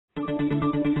We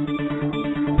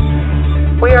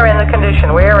are in the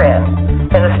condition we are in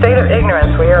the state of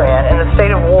ignorance we are in the state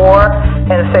of war,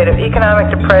 in the state of economic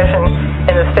depression,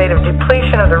 in the state of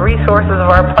depletion of the resources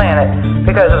of our planet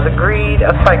because of the greed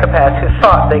of psychopaths who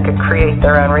thought they could create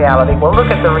their own reality. Well, look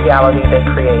at the reality they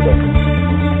created.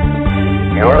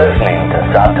 You're listening to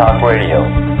Sott Talk Radio,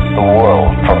 the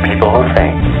world for people who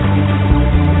think.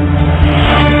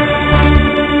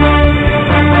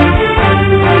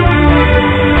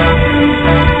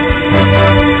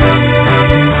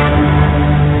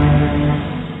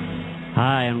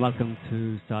 Hi, and welcome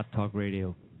to Sott Talk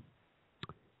Radio.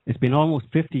 It's been almost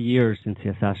 50 years since the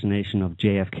assassination of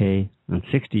JFK and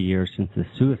 60 years since the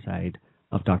suicide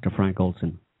of Dr. Frank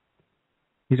Olson.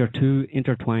 These are two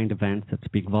intertwined events that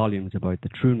speak volumes about the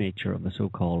true nature of the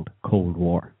so-called Cold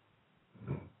War.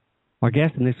 Our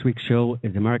guest in this week's show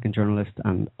is American journalist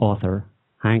and author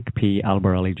Hank P.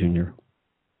 Albarelli Jr.,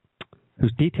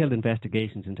 whose detailed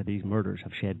investigations into these murders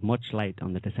have shed much light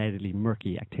on the decidedly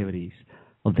murky activities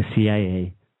of the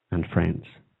CIA and friends.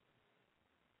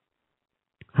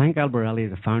 Hank Albarelli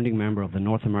is a founding member of the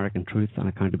North American Truth and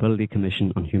Accountability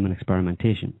Commission on Human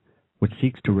Experimentation, which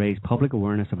seeks to raise public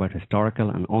awareness about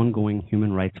historical and ongoing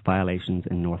human rights violations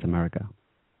in North America,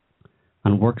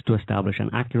 and works to establish an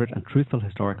accurate and truthful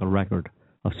historical record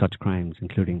of such crimes,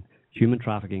 including human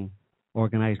trafficking,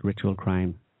 organized ritual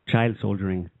crime, child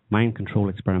soldiering, mind control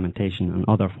experimentation, and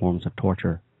other forms of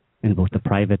torture in both the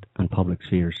private and public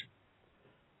spheres.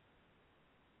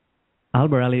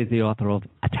 Albarelli is the author of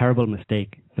A Terrible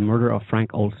Mistake, The Murder of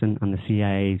Frank Olson and the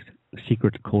CIA's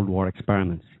Secret Cold War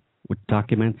Experiments, which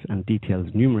documents and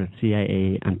details numerous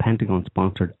CIA and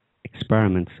Pentagon-sponsored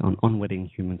experiments on unwitting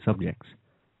human subjects,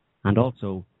 and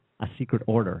also A Secret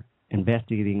Order,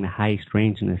 investigating the high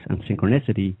strangeness and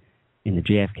synchronicity in the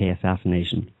JFK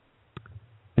assassination.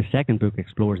 His second book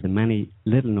explores the many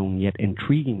little-known yet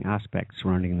intriguing aspects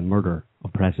surrounding the murder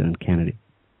of President Kennedy.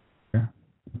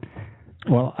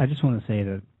 Well, I just want to say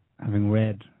that having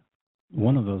read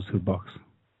one of those two books,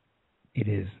 it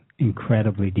is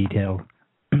incredibly detailed.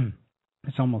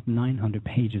 It's almost 900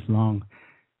 pages long.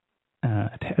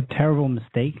 A Terrible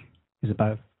Mistake is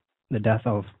about the death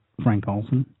of Frank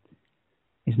Olson.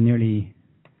 It's in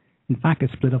fact,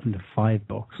 it's split up into 5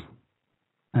 books,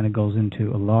 and it goes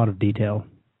into a lot of detail.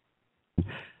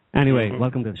 Anyway,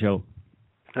 welcome to the show.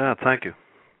 Thank you.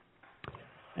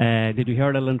 Did you hear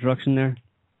a little introduction there?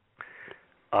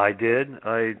 I did.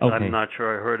 Okay. I'm not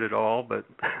sure I heard it all, but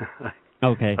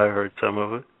okay. I heard some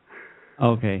of it.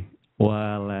 Okay.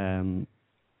 Well, as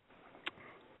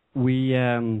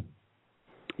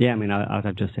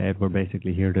I've just said, we're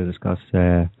basically here to discuss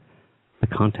the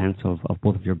contents of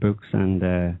both of your books, and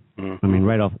I mean,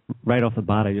 right off the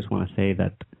bat, I just want to say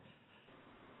that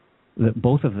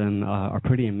both of them are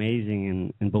pretty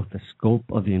amazing in both the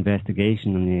scope of the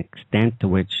investigation and the extent to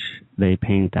which they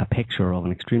paint a picture of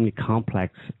an extremely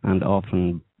complex and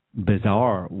often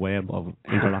bizarre web of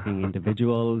interlocking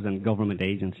individuals and government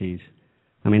agencies.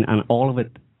 I mean, and all of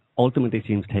it ultimately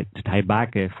seems to tie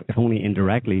back, if only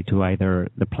indirectly, to either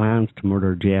the plans to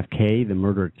murder JFK, the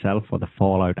murder itself, or the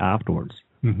fallout afterwards.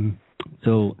 Mm-hmm.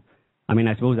 So, I mean,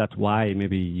 I suppose that's why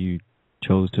maybe you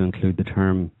chose to include the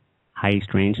term high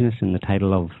strangeness in the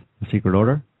title of The Secret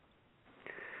Order?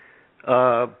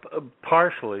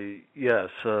 Partially, yes.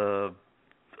 There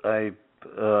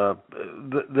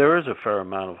is a fair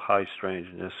amount of high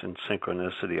strangeness and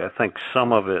synchronicity. I think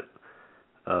some of it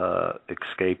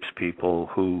escapes people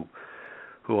who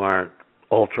aren't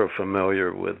ultra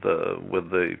familiar with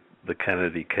the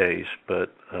Kennedy case,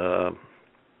 but the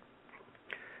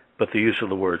use of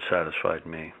the word satisfied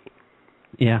me.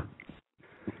 Yeah.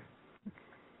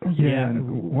 Yeah,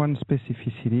 one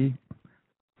specificity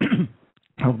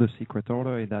of the Secret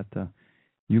Order is that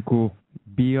you go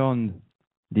beyond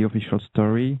the official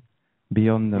story,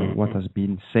 beyond what has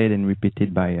been said and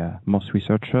repeated by most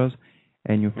researchers,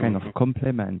 and you kind of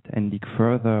complement and dig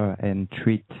further and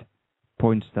treat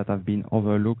points that have been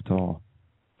overlooked or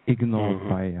ignored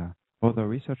by other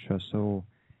researchers. So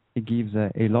it gives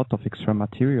a lot of extra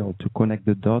material to connect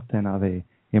the dots and have a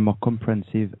more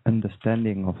comprehensive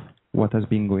understanding of what has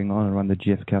been going on around the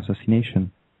JFK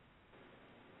assassination.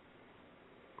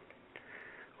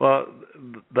 Well,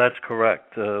 that's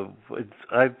correct.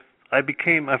 I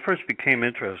first became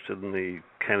interested in the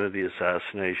Kennedy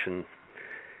assassination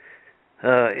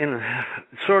in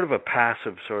sort of a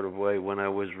passive sort of way when I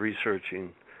was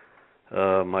researching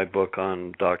my book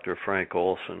on Dr. Frank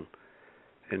Olson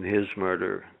and his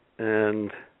murder.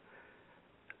 And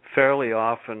fairly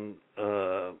often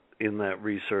in that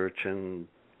research and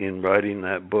in writing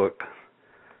that book,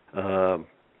 I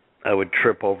would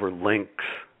trip over links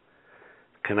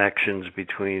connections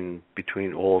between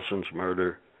Olson's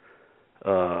murder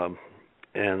and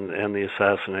the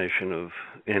assassination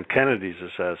and Kennedy's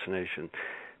assassination.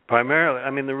 Primarily, I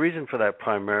mean, the reason for that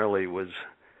primarily was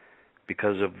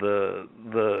because of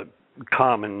the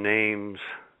common names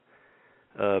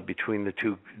between the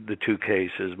two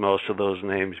cases. Most of those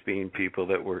names being people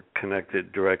that were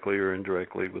connected directly or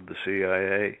indirectly with the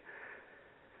CIA.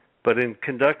 But in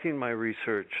conducting my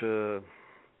research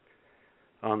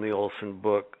on the Olson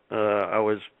book, I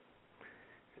was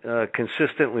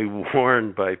consistently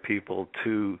warned by people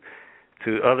to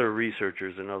other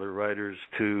researchers and other writers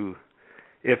to,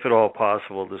 if at all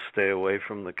possible, to stay away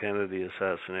from the Kennedy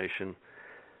assassination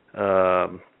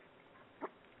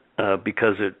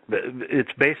because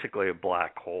it's basically a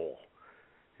black hole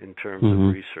in terms of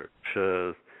research.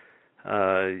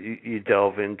 You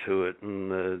delve into it,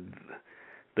 and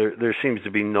there seems to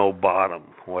be no bottom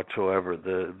whatsoever.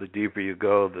 The deeper you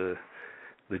go,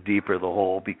 the deeper the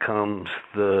hole becomes.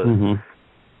 The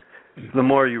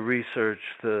more you research,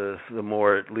 the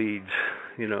more it leads,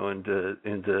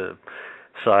 into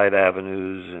side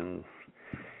avenues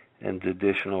and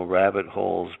additional rabbit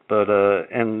holes. But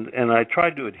and I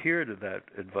tried to adhere to that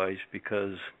advice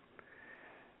because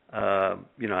I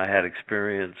had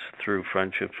experience through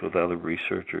friendships with other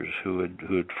researchers who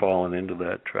had fallen into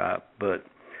that trap. But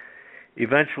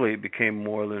eventually, it became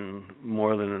more than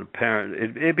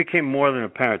apparent. It became more than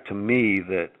apparent to me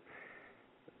that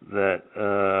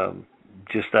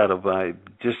just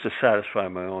to satisfy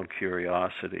my own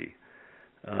curiosity,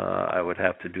 I would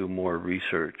have to do more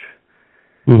research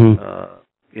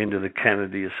into the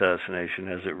Kennedy assassination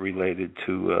as it related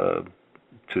to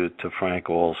Frank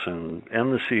Olson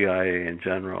and the CIA in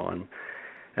general,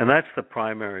 and that's the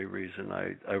primary reason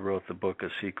I wrote the book A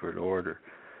Secret Order.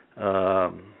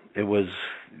 It was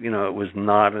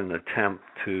not an attempt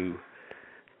to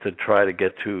try to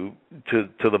get to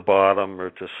the bottom or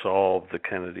to solve the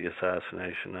Kennedy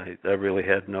assassination. I really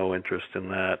had no interest in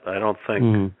that. I don't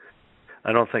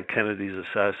think Kennedy's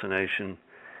assassination,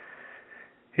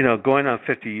 going on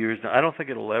 50 years now, I don't think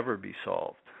it'll ever be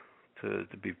solved, to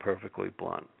be perfectly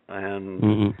blunt.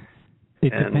 And it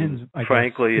depends.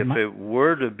 Frankly, if it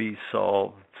were to be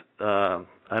solved, I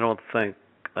don't think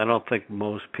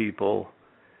most people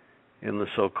in the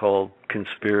so-called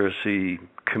conspiracy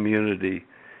community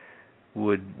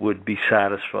would be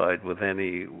satisfied with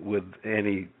any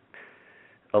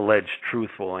alleged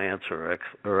truthful answer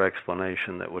or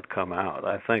explanation that would come out.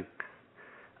 I think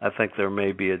there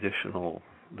may be additional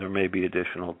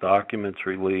documents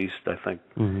released. I think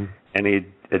any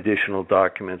additional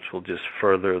documents will just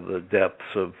further the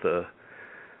depths of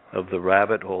the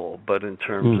rabbit hole. But in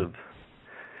terms of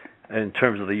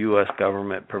the U.S.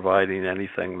 government providing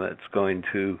anything that's going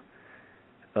to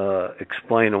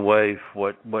explain away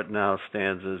what now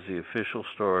stands as the official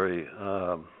story,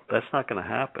 that's not going to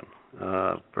happen.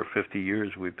 For 50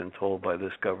 years, we've been told by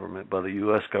this government, by the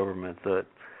U.S. government, that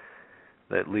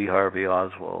Lee Harvey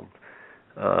Oswald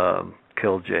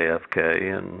killed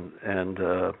JFK,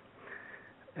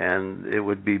 and it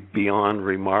would be beyond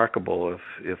remarkable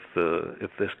if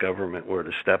this government were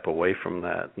to step away from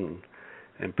that and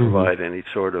provide any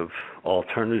sort of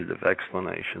alternative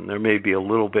explanation. There may be a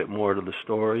little bit more to the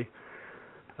story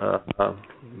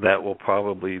that will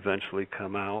probably eventually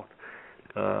come out,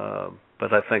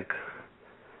 but I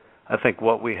think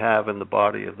what we have in the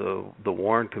body of the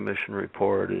Warren Commission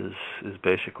report is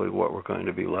basically what we're going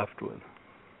to be left with.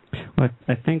 Well,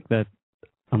 I think that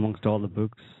amongst all the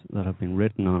books that have been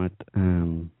written on it,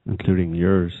 including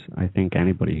yours, I think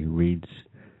anybody who reads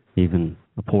even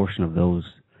a portion of those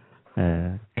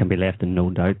can be left in no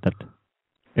doubt that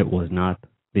it was not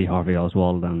Lee Harvey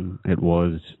Oswald, and it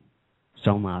was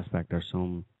some aspect or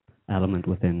some element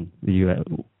within the U.S.,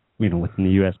 within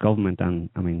the U.S. government. And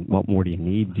I mean, what more do you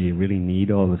need? Do you really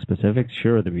need all the specifics?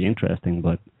 Sure, they'd be interesting,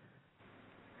 but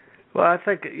well, I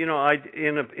think in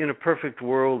a perfect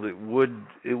world, it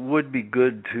would be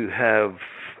good to have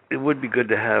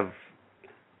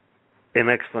an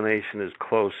explanation as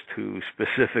close to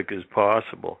specific as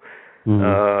possible.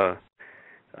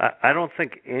 I don't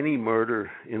think any murder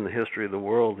in the history of the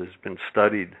world has been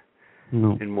studied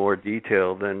in more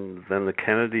detail than the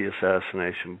Kennedy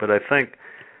assassination. But I think,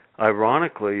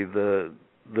 ironically, the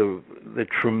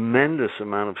tremendous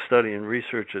amount of study and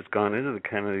research that's gone into the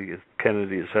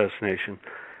Kennedy assassination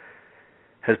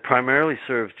has primarily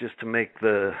served just to make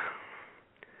the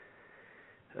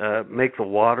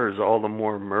waters all the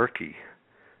more murky.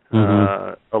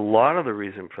 A lot of the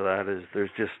reason for that is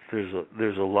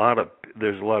there's a lot of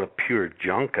pure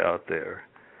junk out there.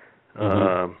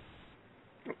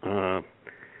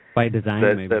 by design,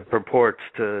 that, maybe. that purports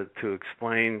to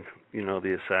explain,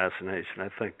 the assassination. I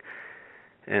think,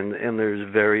 and there's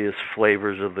various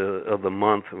flavors of the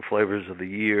month and flavors of the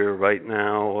year. Right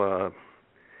now,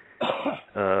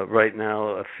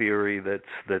 a theory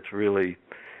that's really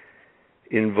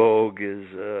in vogue is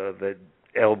that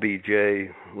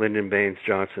LBJ, Lyndon Baines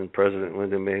Johnson, President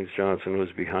Lyndon Baines Johnson,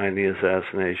 was behind the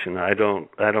assassination. I don't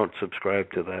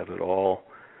subscribe to that at all,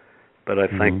 but I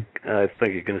think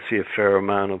you're going to see a fair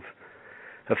amount of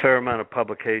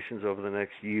publications over the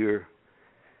next year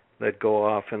that go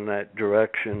off in that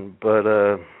direction. But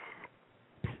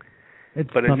in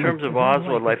terms of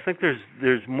Oswald, I think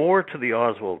there's more to the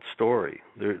Oswald story.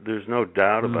 There's no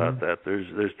doubt about that.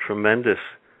 There's tremendous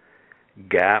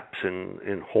gaps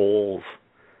and holes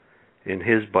in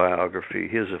his biography,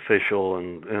 his official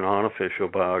and unofficial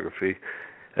biography.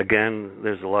 Again,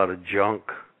 there's a lot of junk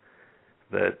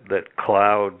that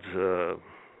clouds,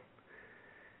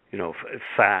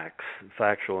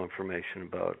 factual information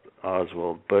about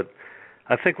Oswald. But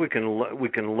I think we can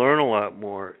learn a lot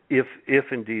more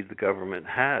if indeed the government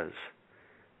has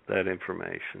that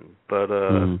information. But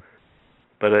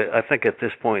I think at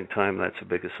this point in time, that's a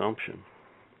big assumption.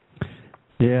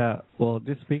 Yeah, well,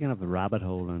 just speaking of the rabbit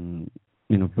hole and,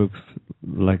 books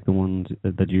like the ones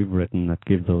that you've written that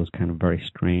give those kind of very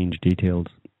strange details,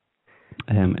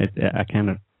 I kind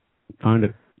of found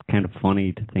it kind of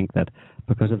funny to think that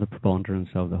because of the preponderance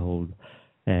of the whole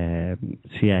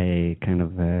CIA kind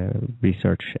of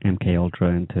research MK Ultra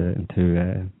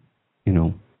into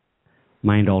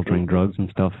mind-altering drugs and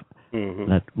stuff,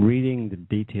 that reading the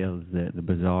details, the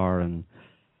bizarre and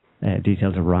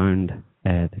details around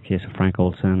the case of Frank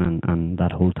Olson and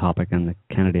that whole topic and the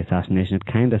Kennedy assassination, it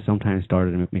kind of sometimes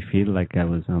started to make me feel like I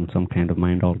was on some kind of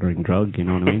mind-altering drug, you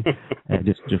know what I mean?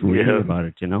 Just reading about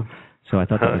it, So I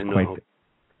thought that was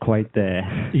quite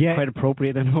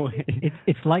appropriate in a way.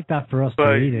 It's like that for us to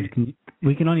read it.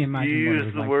 We can only imagine what it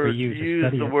was like for you to study it. You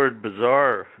used the word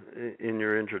bizarre in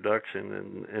your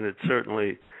introduction, and it's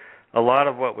certainly a lot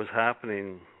of what was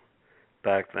happening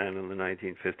back then in the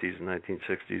 1950s and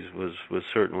 1960s was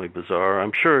certainly bizarre.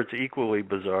 I'm sure it's equally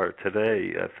bizarre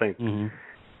today. I think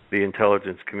the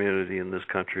intelligence community in this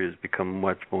country has become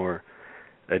much more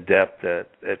adept at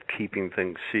keeping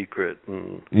things secret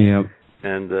and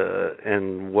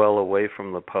well away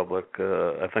from the public.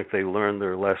 I think they learned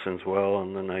their lessons well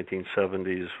in the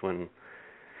 1970s when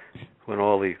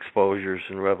all the exposures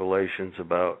and revelations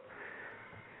about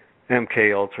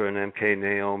MK Ultra and MK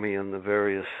Naomi and the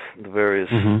various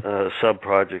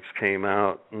sub-projects came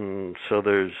out, and so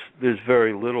there's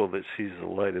very little that sees the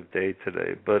light of day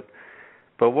today. But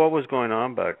what was going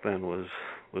on back then was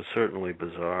certainly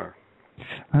bizarre.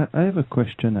 I have a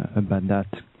question about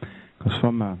that, because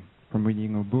from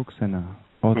reading your books and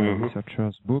other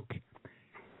researchers' book,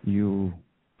 you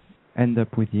end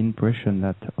up with the impression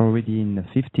that already in the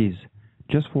 50s,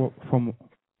 just from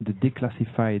the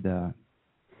declassified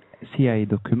CIA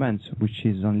documents, which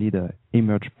is only the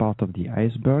emerged part of the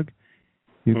iceberg,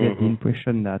 you get the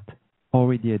impression that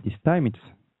already at this time, it's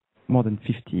more than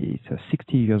 60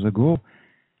 years ago,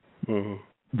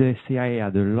 the CIA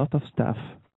had a lot of staff,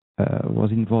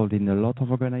 was involved in a lot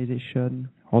of organization,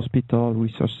 hospital,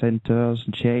 research centers,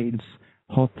 jails,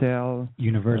 hotel,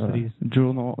 universities,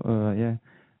 journalists,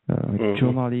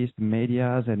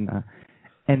 medias, and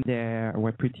they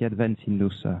were pretty advanced in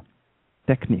those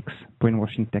techniques,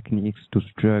 brainwashing techniques, those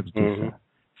drugs,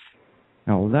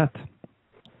 all that.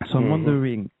 So I'm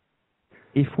wondering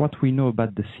if what we know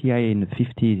about the CIA in the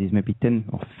 50s is maybe 10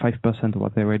 or 5% of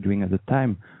what they were doing at the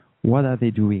time, what are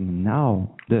they doing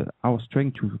now? I was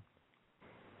trying to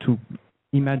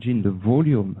imagine the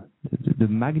volume, the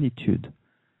magnitude.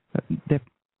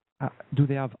 Do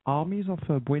they have armies of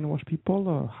brainwashed people?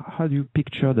 Or how do you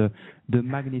picture the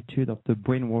magnitude of the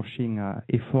brainwashing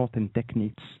effort and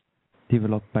techniques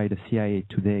developed by the CIA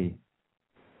today?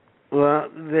 Well,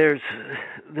 there's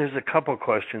a couple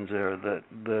questions there that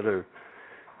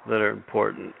are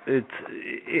important. It's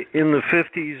in the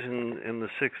 50s and the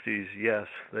 60s. Yes,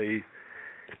 they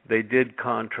did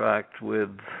contract with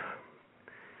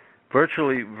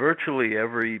virtually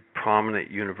every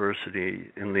prominent university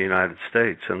in the United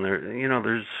States, and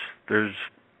there's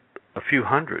a few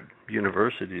hundred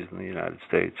universities in the United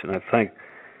States, and I think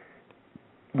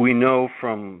we know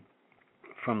from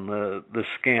the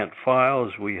scant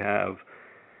files we have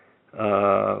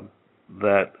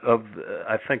that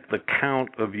I think the count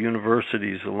of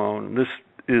universities alone, this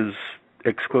is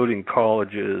excluding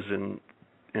colleges and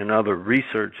other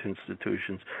research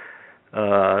institutions,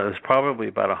 is probably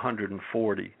about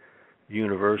 140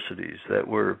 universities that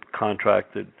were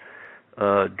contracted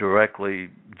directly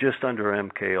just under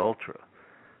MK Ultra.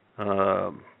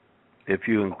 If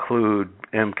you include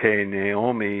MK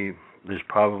Naomi, there's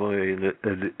probably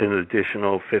an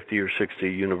additional 50 or 60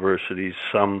 universities,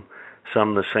 some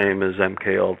the same as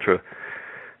MK Ultra,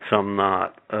 some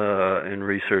not, and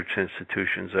research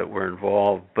institutions that were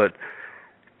involved. But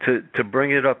to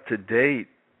bring it up to date,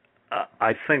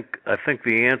 I think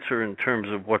the answer in terms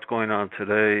of what's going on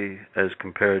today as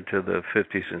compared to the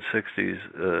 50s and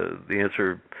 60s, the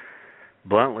answer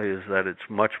bluntly is that it's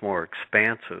much more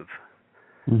expansive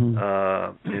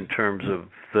in terms of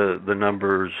the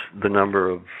number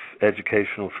of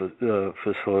educational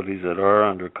facilities that are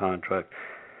under contract.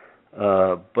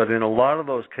 But in a lot of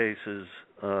those cases,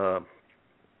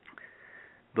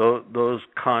 those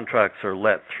contracts are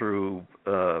let through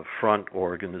front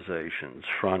organizations,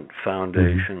 front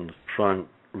foundations, front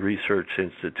research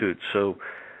institutes. So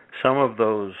some of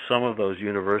those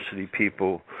university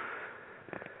people,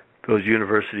 those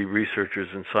university researchers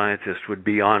and scientists would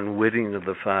be unwitting of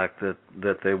the fact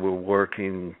that they were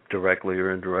working directly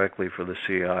or indirectly for the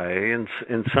CIA,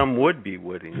 and some would be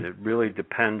witting. It really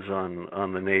depends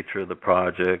on the nature of the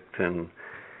project and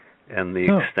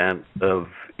the extent of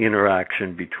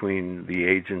interaction between the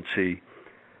agency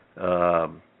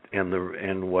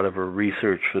and whatever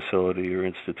research facility or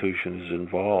institution is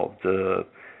involved.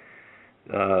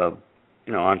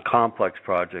 On complex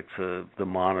projects, the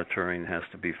monitoring has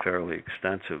to be fairly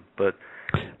extensive. But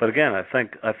again, I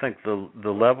think the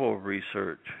level of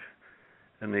research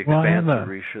and the expanse of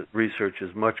research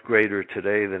is much greater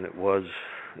today than it was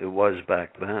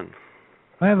back then.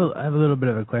 I have a little bit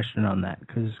of a question on that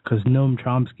because Noam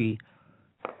Chomsky,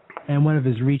 in one of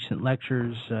his recent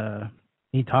lectures,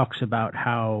 he talks about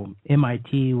how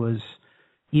MIT was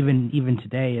even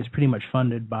today is pretty much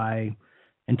funded by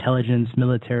intelligence,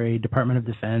 military, Department of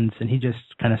Defense, and he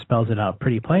just kind of spells it out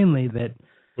pretty plainly that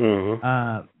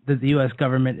that the U.S.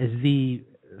 government is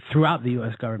throughout the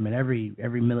U.S. government,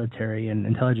 every military and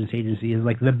intelligence agency is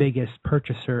like the biggest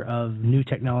purchaser of new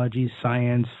technologies,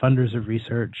 science, funders of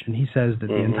research, and he says that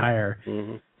the entire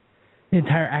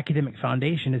academic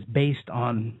foundation is based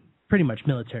on pretty much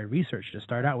military research to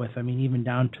start out with. I mean, even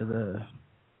down to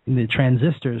the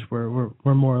transistors were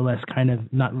more or less kind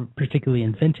of not particularly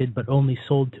invented, but only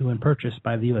sold to and purchased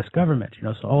by the U.S. government.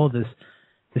 So all of this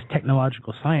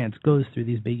technological science goes through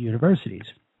these big universities.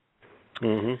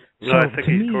 No, So I think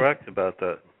he's me, correct about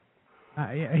that.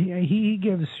 He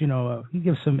gives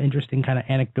some interesting kind of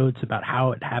anecdotes about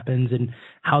how it happens and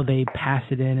how they pass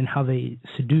it in and how they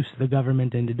seduce the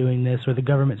government into doing this, or the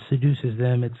government seduces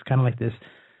them. It's kind of like this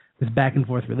back and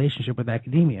forth relationship with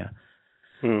academia.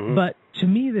 But to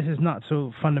me, this is not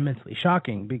so fundamentally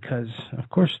shocking because, of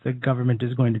course, the government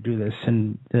is going to do this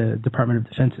and the Department of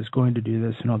Defense is going to do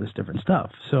this and all this different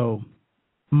stuff. So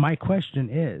my question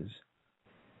is,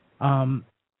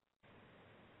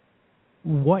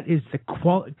 what is the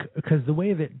quality? Because the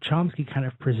way that Chomsky kind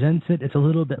of presents it, it's a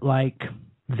little bit like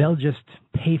they'll just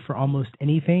pay for almost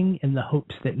anything in the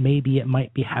hopes that maybe it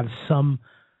might have some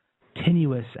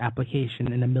tenuous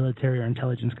application in a military or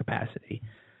intelligence capacity.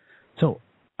 So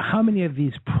how many of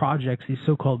these projects, these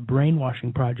so-called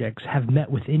brainwashing projects, have met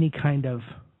with any kind of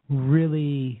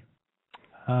really,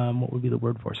 what would be the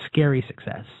word for, scary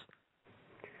success?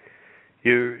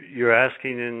 You're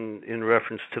asking in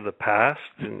reference to the past,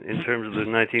 in terms of the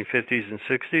 1950s and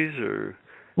 60s, or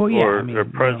or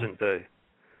present day?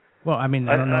 Well, I mean,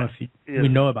 I don't know if we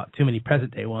know about too many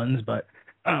present day ones, but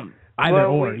either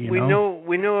or.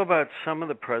 We know about some of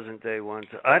the present day ones.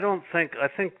 I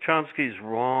think Chomsky's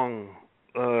wrong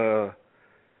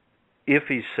if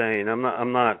he's saying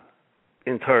I'm not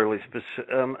entirely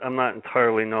I'm not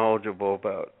entirely knowledgeable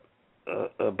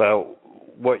about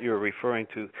what you're referring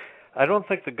to. I don't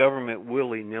think the government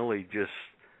willy-nilly just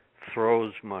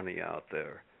throws money out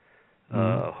there,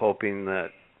 hoping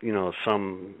that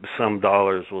some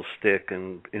dollars will stick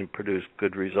and produce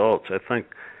good results. I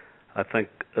think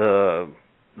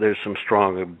there's some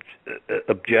strong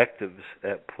objectives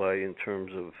at play in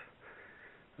terms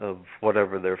of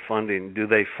whatever they're funding. Do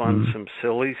they fund some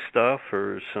silly stuff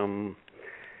or some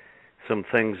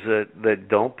things that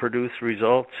don't produce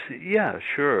results? Yeah,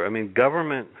 sure. I mean,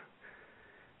 government.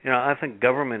 I think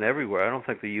government everywhere. I don't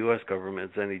think the U.S.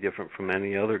 government is any different from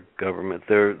any other government.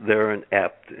 They're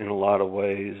inept in a lot of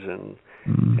ways,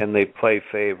 and they play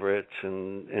favorites,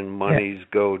 and monies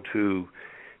go to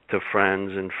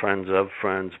friends and friends of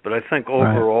friends. But I think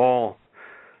overall,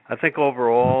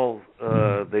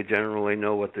 they generally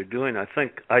know what they're doing. I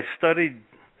think I studied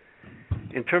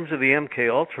in terms of the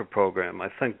MK Ultra program. I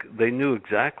think they knew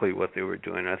exactly what they were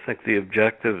doing. I think the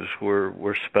objectives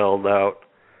were spelled out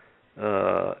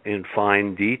in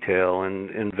fine detail and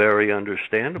in very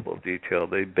understandable detail.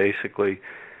 They basically,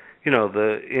 in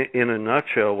a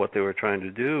nutshell, what they were trying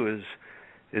to do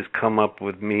is come up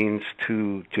with means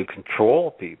to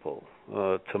control people,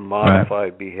 to modify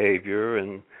behavior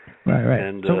and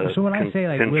and so when I say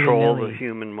like control willy-nilly, the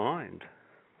human mind.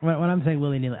 when I'm saying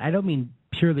willy-nilly, I don't mean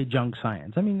purely junk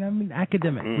science. I mean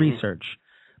academic research,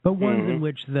 but ones in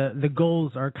which the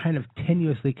goals are kind of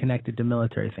tenuously connected to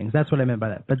military things. That's what I meant by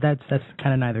that. But that's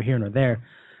kind of neither here nor there.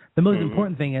 The most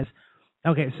important thing is,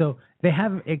 okay, so they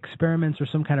have experiments or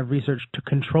some kind of research to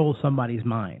control somebody's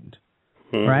mind,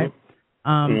 right?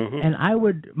 And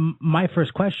my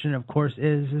first question, of course,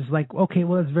 is like, okay,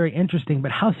 well, it's very interesting,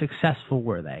 but how successful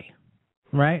were they,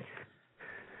 right?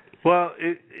 Well,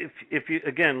 if you,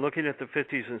 again, looking at the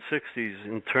 50s and 60s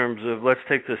in terms of, let's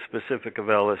take the specific of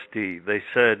LSD, they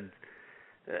said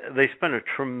they spent a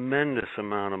tremendous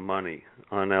amount of money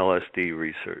on LSD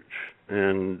research.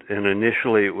 And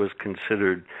initially it was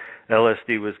considered,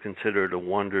 LSD was considered a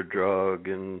wonder drug,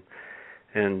 and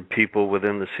people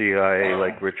within the CIA,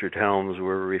 like Richard Helms,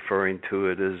 were referring to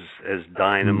it as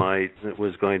dynamite. It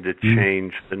was going to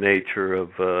change the nature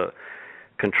of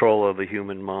control of the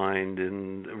human mind,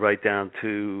 and right down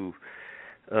to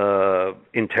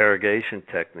interrogation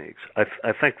techniques.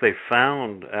 I think they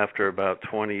found after about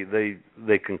 20,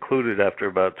 they concluded after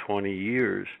about 20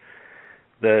 years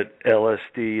that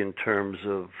LSD, in terms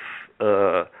of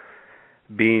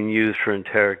being used for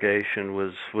interrogation,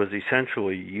 was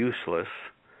essentially useless.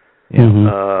 And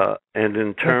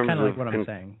in terms That's kind of of like what I'm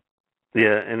saying.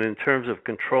 Yeah, and in terms of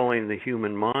controlling the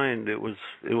human mind, it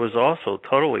was also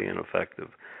totally ineffective.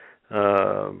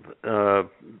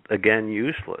 Again,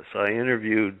 useless. I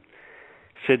interviewed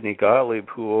Sidney Gottlieb,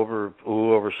 who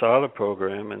oversaw the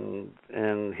program,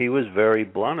 and he was very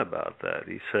blunt about that.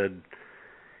 He said,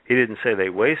 he didn't say they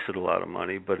wasted a lot of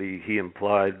money, but he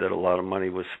implied that a lot of money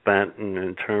was spent, and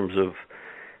in terms of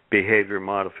behavior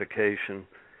modification,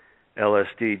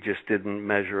 LSD just didn't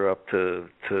measure up to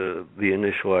the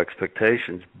initial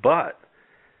expectations. But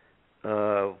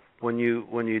when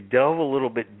you delve a little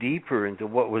bit deeper into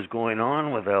what was going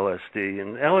on with LSD,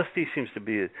 and LSD seems to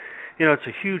be, it's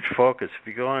a huge focus. If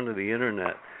you go onto the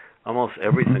internet, almost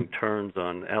everything turns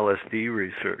on LSD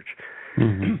research.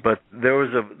 But there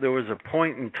was a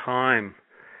point in time,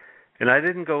 and I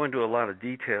didn't go into a lot of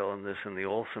detail in this in the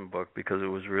Olson book because it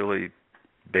was really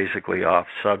basically off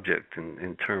subject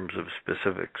in terms of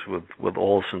specifics with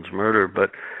Olson's murder,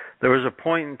 but there was a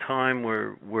point in time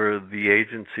where the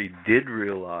agency did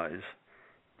realize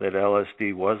that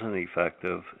LSD wasn't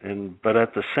effective, but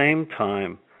at the same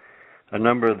time, a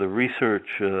number of the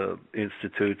research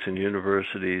institutes and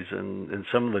universities and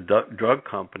some of the drug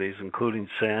companies, including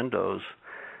Sandoz,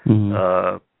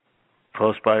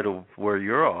 close by to where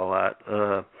you're all at,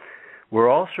 were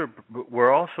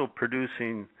also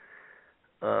producing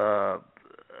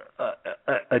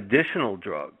additional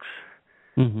drugs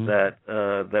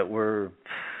that were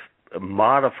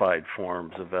modified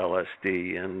forms of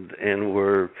LSD and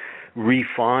were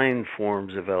refined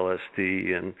forms of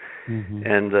LSD, and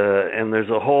there's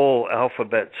a whole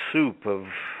alphabet soup of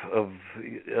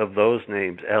those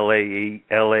names: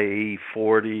 LAE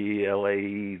 40,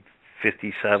 LAE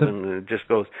 57, and it just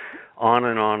goes on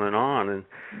and on and on. And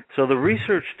so the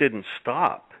research didn't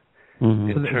stop. So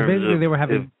basically, they were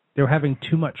having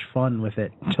too much fun with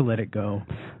it to let it go.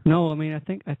 No, I mean, I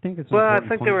think it's. Well, I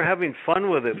think they were having fun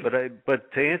with it,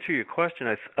 but to answer your question,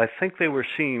 I think they were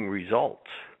seeing results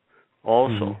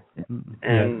also.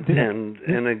 And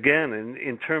again,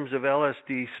 in terms of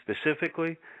LSD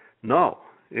specifically, no,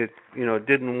 it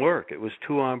didn't work. It was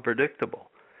too unpredictable.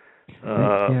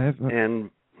 And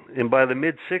by the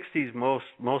mid '60s,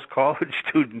 most college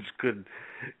students could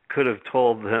have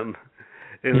told them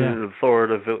in an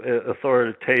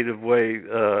authoritative way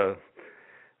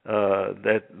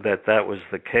that was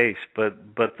the case.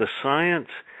 But the science,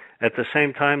 at the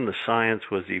same time, the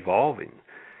science was evolving.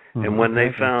 And when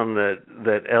they found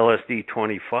that LSD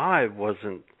 25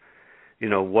 wasn't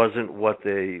what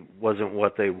they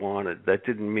wanted, that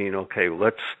didn't mean, okay,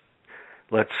 let's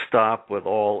stop with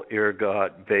all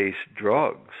ergot-based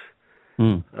drugs.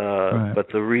 But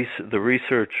the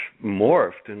research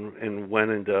morphed and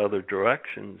went into other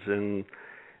directions, and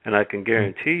I can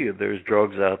guarantee you there's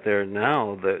drugs out there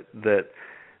now that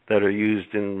are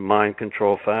used in mind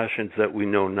control fashions that we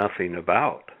know nothing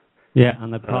about. Yeah,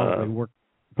 and that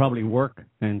probably work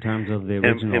in terms of the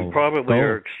original. And probably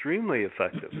are extremely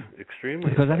effective.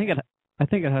 Because I think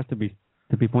it has to be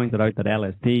pointed out that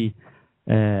LSD,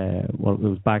 it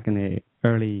was back in the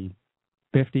early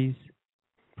 50s.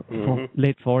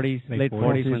 late 40s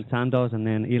when Sandoz and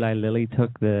then Eli Lilly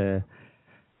took it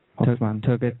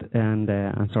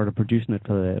and started producing it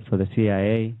for the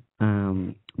CIA.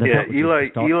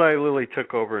 Eli Lilly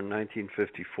took over in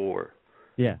 1954.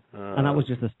 Yeah, and that was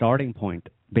just a starting point.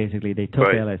 Basically, they took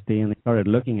LSD and they started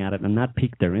looking at it, and that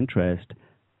piqued their interest.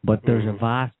 But there's a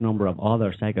vast number of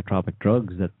other psychotropic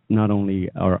drugs that not only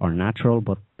are natural,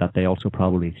 but that they also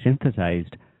probably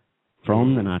synthesized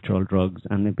from the natural drugs,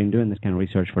 and they've been doing this kind of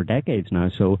research for decades now.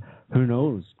 So who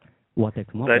knows what they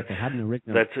come up with? They had an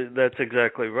original. That's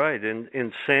exactly right.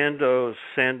 In Sandoz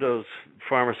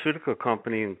pharmaceutical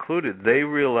company included, they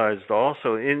realized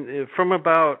also from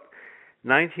about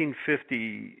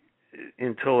 1950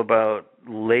 until about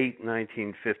late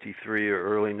 1953 or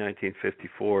early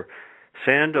 1954,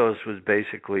 Sandoz was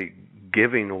basically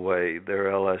giving away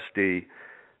their LSD,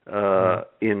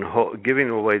 giving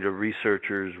away to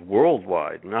researchers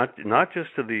worldwide, not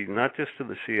just to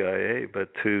the CIA,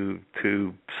 but to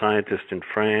scientists in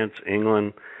France,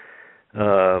 England,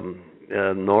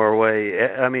 Norway.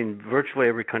 I mean, virtually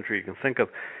every country you can think of,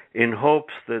 in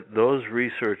hopes that those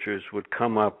researchers would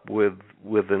come up with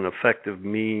an effective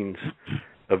means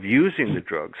of using the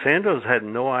drug. Sandoz had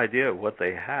no idea what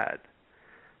they had.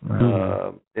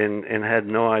 And had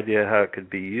no idea how it could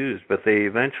be used, but they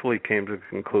eventually came to the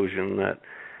conclusion that,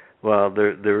 well,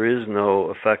 there is no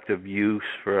effective use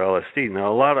for LSD.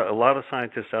 Now, a lot of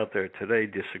scientists out there today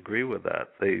disagree with that.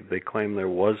 They claim there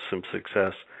was some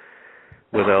success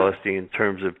with LSD in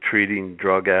terms of treating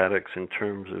drug addicts, in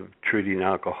terms of treating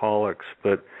alcoholics,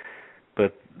 but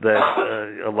that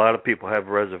a lot of people have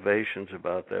reservations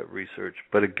about that research.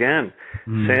 But again,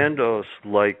 Sandoz,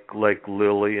 like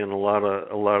Lilly and a lot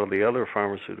of the other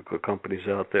pharmaceutical companies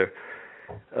out there,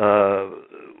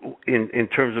 in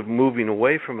terms of moving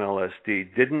away from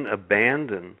LSD, didn't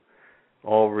abandon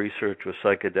all research with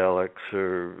psychedelics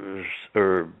or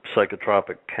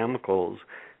psychotropic chemicals,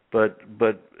 but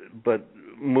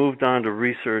moved on to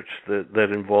research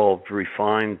that involved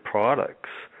refined products.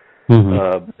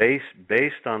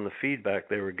 Based on the feedback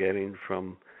they were getting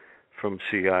from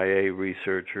CIA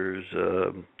researchers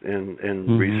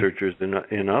and researchers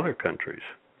in other countries.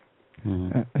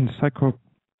 And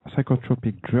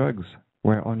psychotropic drugs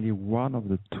were only one of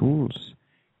the tools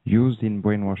used in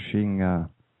brainwashing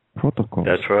protocols.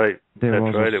 That's right. There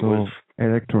was also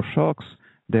electroshocks.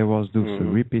 There was those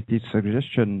repeated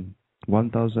suggestion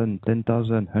 1,000,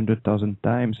 10,000, 100,000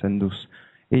 times, and those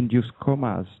induced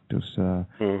comas, those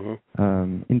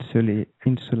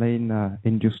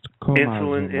insulin-induced comas.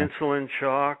 Insulin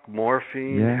shock,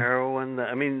 morphine, heroin.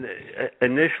 I mean,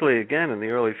 initially, again, in the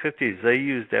early 50s, they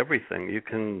used everything. You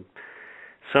can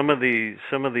some of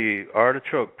the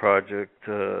Artichoke Project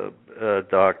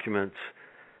documents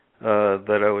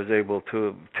that I was able to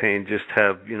obtain just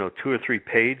have 2 or 3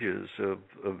 pages of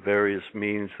various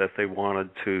means that they wanted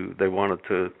to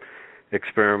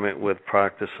experiment with,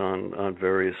 practice on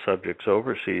various subjects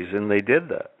overseas, and they did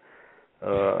that.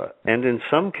 And in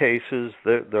some cases,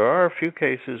 there are a few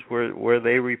cases where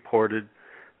they reported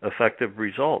effective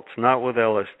results, not with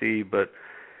LSD, but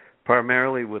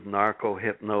primarily with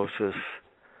narco-hypnosis.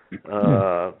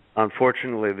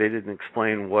 Unfortunately, they didn't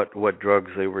explain what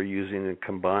drugs they were using in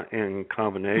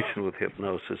combination with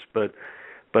hypnosis, but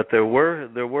there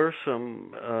were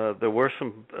some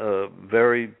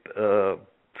very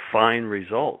fine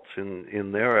results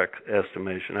in their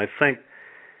estimation. I think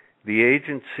the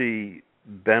agency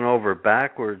bent over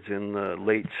backwards in the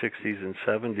late 60s and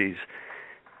 70s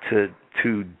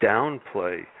to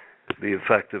downplay the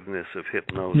effectiveness of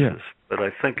hypnosis. Yeah. But I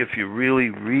think if you really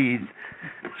read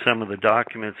some of the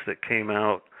documents that came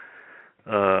out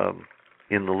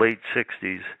in the late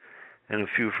 60s and a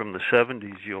few from the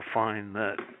 70s, you'll find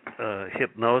that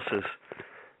hypnosis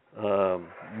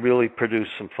really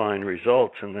produced some fine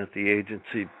results, and that the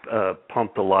agency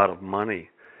pumped a lot of money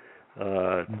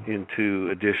into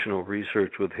additional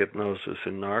research with hypnosis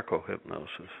and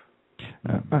narco-hypnosis.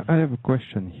 I have a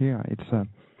question here. It's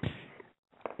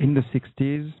in the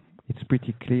 60s, it's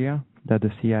pretty clear that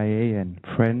the CIA and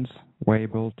friends were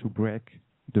able to break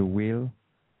the will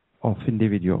of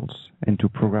individuals and to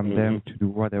program them to do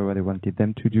whatever they wanted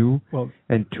them to do,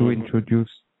 and to introduce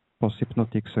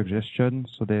post-hypnotic suggestion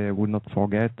so they would not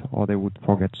forget, or they would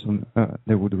forget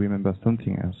they would remember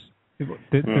something else.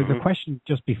 The question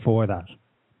just before that,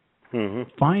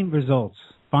 fine results,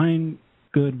 fine,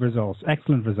 good results,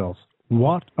 excellent results.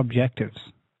 What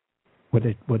objectives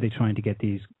were they trying to get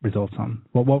these results on?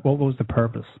 What was the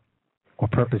purpose or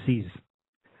purposes?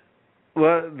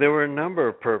 Well, there were a number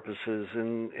of purposes,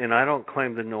 and I don't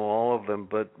claim to know all of them,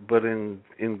 but in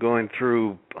going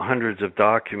through hundreds of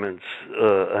documents,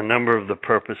 a number of the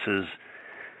purposes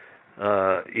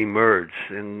emerged.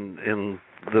 In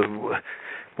the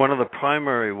one of the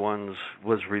primary ones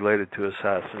was related to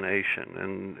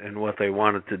assassination, and what they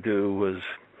wanted to do was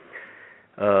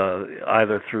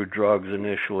either through drugs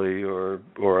initially, or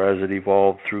as it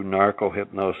evolved through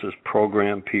narco-hypnosis,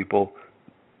 program people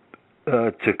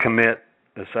to commit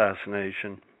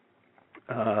assassination,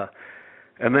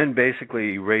 and then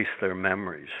basically erase their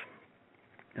memories.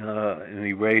 And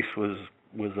erase was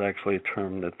actually a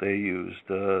term that they used,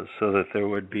 so that there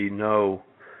would be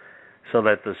so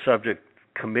that the subject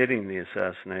committing the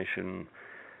assassination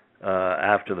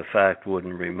after the fact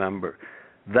wouldn't remember.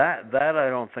 That I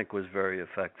don't think was very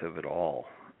effective at all.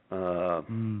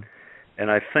 And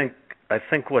I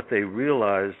think what they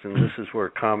realized, and this is where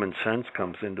common sense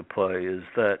comes into play, is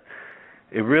that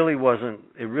it really wasn't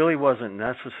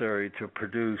necessary to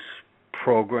produce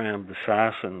programmed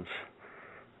assassins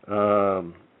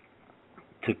to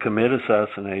commit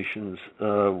assassinations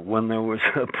when there was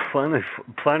a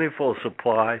plentiful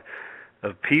supply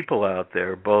of people out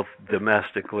there, both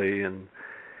domestically and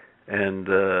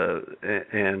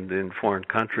in foreign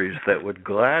countries, that would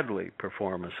gladly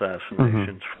perform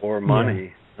assassinations for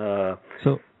money. Yeah.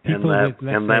 And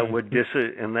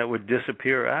that would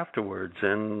disappear afterwards.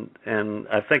 And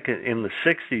I think in the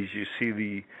 60s, you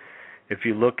see if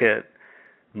you look at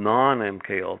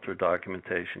non-MK Ultra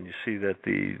documentation, you see that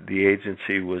the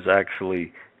agency was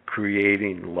actually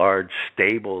creating large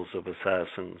stables of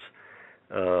assassins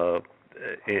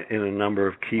in a number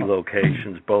of key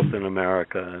locations, both in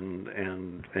America and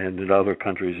in other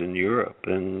countries in Europe,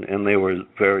 and they were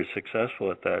very successful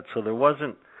at that. So there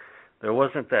wasn't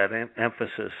that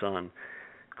emphasis on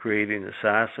creating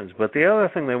assassins. But the other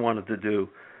thing they wanted to do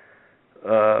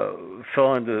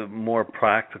fell into more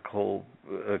practical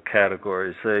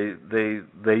categories. The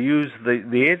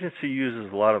agency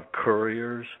uses a lot of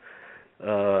couriers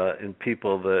and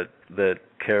people that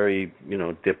carry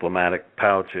diplomatic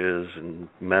pouches and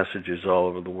messages all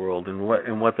over the world.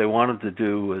 And what they wanted to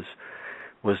do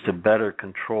was to better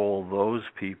control those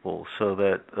people so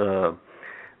that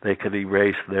they could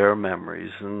erase their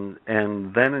memories. And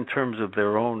then in terms of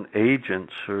their own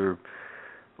agents or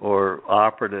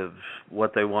operatives,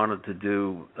 what they wanted to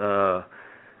do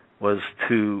was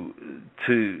to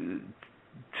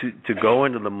go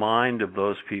into the mind of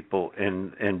those people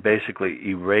and basically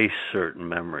erase certain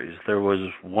memories. There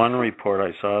was one report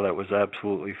I saw that was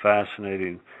absolutely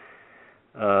fascinating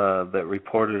that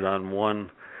reported on one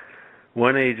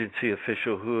agency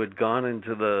official who had gone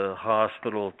into the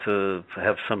hospital to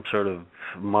have some sort of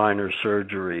minor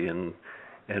surgery,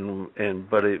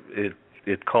 but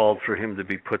it called for him to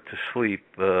be put to sleep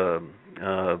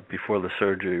before the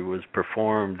surgery was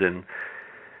performed, and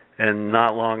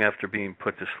not long after being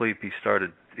put to sleep, he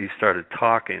started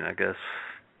talking, I guess,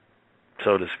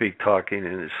 so to speak, talking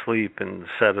in his sleep, and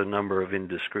said a number of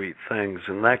indiscreet things,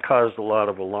 and that caused a lot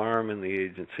of alarm in the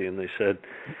agency. And they said,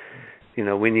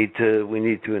 we need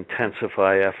to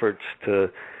intensify efforts to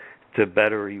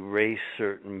better erase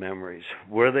certain memories.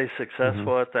 Were they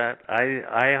successful at that?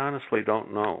 I honestly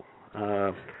don't know.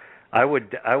 I would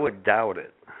doubt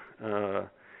it.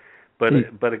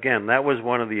 But again, that was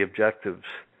one of the objectives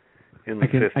in the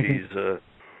 50s.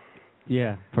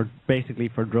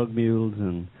 For drug mules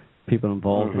and people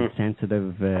involved in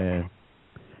sensitive,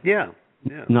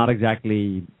 not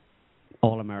exactly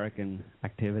all-American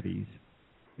activities.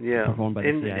 Yeah, performed by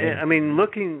the CIA. I mean,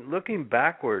 looking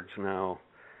backwards now,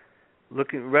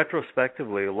 looking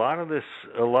retrospectively, a lot of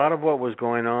what was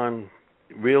going on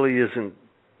really isn't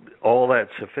all that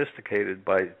sophisticated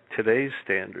by today's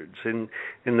standards. In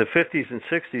the 50s and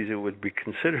 60s, it would be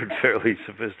considered fairly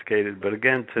sophisticated, but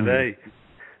again, today,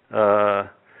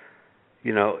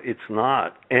 it's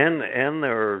not. And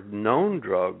there are known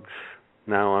drugs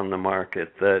now on the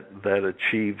market that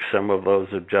achieve some of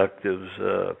those objectives,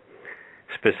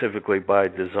 specifically by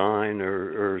design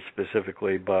or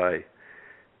specifically by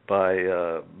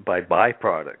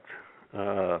byproduct.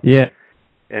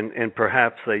 And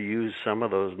perhaps they use some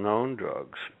of those known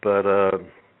drugs, but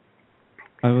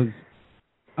I was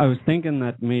thinking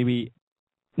that maybe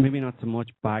not so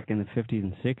much back in the 50s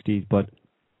and 60s, but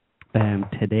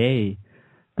today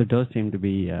there does seem to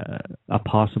be a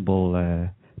possible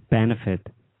benefit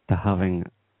to having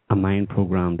a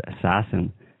mind-programmed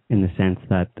assassin, in the sense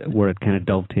that where it kind of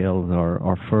dovetails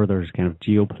or furthers kind of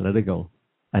geopolitical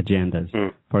agendas.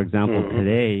 For example,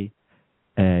 today,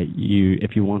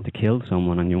 if you want to kill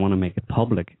someone and you want to make it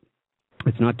public,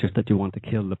 it's not just that you want to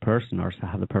kill the person or to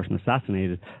have the person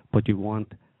assassinated, but you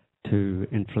want to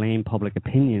inflame public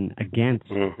opinion against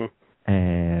the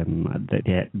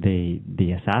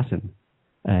assassin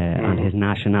and his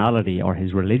nationality or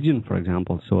his religion, for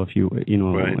example. So if you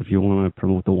want to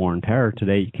promote the war on terror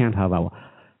today, you can't have a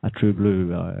true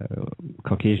blue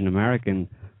Caucasian American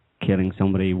killing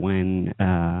somebody when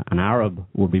an Arab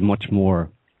would be much more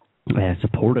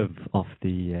supportive of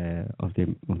the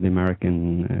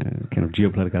American kind of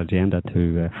geopolitical agenda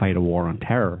to fight a war on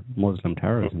terror, Muslim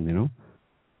terrorism. You know.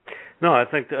 No, I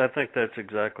think that's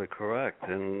exactly correct,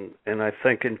 and I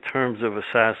think in terms of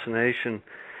assassination,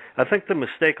 I think the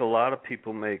mistake a lot of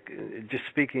people make, just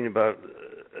speaking about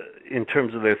in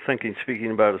terms of their thinking, speaking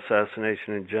about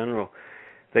assassination in general,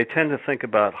 they tend to think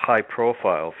about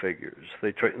high-profile figures.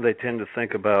 They tend to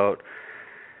think about,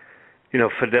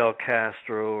 Fidel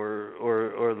Castro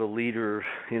or the leader,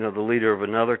 the leader of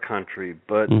another country.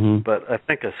 But I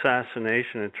think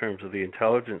assassination in terms of the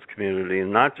intelligence community,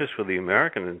 and not just with the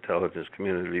American intelligence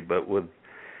community, but with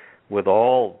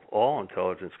all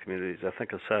intelligence communities, I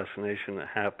think assassination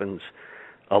happens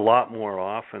a lot more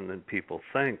often than people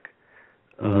think.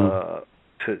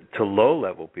 To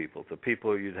low-level people, to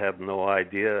people you'd have no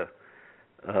idea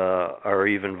are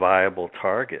even viable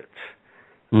targets.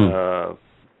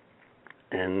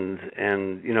 And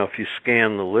if you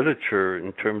scan the literature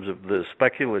in terms of the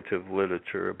speculative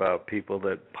literature about people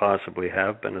that possibly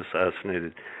have been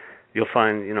assassinated, you'll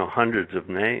find hundreds of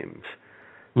names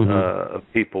of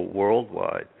people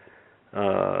worldwide.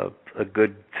 A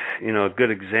good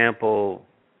example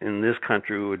in this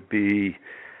country would be,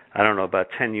 I don't know, about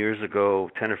 10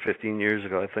 or 15 years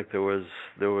ago, I think there was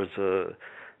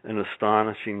an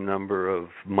astonishing number of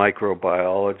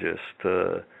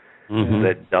microbiologists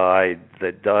that died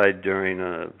during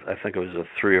I think it was a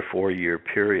 3 or 4 year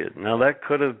period. Now that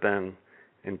could have been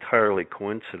entirely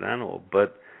coincidental,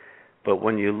 but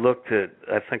when you looked at,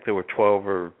 I think there were 12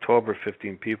 or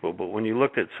 15 people, but when you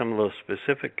looked at some of those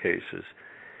specific cases,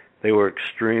 they were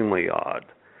extremely odd.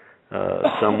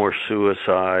 Some were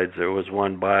suicides. There was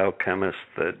one biochemist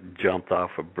that jumped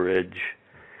off a bridge,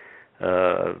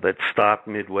 that stopped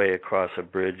midway across a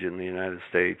bridge in the United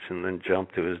States and then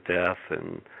jumped to his death,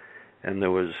 and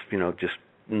there was, just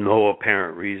no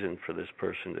apparent reason for this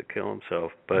person to kill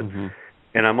himself. But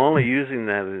and I'm only using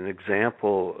that as an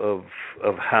example of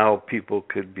how people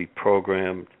could be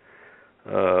programmed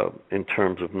in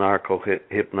terms of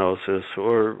narco-hypnosis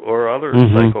or other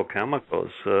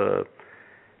psychochemicals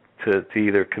to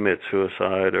either commit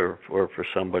suicide or for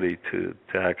somebody to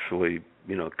actually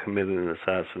commit an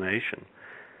assassination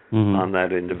on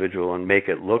that individual and make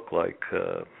it look like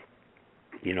a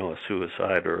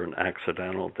suicide or an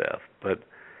accidental death. But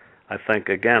I think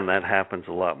again that happens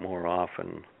a lot more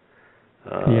often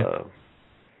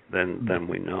than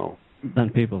we know. Than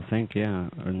people think,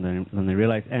 and then they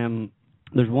realize.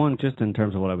 There's one, just in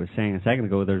terms of what I was saying a second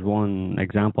ago, there's one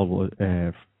example,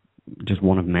 just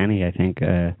one of many, I think,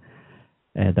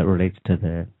 that relates to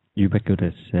the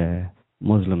ubiquitous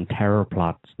Muslim terror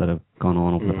plots that have gone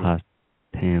on over the past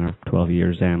 10 or 12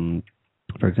 years.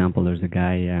 For example, there's a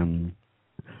guy,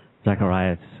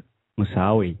 Zacharias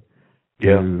Moussaoui,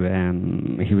 who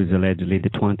he was allegedly the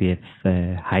 20th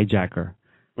hijacker.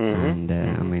 And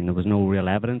there was no real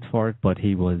evidence for it, but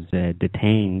he was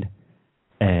detained.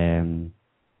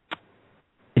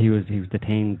 He was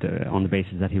detained on the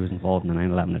basis that he was involved in the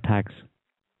 9/11 attacks,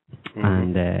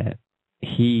 and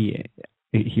he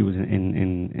was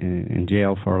in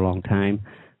jail for a long time,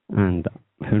 and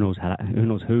who knows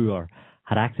who or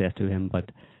had access to him,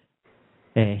 but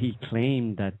he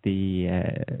claimed that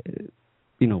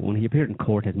when he appeared in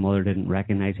court, his mother didn't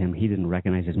recognize him. He didn't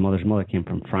recognize his mother. His mother came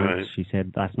from France. Right. She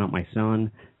said, "That's not my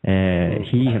son."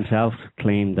 He himself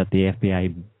claimed that the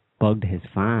FBI bugged his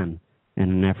fan in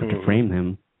an effort to frame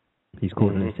him. He's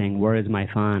quoted as saying, "Where is my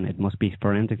fan? It must be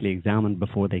forensically examined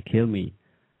before they kill me."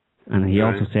 And he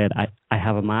also said, I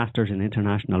have a master's in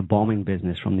international bombing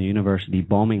business from the University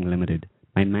Bombing Limited.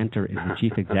 My mentor is the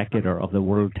chief executive of the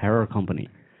World Terror Company."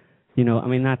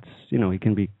 That's, he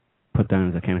can be put down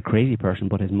as a kind of crazy person,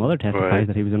 but his mother testifies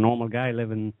that he was a normal guy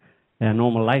living a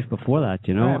normal life before that,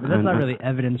 But that's not really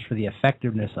evidence for the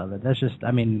effectiveness of it. That's just,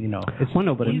 it's easy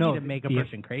to make a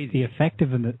person crazy. The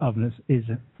effectiveness is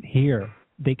here.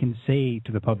 They can say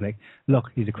to the public,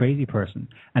 look, he's a crazy person,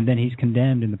 and then he's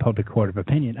condemned in the public court of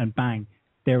opinion, and bang,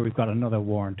 there we've got another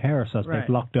war on terror suspect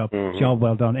locked up, job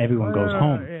well done, everyone goes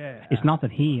home. It's not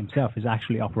that he himself is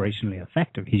actually operationally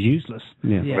effective. He's useless.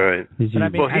 Right. But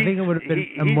I think it would have been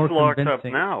a more locked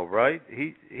convincing. Up now, right?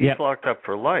 He's locked up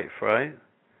for life, right?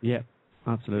 Yeah.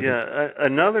 Absolutely. Yeah,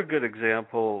 another good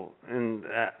example, and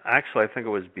actually I think it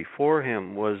was before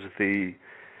him, was the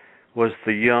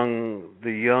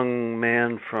young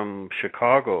man from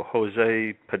Chicago,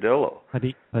 Jose Padilla,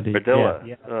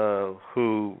 Yeah.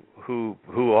 who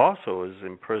also is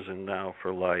in prison now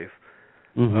for life,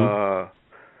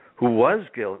 who was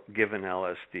given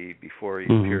LSD before he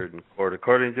appeared in court.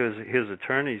 According to his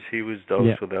attorneys, he was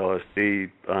dosed with LSD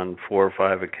on 4 or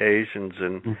 5 occasions,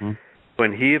 and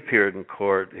when he appeared in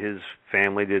court, his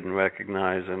family didn't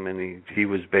recognize him, and he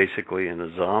was basically in a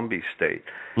zombie state.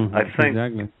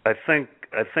 I think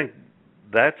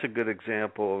that's a good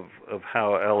example of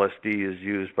how LSD is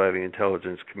used by the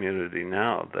intelligence community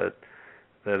now. That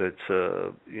it's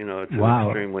it's an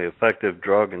extremely effective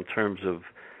drug in terms of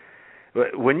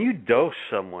when you dose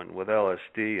someone with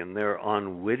LSD and they're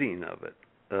unwitting of it.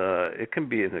 It can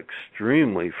be an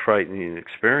extremely frightening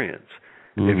experience.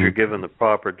 If you're given the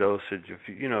proper dosage, if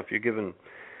you're given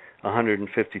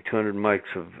 150, 200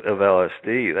 mics of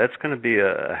LSD, that's going to be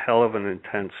a hell of an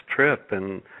intense trip,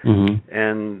 and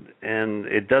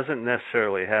it doesn't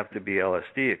necessarily have to be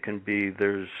LSD. It can be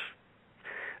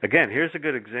here's a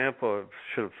good example. I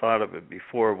should have thought of it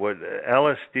before. What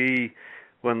LSD,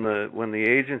 when the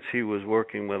agency was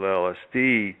working with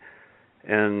LSD.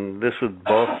 And this was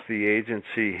both the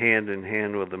agency hand in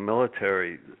hand with the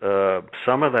military.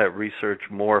 Some of that research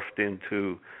morphed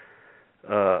into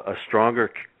a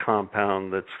stronger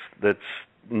compound that's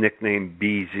nicknamed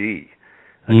BZ.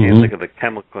 I can't think of the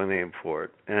chemical name for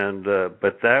it. And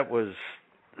but that was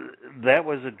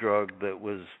a drug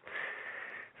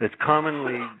that's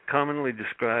commonly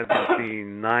described as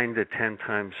being 9 to 10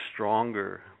 times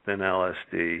stronger than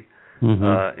LSD.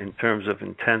 In terms of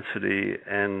intensity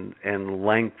and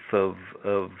length of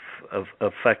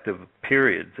effective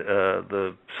periods.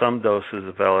 Some doses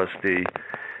of LSD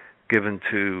given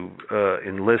to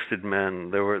enlisted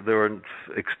men, there were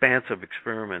expansive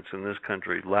experiments in this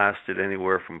country, lasted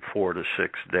anywhere from 4 to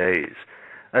 6 days.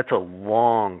 That's a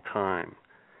long time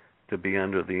to be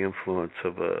under the influence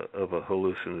of a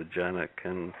hallucinogenic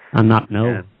and not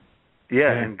know.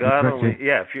 And God only,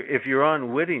 if you're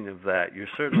unwitting of that, you're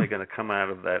certainly going to come out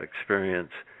of that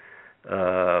experience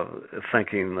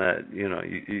thinking that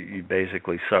you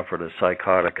basically suffered a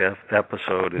psychotic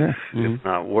episode, if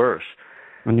not worse.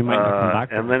 And you might not come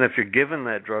back. And then if you're given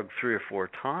that drug 3 or 4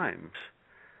 times,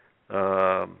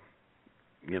 I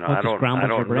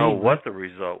don't know what the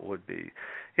result would be.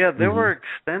 Yeah, there were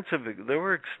extensive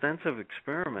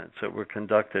experiments that were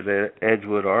conducted at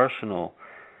Edgewood Arsenal.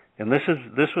 And this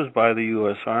was by the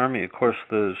U.S. Army. Of course,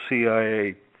 the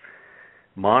CIA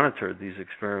monitored these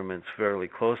experiments fairly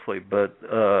closely, but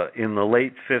in the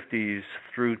late 50s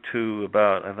through to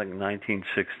about, I think,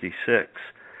 1966,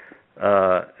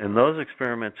 and those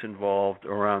experiments involved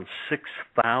around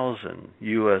 6,000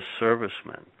 U.S.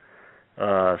 servicemen.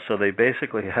 So they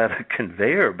basically had a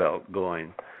conveyor belt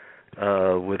going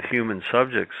with human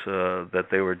subjects that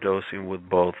they were dosing with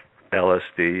both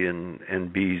LSD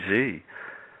and BZ.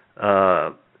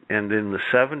 And in the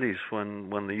 70s,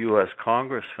 when the U.S.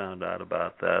 Congress found out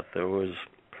about that, there was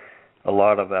a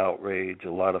lot of outrage,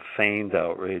 a lot of feigned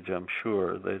outrage, I'm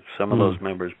sure. That some of those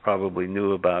members probably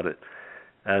knew about it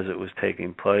as it was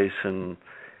taking place, and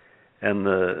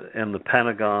the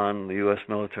Pentagon, the U.S.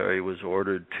 military, was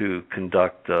ordered to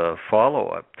conduct a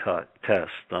follow-up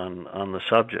test on the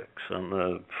subjects, on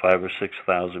the 5,000 or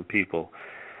 6,000 people.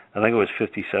 I think it was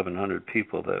 5,700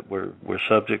 people that were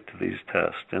subject to these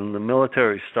tests, and the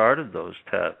military started those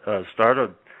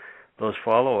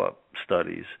follow-up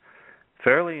studies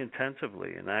fairly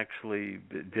intensively, and actually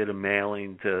did a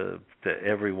mailing to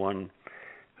everyone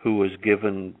who was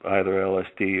given either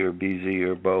LSD or BZ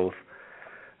or both,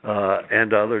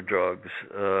 and other drugs,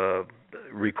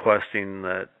 requesting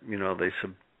that they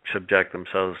subject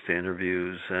themselves to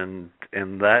interviews, and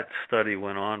that study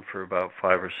went on for about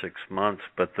 5 or 6 months.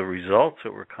 But the results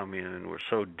that were coming in were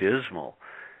so dismal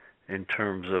in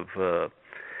terms of the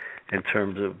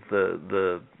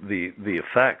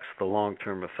effects, the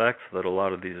long-term effects that a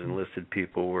lot of these enlisted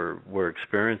people were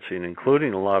experiencing,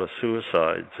 including a lot of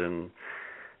suicides and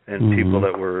people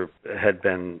that had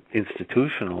been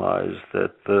institutionalized,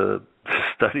 that the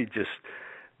study just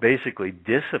basically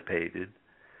dissipated,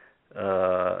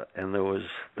 and there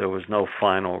was no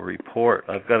final report.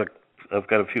 I've got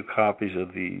a few copies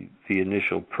of the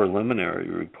initial preliminary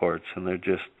reports, and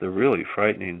they're really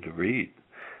frightening to read.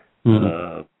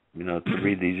 To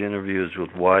read these interviews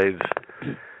with wives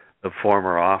of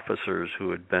former officers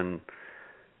who had been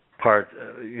part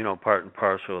and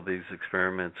parcel of these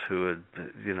experiments, who had,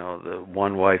 the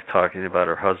one wife talking about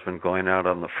her husband going out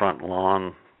on the front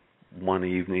lawn one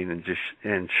evening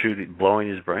and blowing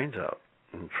his brains out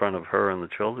in front of her and the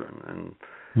children,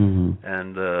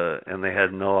 and they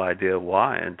had no idea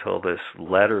why until this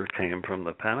letter came from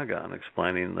the Pentagon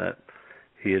explaining that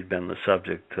he had been the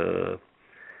subject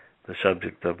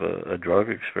of a drug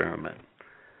experiment.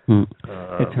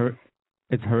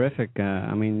 It's horrific.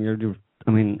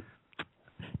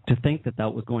 To think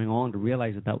that was going on, to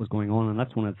realize that was going on, and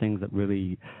that's one of the things that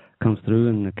really comes through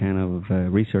in the kind of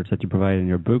research that you provide in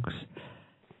your books,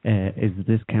 is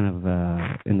this kind of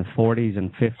in the 40s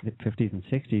and 50s and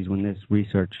 60s when this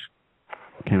research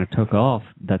kind of took off,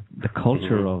 that the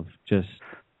culture of just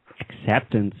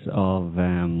acceptance of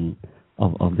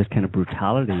this kind of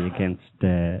brutality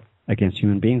against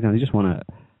human beings. And I just want to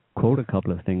quote a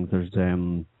couple of things. There's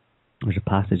a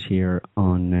passage here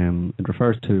on it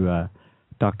refers to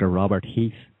Dr. Robert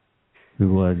Heath,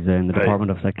 who was in the Department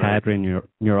of Psychiatry and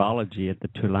Neurology at the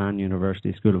Tulane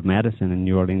University School of Medicine in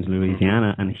New Orleans,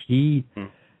 Louisiana, and he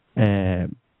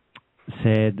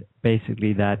said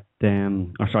basically that,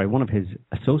 one of his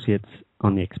associates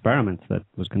on the experiments that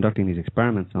was conducting these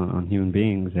experiments on human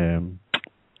beings,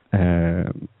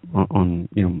 on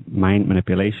mind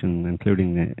manipulation,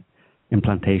 including the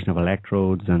implantation of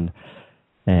electrodes and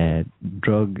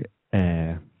drug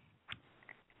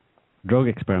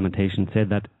experimentation, said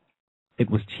that it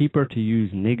was cheaper to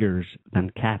use niggers than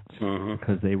cats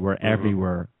because they were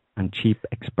everywhere and cheap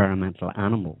experimental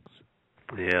animals.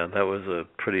 Yeah, that was a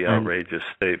pretty outrageous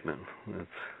statement.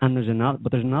 And there's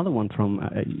another one from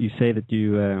you say that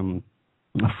you a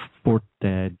Fort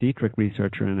Detrick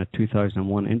researcher in a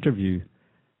 2001 interview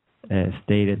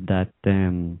stated that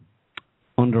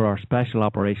under our Special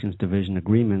Operations Division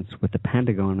agreements with the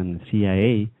Pentagon and the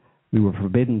CIA, we were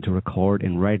forbidden to record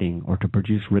in writing or to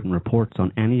produce written reports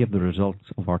on any of the results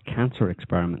of our cancer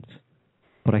experiments.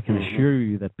 But I can assure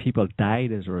you that people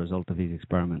died as a result of these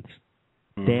experiments.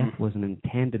 Death was an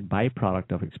intended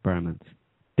byproduct of experiments.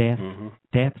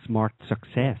 Deaths marked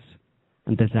success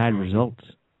and desired results,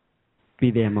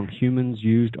 be they among humans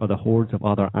used or the hordes of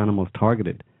other animals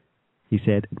targeted. He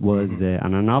said it was,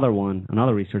 and another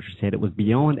researcher said it was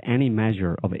beyond any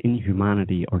measure of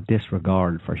inhumanity or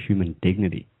disregard for human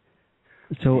dignity.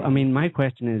 So, I mean, my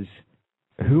question is,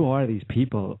 who are these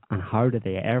people, and how did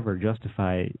they ever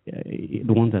justify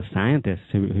the ones as scientists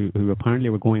who apparently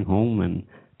were going home and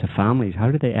to families?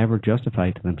 How did they ever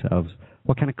justify to themselves?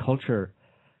 What kind of culture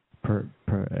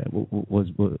was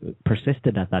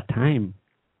persisted at that time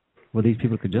where these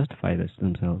people could justify this to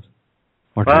themselves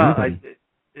or to anybody?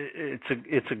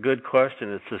 It's a good question.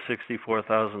 It's a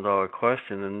 $64,000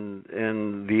 question,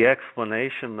 and the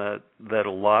explanation that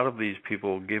a lot of these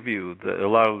people give you, a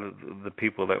lot of the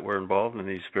people that were involved in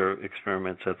these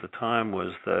experiments at the time,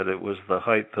 was that it was the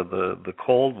height of the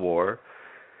Cold War,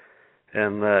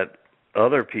 and that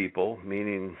other people,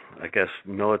 meaning I guess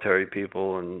military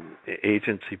people and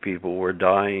agency people, were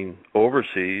dying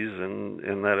overseas,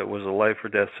 and that it was a life or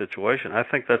death situation. I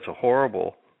think that's a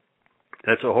horrible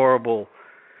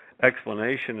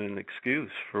explanation and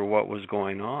excuse for what was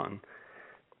going on.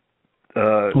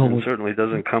 And certainly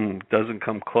doesn't come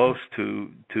close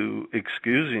to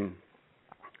excusing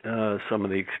some of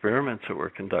the experiments that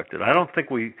were conducted. I don't think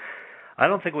we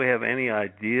have any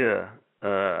idea.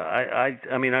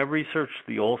 I mean, I researched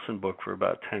the Olson book for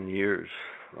about 10 years,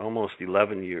 almost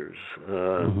 11 years,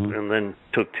 and then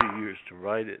took 2 years to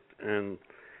write it. And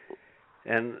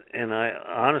I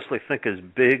honestly think, as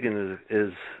big and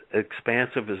as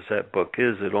expansive as that book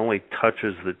is, it only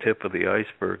touches the tip of the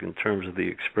iceberg in terms of the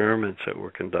experiments that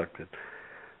were conducted.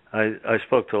 I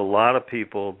spoke to a lot of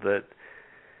people,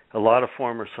 a lot of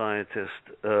former scientists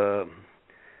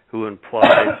who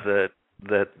implied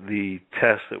that the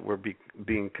tests that were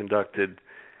being conducted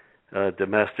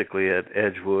domestically at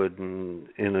Edgewood and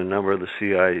in a number of the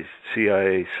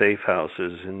CIA safe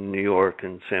houses in New York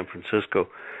and San Francisco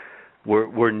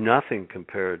were nothing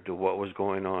compared to what was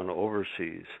going on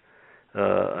overseas.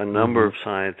 A number of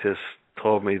scientists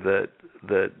told me that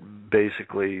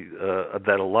basically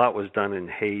that a lot was done in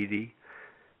Haiti.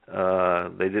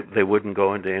 They wouldn't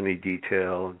go into any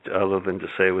detail other than to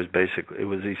say it was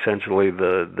essentially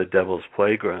the devil's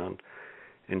playground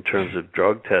in terms of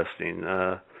drug testing,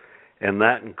 and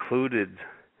that included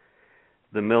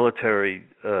the military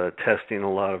testing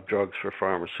a lot of drugs for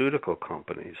pharmaceutical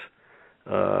companies.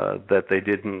 That they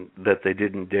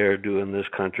didn't dare do in this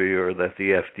country, or that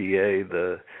the FDA,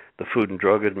 the Food and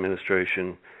Drug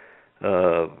Administration,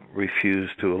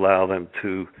 refused to allow them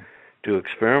to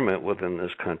experiment within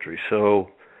this country.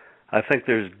 So I think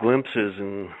there's glimpses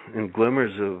and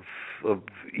glimmers of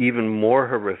even more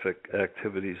horrific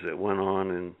activities that went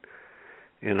on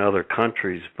in other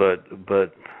countries, but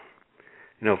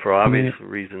for obvious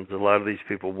reasons, a lot of these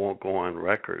people won't go on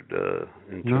record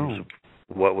in terms of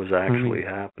what was actually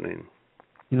happening.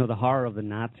 The horror of the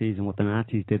Nazis and what the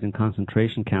Nazis did in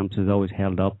concentration camps is always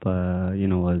held up,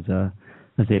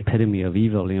 as the epitome of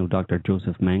evil. Dr.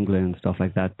 Joseph Mengele and stuff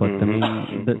like that. But I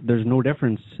mean, there's no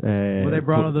difference. Well, they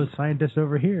brought all those scientists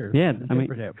over here. Yeah, there's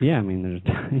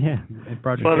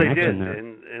Well, they did,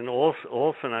 and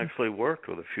Olson actually worked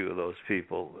with a few of those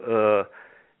people.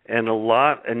 And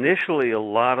initially, a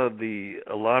lot of the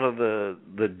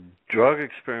drug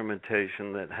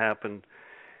experimentation that happened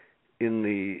in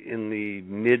the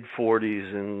mid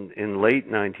 40s and in late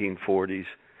 1940s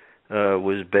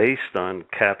was based on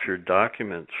captured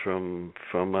documents from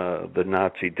the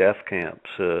Nazi death camps.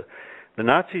 The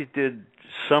Nazis did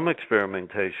some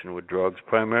experimentation with drugs,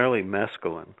 primarily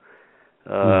mescaline.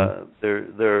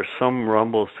 There are some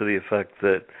rumbles to the effect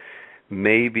that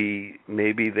maybe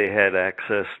they had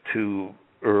access to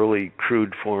early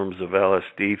crude forms of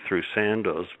LSD through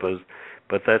Sandoz,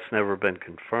 but that's never been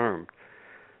confirmed.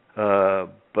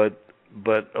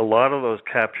 But a lot of those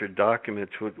captured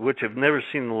documents, which have never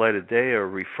seen the light of day, are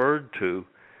referred to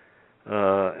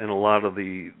in a lot of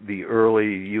the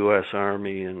early U.S.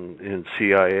 Army and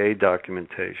CIA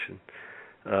documentation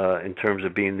in terms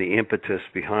of being the impetus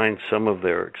behind some of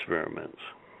their experiments.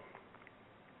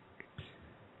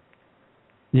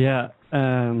 Yeah,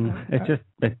 it's just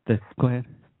go ahead.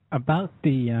 About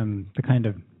the kind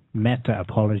of meta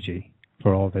apology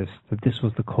for all this, that this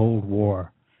was the Cold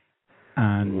War,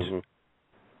 and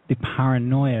the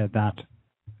paranoia that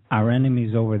our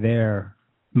enemies over there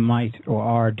might or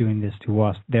are doing this to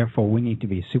us, therefore we need to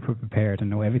be super prepared and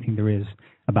know everything there is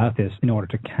about this in order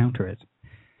to counter it.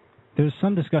 There's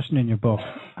some discussion in your book,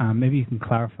 maybe you can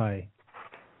clarify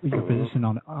your position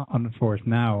on it for us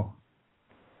now.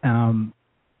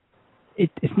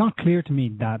 It's not clear to me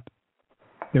that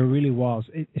there really was,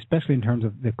 especially in terms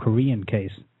of the Korean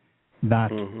case,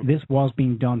 that this was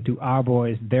being done to our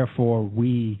boys, therefore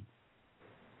we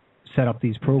set up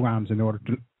these programs in order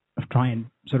to try and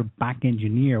sort of back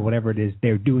engineer whatever it is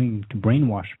they're doing to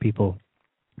brainwash people.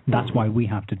 That's why we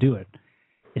have to do it.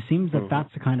 It seems that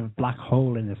that's a kind of black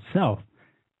hole in itself,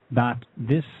 that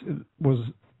this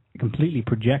was completely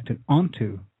projected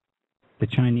onto the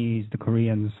Chinese, the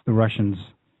Koreans, the Russians.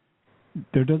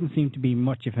 There doesn't seem to be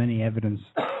much, if any, evidence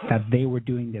that they were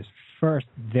doing this first,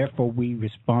 therefore we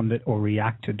responded or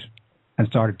reacted and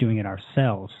started doing it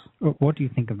ourselves. What do you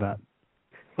think of that?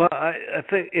 Well, I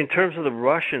think in terms of the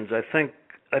Russians, I think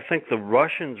the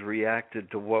Russians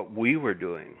reacted to what we were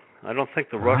doing. I don't think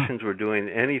the Russians were doing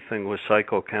anything with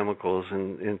psychochemicals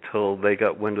until they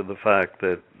got wind of the fact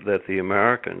that the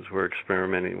Americans were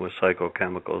experimenting with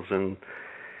psychochemicals. And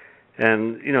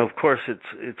of course,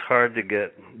 it's hard to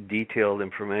get detailed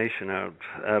information out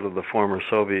of the former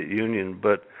Soviet Union,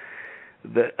 but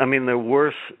there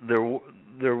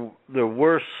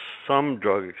were some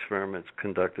drug experiments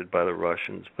conducted by the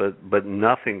Russians, but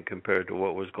nothing compared to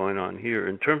what was going on here.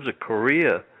 In terms of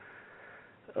Korea,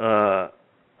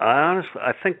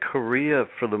 I think Korea,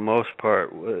 for the most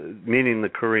part, meaning the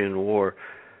Korean War,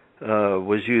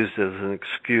 was used as an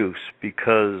excuse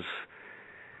because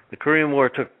the Korean War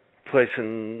took place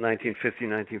in 1950,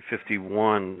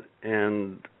 1951,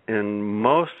 and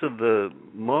most of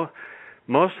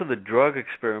the drug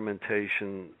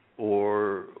experimentation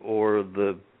or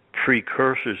the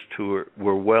precursors to it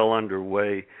were well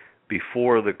underway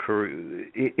before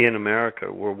in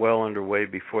America were well underway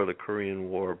before the Korean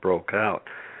War broke out.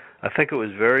 I think it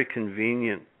was very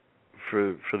convenient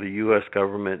for the U.S.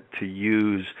 government to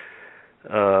use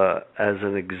as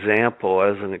an example,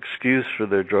 as an excuse for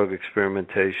their drug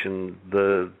experimentation,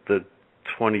 the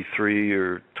 23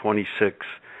 or 26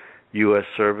 U.S.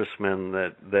 servicemen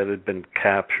that had been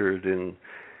captured and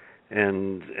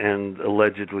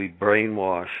allegedly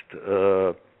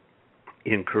brainwashed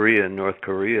in Korea, in North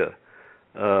Korea,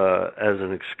 as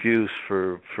an excuse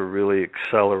for really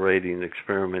accelerating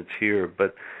experiments here.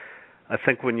 But I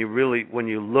think when you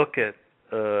look at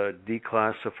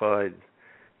declassified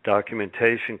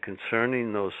documentation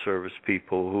concerning those service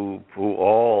people who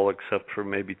all, except for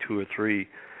maybe 2 or 3,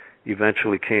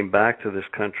 eventually came back to this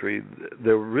country,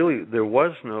 there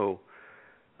was no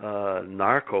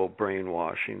narco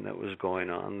brainwashing that was going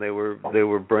on. They were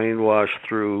brainwashed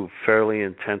through fairly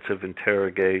intensive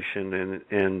interrogation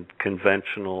and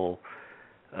conventional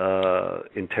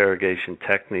interrogation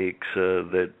techniques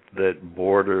that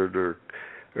bordered or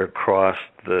crossed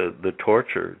the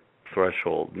torture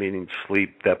threshold, meaning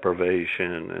sleep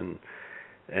deprivation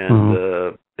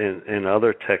and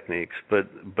other techniques, but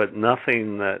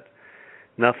nothing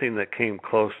that came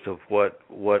close to what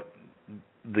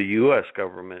the U.S.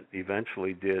 government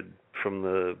eventually did from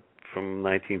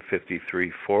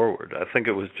 1953 forward. I think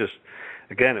it was just,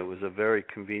 again, it was a very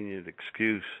convenient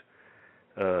excuse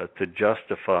to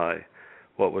justify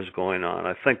what was going on.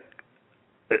 I think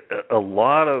a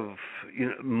lot of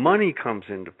money comes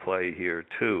into play here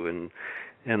too,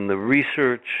 and the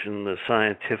research and the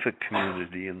scientific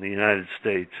community in the United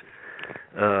States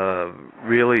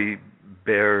really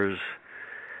bears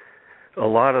a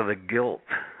lot of the guilt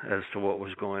as to what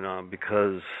was going on,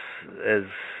 because as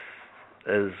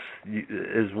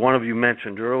one of you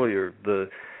mentioned earlier,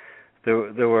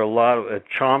 there were a lot of,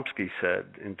 Chomsky said,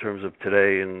 in terms of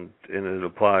today, and it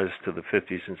applies to the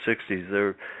 50s and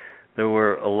 60s, there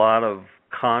were a lot of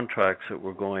contracts that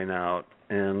were going out,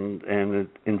 and it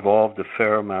involved a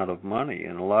fair amount of money,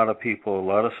 and a lot of people, a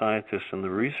lot of scientists in the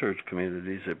research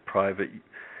communities at private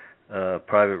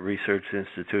research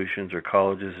institutions or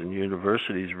colleges and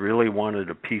universities really wanted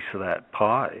a piece of that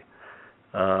pie.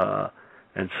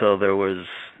 And so there was,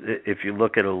 if you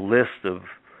look at a list of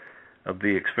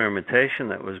the experimentation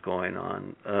that was going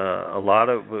on, a lot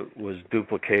of it was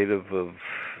duplicative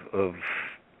of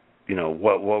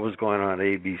what was going on at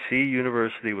ABC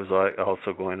University was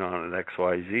also going on at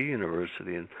XYZ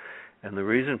University, and the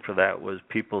reason for that was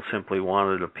people simply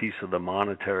wanted a piece of the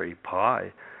monetary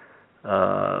pie.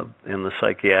 In the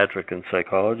psychiatric and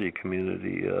psychology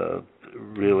community,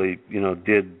 really,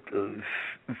 did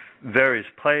various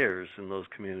players in those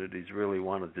communities really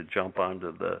wanted to jump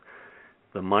onto the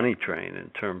money train in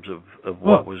terms of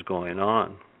what was going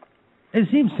on. It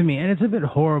seems to me, and it's a bit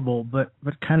horrible, but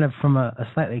kind of from a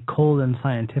slightly cold and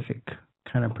scientific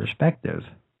kind of perspective.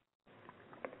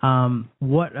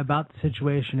 What about the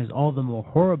situation is all the more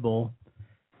horrible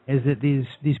is that these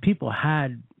people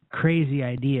had crazy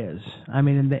ideas. I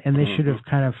mean, and they should have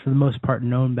kind of, for the most part,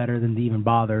 known better than to even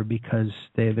bother, because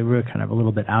they were kind of a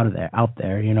little bit out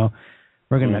there.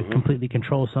 We're going to completely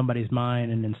control somebody's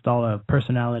mind and install a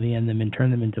personality in them and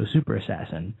turn them into a super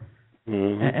assassin.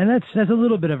 And that's a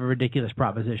little bit of a ridiculous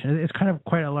proposition. It's kind of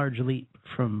quite a large leap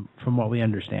from what we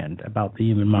understand about the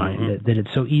human mind, that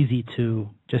it's so easy to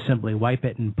just simply wipe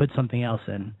it and put something else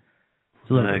in.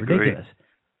 It's a little bit ridiculous.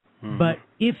 But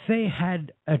if they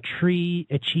had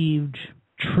achieved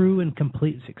true and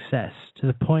complete success to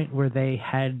the point where they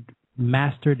had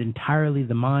mastered entirely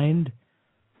the mind,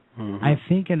 I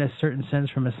think in a certain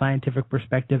sense, from a scientific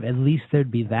perspective, at least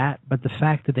there'd be that. But the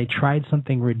fact that they tried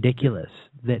something ridiculous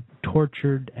that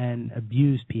tortured and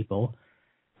abused people,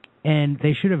 and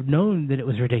they should have known that it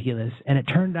was ridiculous, and it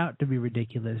turned out to be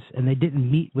ridiculous, and they didn't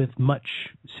meet with much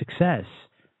success,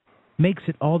 makes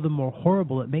it all the more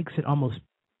horrible. It makes it almost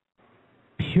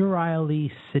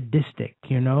puerilely sadistic,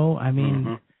 I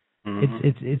mean,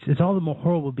 it's all the more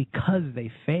horrible because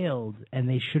they failed and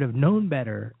they should have known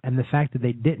better, and the fact that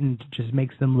they didn't just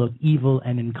makes them look evil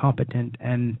and incompetent,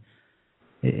 and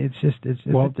it's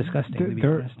disgusting. To be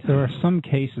honest. There are some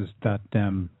cases that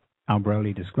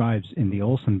Albarelli describes in the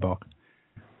Olson book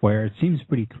where it seems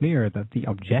pretty clear that the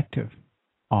objective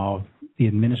of the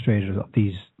administrators of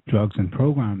these drugs and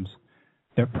programs,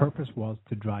 their purpose was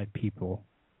to drive people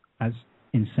as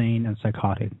insane and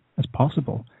psychotic as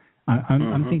possible.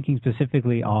 I'm thinking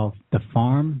specifically of the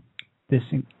farm, this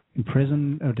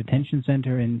prison or detention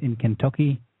center in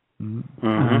Kentucky,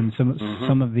 and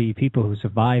some of the people who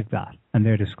survived that and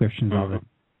their descriptions of it,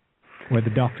 where the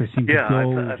doctors seem to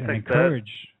goad and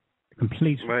encourage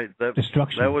complete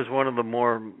destruction. That was one of the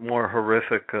more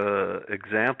horrific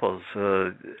examples.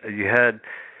 You had.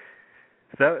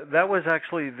 That was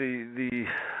actually the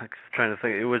I'm trying to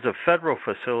think. It was a federal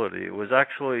facility. It was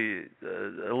actually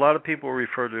a lot of people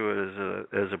refer to it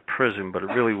as a prison, but it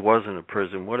really wasn't a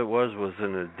prison. What it was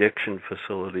an addiction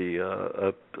facility,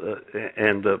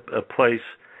 and a place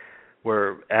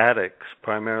where addicts,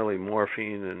 primarily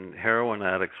morphine and heroin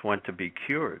addicts, went to be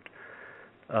cured.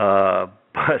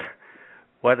 But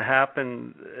what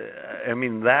happened? I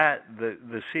mean,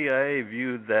 the CIA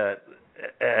viewed that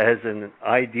as an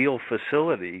ideal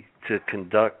facility to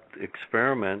conduct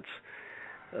experiments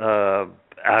out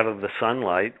of the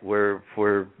sunlight, where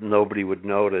nobody would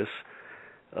notice,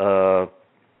 and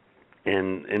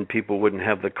people wouldn't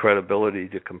have the credibility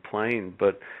to complain.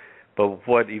 But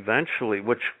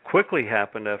which quickly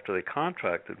happened after they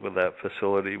contracted with that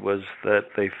facility, was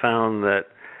that they found that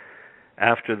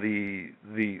after the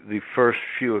first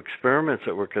few experiments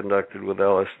that were conducted with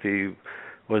LSD,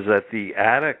 was that the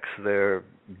addicts there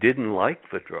didn't like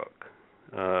the drug.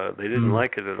 They didn't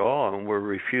like it at all, and were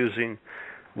refusing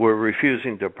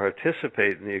to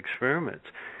participate in the experiments.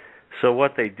 So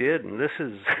what they did, and this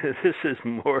is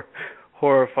more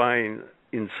horrifying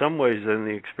in some ways than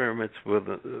the experiments with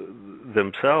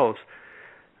themselves,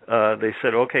 they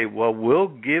said, okay, well, we'll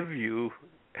give you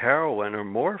heroin or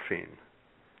morphine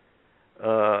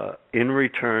in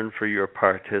return for your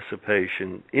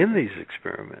participation in these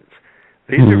experiments.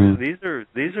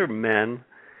 These are men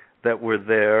that were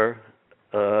there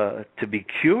to be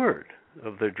cured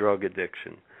of their drug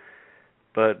addiction.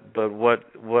 But what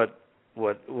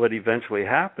eventually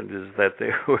happened is that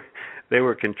they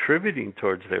were contributing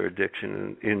towards their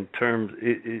addiction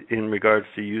in regards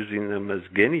to using them as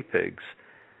guinea pigs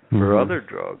for other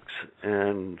drugs.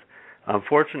 And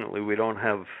unfortunately, we don't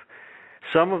have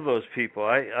some of those people.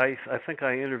 I think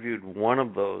I interviewed one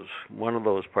of those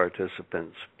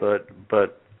participants, but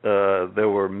there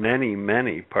were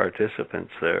many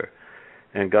participants there,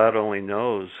 and God only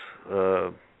knows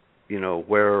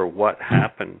where or what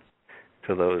happened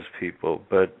to those people.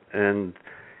 And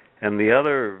the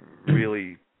other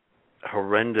really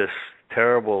horrendous,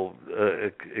 terrible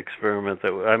experiment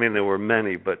there were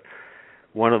many, but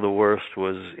one of the worst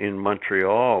was in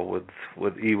Montreal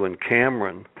with Ewan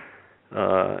Cameron,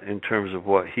 in terms of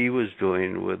what he was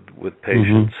doing with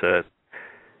patients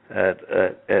at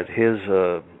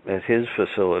his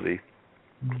facility,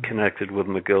 connected with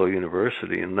McGill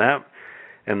University, and that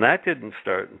didn't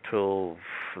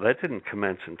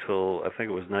commence until I think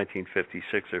it was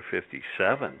 1956 or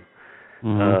 57,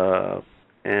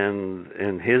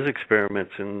 and his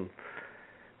experiments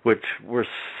which were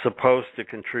supposed to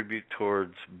contribute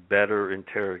towards better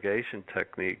interrogation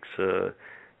techniques,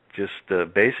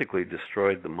 just basically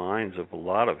destroyed the minds of a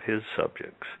lot of his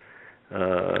subjects.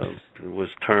 It was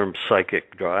termed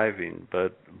psychic driving,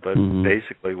 but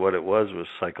basically what it was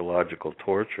psychological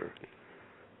torture.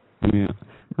 Yeah,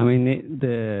 I mean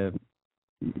the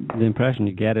impression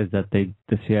you get is that the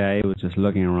CIA was just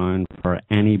looking around for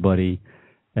anybody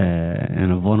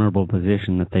in a vulnerable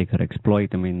position that they could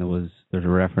exploit. I mean, there's a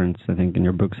reference, I think, in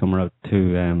your book somewhere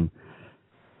to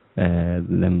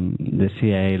the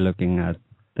CIA looking at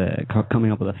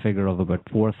coming up with a figure of about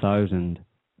 4,000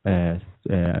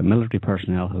 military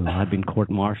personnel who had been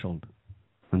court-martialed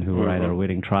and who were either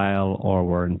awaiting trial or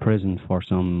were in prison for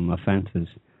some offences,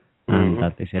 and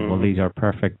that they said, well, these are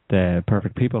perfect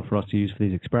people for us to use for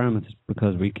these experiments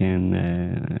because we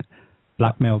can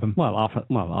blackmail them. Well,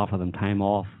 offer them time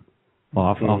off, or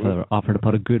offer to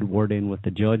put a good word in with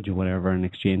the judge or whatever in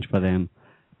exchange for them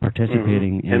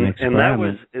participating in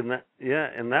experiments. And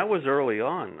that was early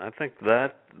on. I think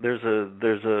that there's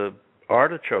a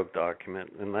Artichoke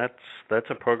document, and that's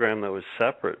a program that was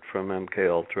separate from MK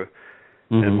Ultra,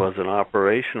 and was an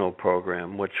operational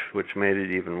program, which made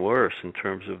it even worse in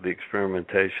terms of the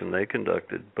experimentation they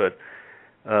conducted. But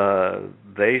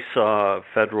they saw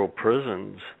federal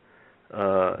prisons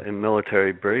and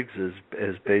military brigs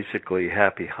as basically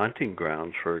happy hunting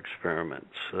grounds for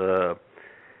experiments,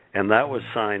 and that was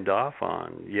signed off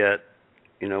on. Yet,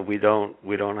 we don't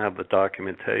have the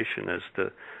documentation as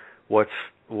to what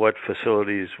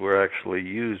facilities were actually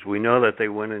used. We know that they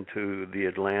went into the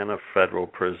Atlanta federal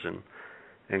prison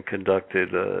and conducted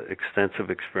extensive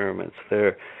experiments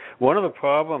there. One of the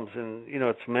problems, and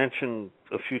it's mentioned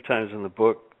a few times in the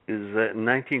book, is that in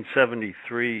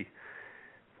 1973,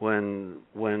 when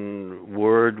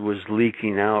word was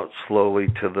leaking out slowly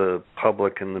to the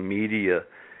public and the media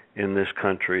in this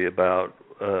country about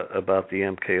the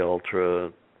MK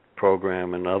Ultra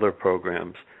program and other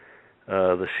programs,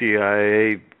 the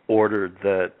CIA ordered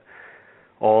that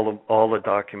all the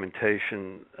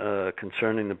documentation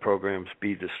concerning the programs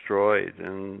be destroyed,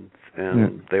 and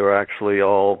they were actually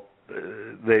all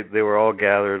they were all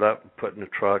gathered up, put in a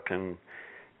truck, and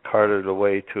carted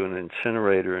away to an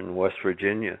incinerator in West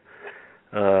Virginia.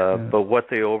 But what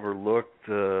they overlooked,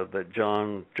 that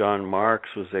John Marks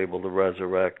was able to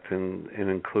resurrect and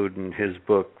include in his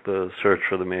book, The Search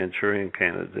for the Manchurian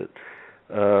Candidate,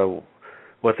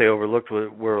 what they overlooked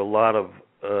were a lot of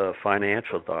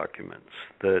financial documents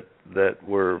that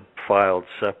were filed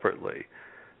separately,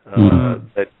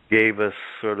 that gave us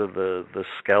sort of the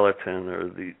skeleton or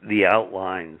the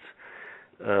outlines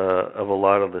of a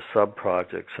lot of the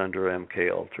sub-projects under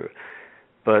MK Ultra.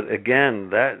 But again,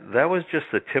 that was just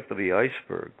the tip of the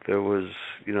iceberg. There was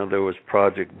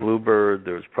Project Bluebird,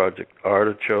 there was Project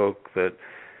Artichoke that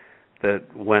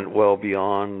went well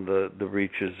beyond the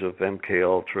reaches of MK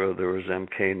Ultra. There was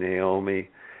MK Naomi.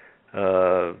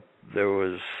 There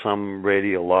was some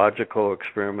radiological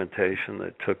experimentation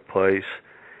that took place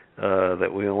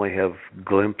that we only have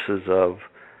glimpses of,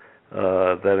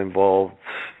 that involved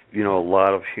a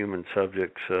lot of human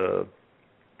subjects,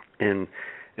 and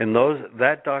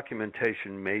that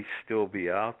documentation may still be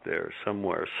out there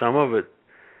somewhere. Some of it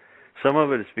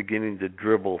is beginning to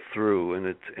dribble through, and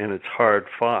it's hard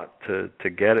fought to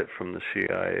get it from the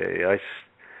CIA.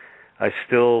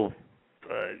 still,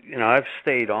 I've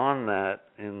stayed on that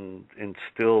and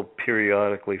still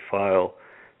periodically file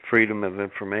freedom of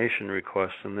information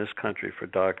requests in this country for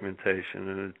documentation,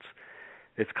 and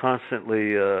it's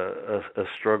constantly a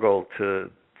struggle to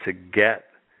get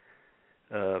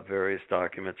various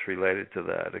documents related to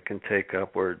that. It can take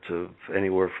upwards of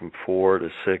anywhere from 4 to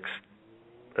 6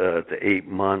 to 8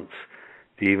 months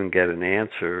to even get an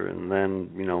answer, and then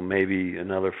maybe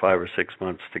another 5 or 6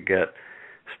 months to get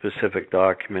specific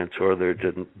documents, or they're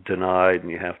denied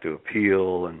and you have to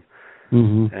appeal, and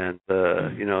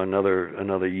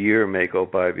another year may go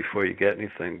by before you get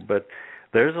anything. But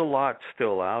there's a lot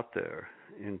still out there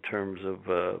in terms of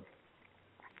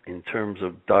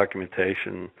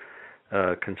documentation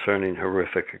concerning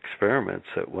horrific experiments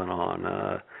that went on,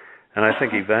 and I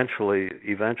think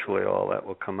eventually all that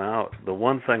will come out. The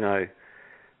one thing I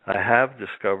have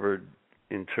discovered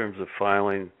in terms of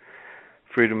filing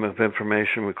freedom of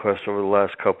information requests over the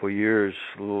last couple of years,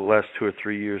 the last 2 or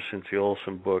 3 years since the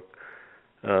Olson book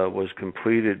was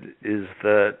completed, is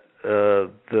that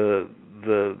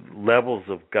the levels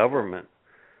of government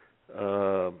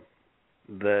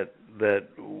that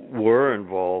were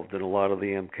involved in a lot of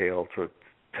the MKUltra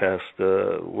tests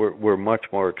were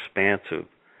much more expansive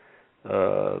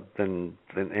than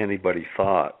anybody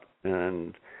thought,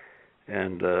 and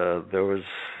there was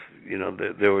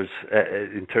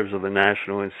in terms of the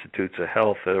National Institutes of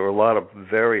Health, there were a lot of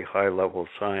very high-level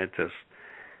scientists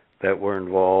that were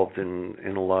involved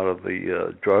in a lot of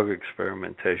the drug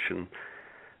experimentation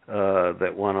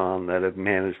that went on, that have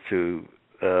managed to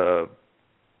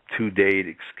date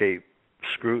escape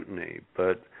scrutiny,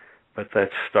 but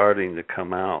that's starting to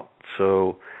come out.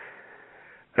 So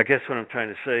I guess what I'm trying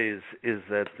to say is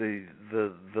that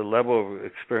the level of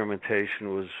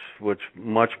experimentation was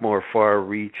much more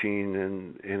far-reaching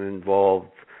and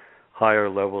involved higher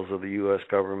levels of the U.S.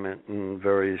 government and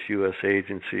various U.S.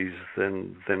 agencies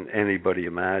than anybody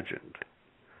imagined.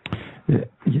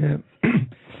 Yeah.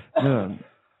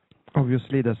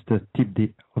 Obviously, that's the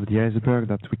tip of the iceberg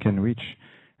that we can reach,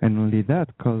 and only that,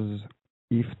 because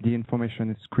if the information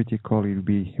is critical, it will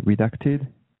be redacted.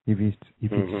 If it's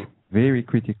very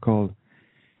critical,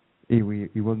 it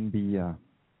won't be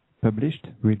published,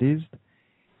 released,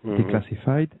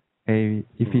 declassified.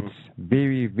 If it's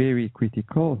very, very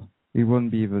critical, it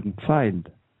won't be even filed.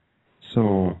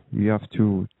 So you have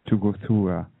to go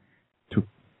through to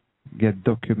get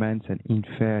documents and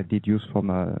infer, deduce from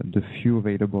the few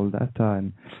available data.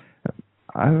 And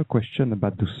I have a question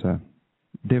about those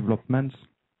developments.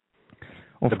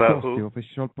 Of about course, who? the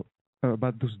official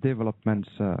about those developments,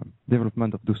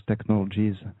 development of those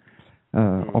technologies.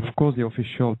 Of course, the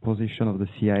official position of the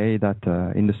CIA that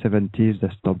in the 70s they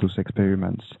stopped those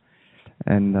experiments,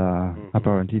 and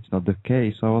apparently it's not the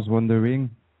case. So I was wondering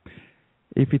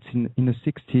if it's in the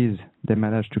 60s they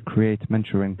managed to create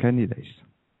Manchurian candidates,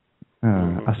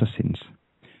 assassins.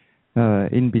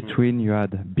 In between, you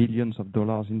had billions of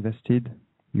dollars invested.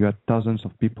 You had thousands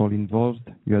of people involved.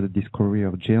 You had the discovery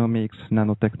of genomics,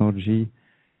 nanotechnology,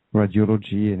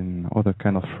 radiology, and other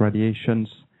kind of radiations.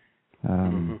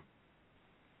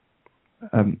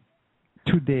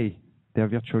 Today, they are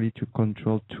virtually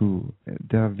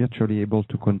able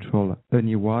to control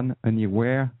anyone,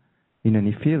 anywhere, in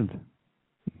any field.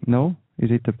 No?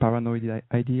 Is it a paranoid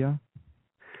idea?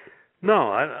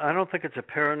 No, I don't think it's a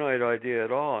paranoid idea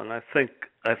at all, and I think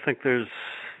there's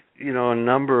a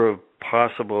number of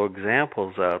possible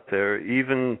examples out there,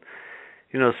 even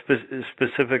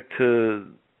specific to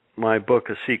my book,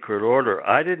 A Secret Order.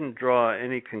 I didn't draw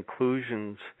any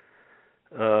conclusions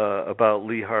about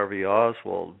Lee Harvey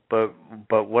Oswald, but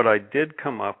what I did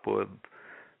come up with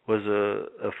was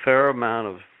a fair amount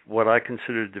of what I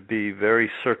considered to be very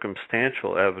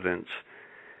circumstantial evidence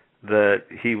that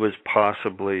he was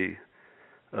possibly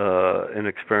an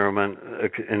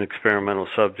experimental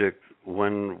subject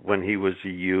when he was a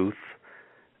youth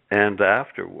and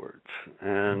afterwards.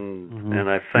 And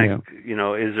I think,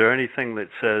 is there anything that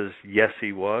says yes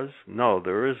he was? No,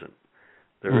 there isn't.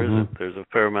 There isn't. There's a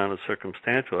fair amount of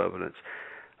circumstantial evidence.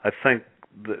 I think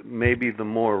that maybe the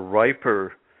more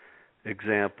riper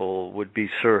example would be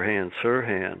Sirhan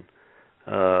Sirhan,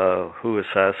 who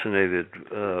assassinated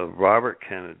Robert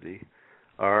Kennedy,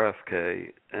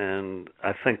 RFK, and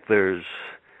I think there's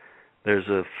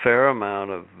a fair amount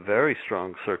of very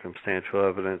strong circumstantial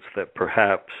evidence that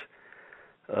perhaps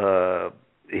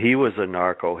he was a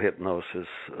narco-hypnosis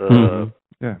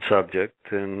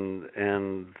subject and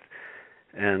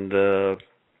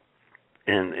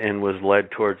was led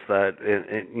towards that,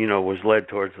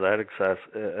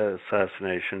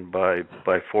 assassination by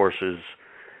forces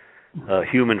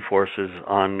human forces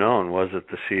unknown. Was it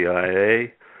the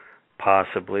CIA?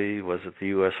 Possibly. Was it the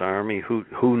U.S. Army?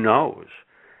 Who knows?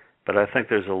 But I think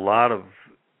there's a lot of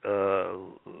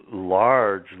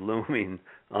large, looming,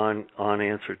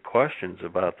 unanswered questions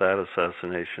about that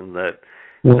assassination that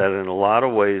in a lot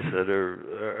of ways that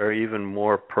are even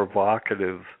more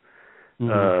provocative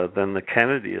than the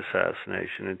Kennedy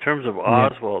assassination. In terms of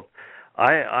Oswald,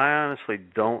 I honestly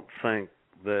don't think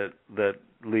that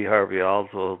Lee Harvey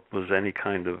Oswald was any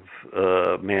kind of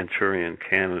Manchurian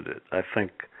candidate. I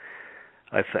think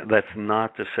that's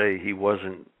not to say he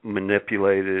wasn't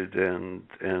manipulated and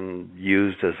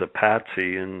used as a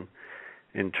patsy in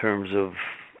terms of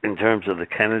the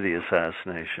Kennedy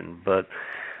assassination. But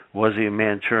was he a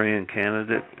Manchurian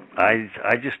candidate? I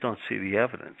just don't see the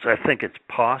evidence. I think it's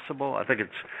possible. I think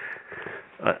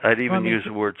I'd even use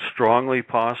the word strongly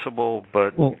possible.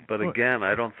 But again,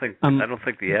 I don't think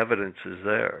the evidence is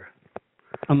there.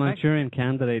 A Manchurian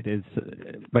candidate is,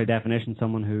 by definition,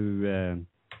 someone who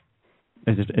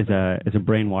is a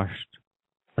brainwashed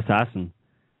assassin.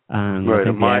 And right,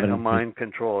 a mind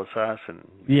control assassin.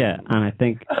 Yeah, and I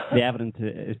think the evidence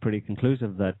is pretty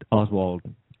conclusive that Oswald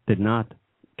did not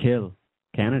kill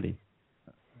Kennedy.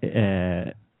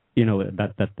 In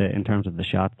terms of the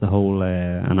shots, the whole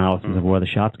analysis of where the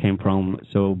shots came from.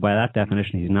 So by that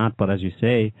definition, he's not. But as you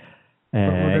say,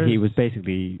 he was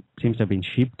basically seems to have been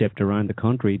sheep dipped around the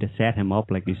country to set him up,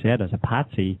 like you said, as a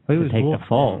patsy to take the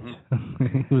fall.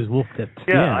 He was wolf dipped.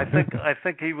 Yeah, I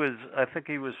think he was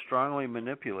strongly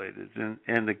manipulated,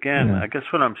 and again, I guess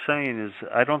what I'm saying is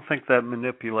I don't think that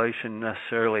manipulation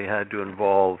necessarily had to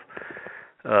involve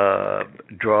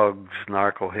drugs,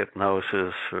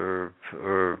 narco-hypnosis, or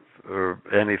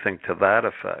anything to that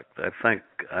effect. I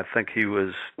think he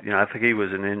was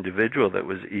an individual that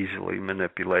was easily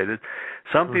manipulated.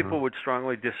 Some people would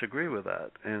strongly disagree with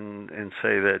that and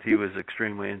say that he was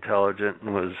extremely intelligent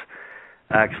and was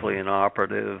actually an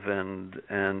operative and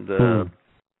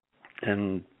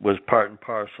was part and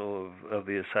parcel of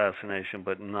the assassination,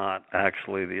 but not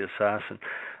actually the assassin.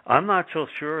 I'm not so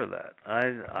sure of that.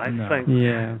 I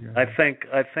think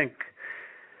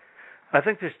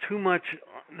there's too much.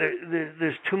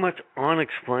 There's too much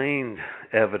unexplained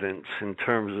evidence in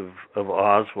terms of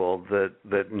Oswald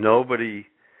that nobody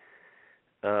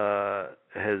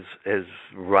has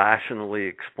rationally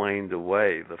explained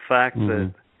away. The fact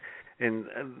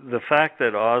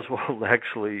that Oswald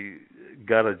actually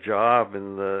got a job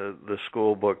in the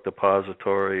school book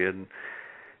depository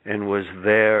and was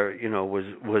there,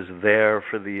 was there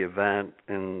for the event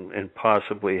and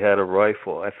possibly had a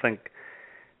rifle. I think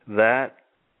that,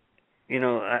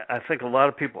 I think a lot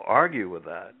of people argue with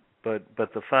that, but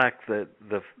the fact that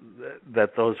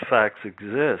that those facts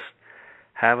exist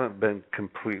haven't been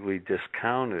completely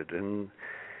discounted, and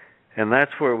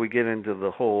that's where we get into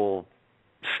the whole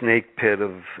snake pit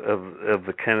of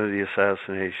the Kennedy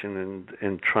assassination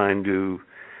and trying to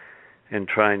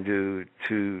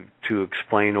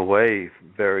explain away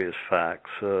various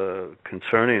facts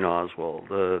concerning Oswald.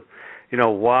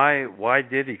 Why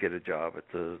did he get a job at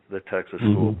the Texas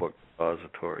School Book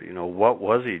Depository? What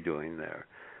was he doing there?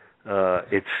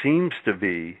 It seems to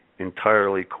be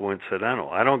entirely coincidental.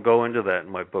 I don't go into that in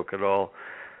my book at all.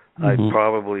 I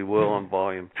probably will in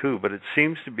volume 2, but it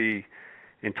seems to be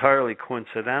entirely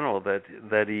coincidental that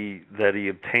he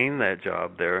obtained that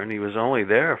job there, and he was only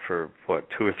there for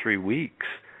 2 or 3 weeks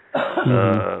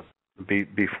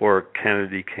before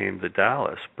Kennedy came to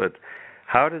Dallas. But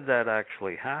how did that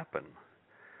actually happen?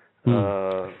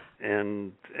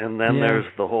 And then there's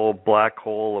the whole black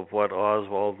hole of what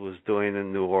Oswald was doing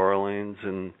in New Orleans,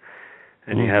 and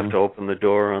you have to open the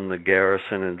door on the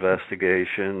Garrison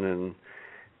investigation and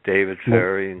David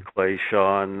Ferry and Clay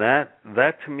Shaw, and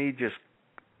that to me just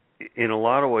in a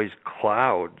lot of ways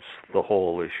clouds the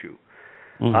whole issue.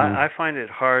 I find it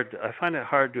hard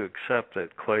to accept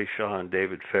that Clay Shaw and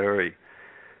David Ferry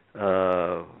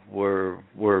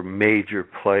were major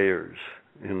players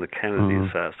in the Kennedy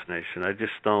assassination.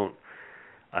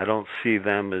 I don't see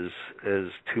them as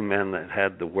two men that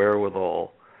had the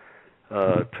wherewithal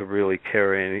to really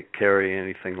carry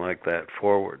anything like that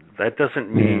forward. That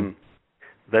doesn't mean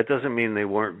they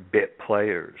weren't bit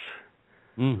players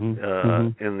in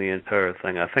the entire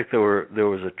thing. I think there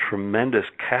was a tremendous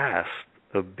cast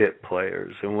of bit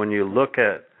players, and when you look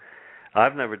at,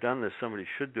 I've never done this, somebody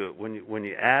should do it. When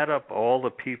you add up all the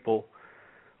people,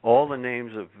 all the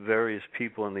names of various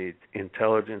people in the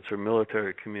intelligence or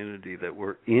military community that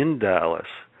were in Dallas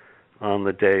on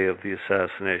the day of the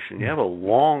assassination, you have a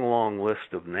long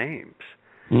list of names,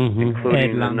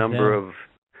 including a number of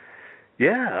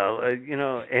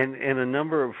and a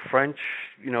number of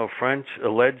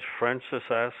alleged French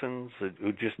assassins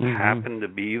who just happened to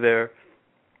be there.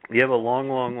 You have a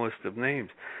long list of names.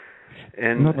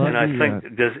 And I think,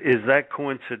 is that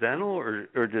coincidental,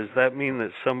 or does that mean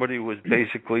that somebody was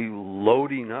basically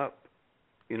loading up,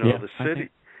 the city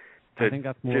to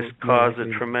just cause a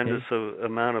tremendous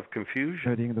amount of confusion?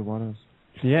 Treading the waters.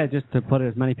 Yeah, just to put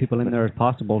as many people in there as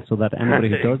possible so that anybody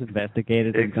who does investigate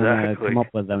it is going to come up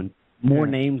with more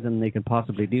names than they can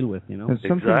possibly deal with, There's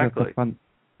something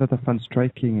that I find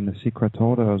striking in the secret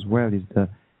order as well is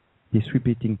this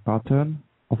repeating pattern.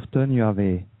 Often you have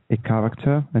a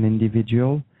character, an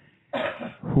individual,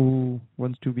 who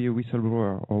wants to be a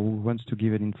whistleblower or who wants to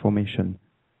give an information,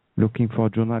 looking for a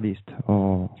journalist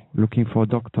or looking for a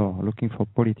doctor, or looking for a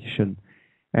politician.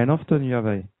 And often you have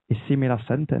a similar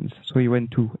sentence. So he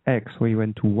went to X, or he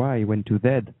went to Y, he went to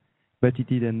Z, but he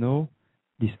didn't know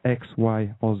this X,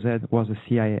 Y, or Z was a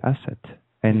CIA asset.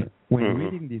 And when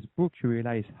reading this book, you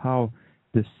realize how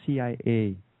the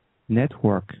CIA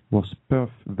network was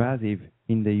pervasive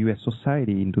in the U.S.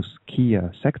 society in those key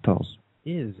sectors.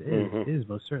 Is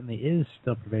most certainly is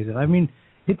still pervasive. I mean,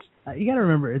 it's you got to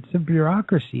remember it's a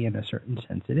bureaucracy in a certain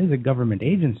sense. It is a government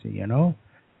agency,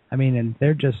 I mean, and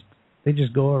they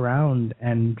just go around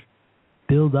and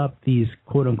build up these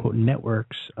quote unquote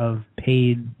networks of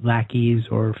paid lackeys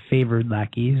or favored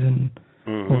lackeys, and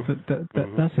well,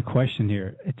 that's a question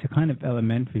here. It's a kind of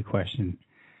elementary question.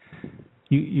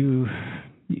 You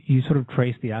sort of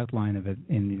trace the outline of it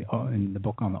in the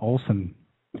book on Olson,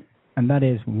 and that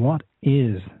is, what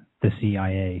is the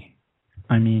CIA?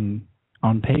 I mean,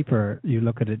 on paper, you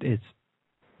look at it, it's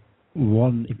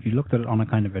one. If you looked at it on a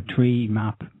kind of a tree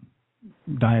map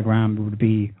diagram, it would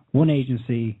be one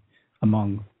agency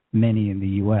among many in the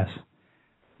U.S.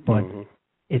 But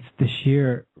it's the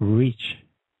sheer reach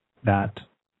that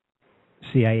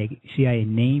CIA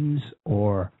names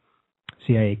or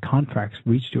CIA contracts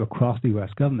reach to across the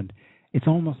U.S. government. It's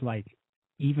almost like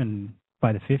even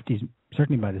by the 50s,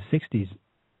 certainly by the 60s,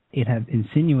 it had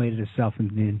insinuated itself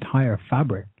into the entire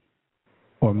fabric,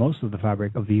 or most of the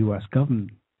fabric of the U.S.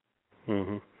 government.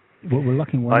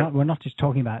 We're not just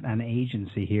talking about an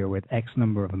agency here with X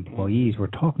number of employees. We're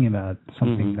talking about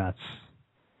something that's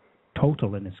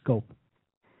total in its scope.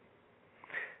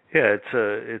 Yeah,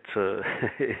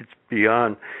 it's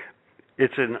beyond.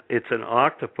 It's an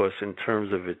octopus in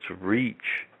terms of its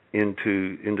reach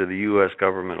into the U.S.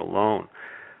 government alone.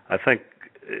 I think,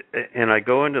 and I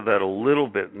go into that a little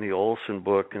bit in the Olson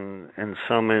book and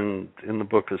some in the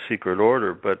book of Secret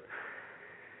Order, but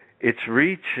its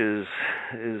reach is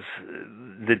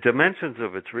the dimensions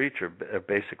of its reach are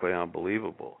basically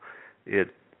unbelievable.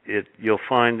 You'll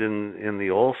find in the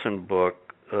Olson book,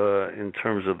 in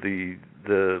terms of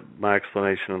my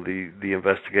explanation of the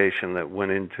investigation that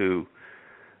went into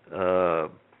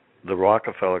the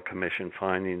Rockefeller Commission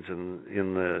findings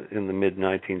in the mid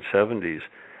 1970s.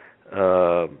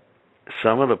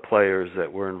 Some of the players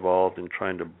that were involved in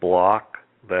trying to block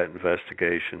that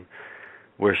investigation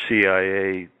were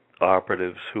CIA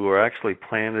operatives who were actually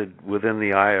planted within the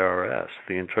IRS,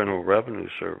 the Internal Revenue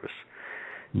Service.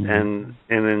 And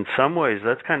in some ways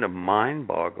that's kind of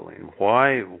mind-boggling.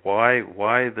 Why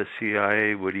the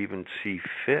CIA would even see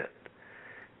fit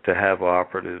to have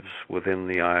operatives within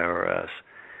the IRS?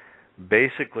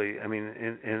 Basically, I mean,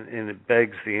 and it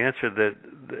begs the answer that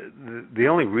the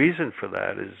only reason for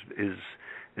that is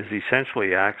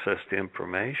essentially access to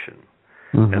information.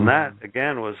 And that,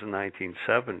 again, was the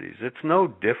 1970s. It's no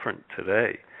different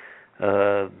today.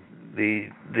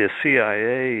 The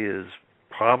CIA is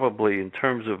probably, in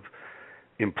terms of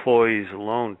employees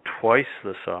alone, twice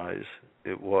the size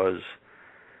it was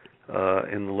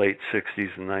in the late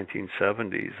 60s and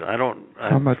 1970s.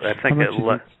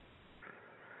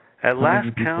 At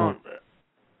last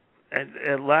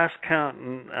count,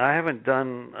 and I haven't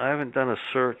done a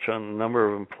search on the number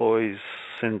of employees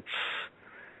since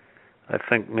I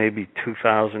think maybe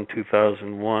 2000,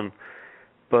 2001,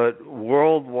 but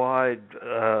worldwide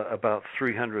about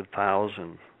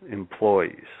 300,000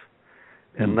 employees,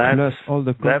 and that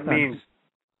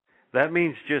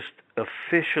means just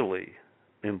officially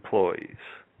employees.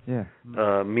 Yeah.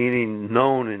 Meaning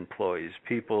known employees,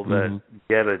 people that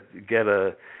get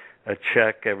a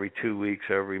check every 2 weeks,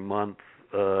 every month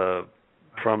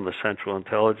from the Central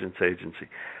Intelligence Agency.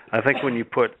 I think when you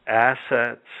put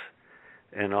assets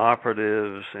and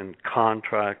operatives and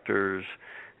contractors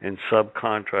and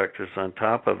subcontractors on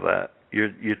top of that,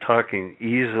 you're talking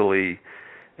easily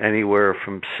anywhere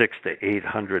from 600,000 to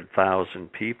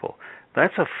 800,000 people.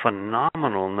 That's a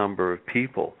phenomenal number of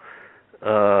people.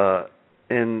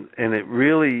 it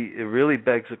really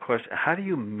begs the question: how do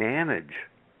you manage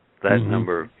that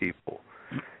number of people?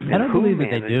 I don't believe that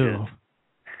they do.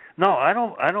 No, I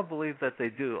don't believe that they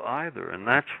do either, and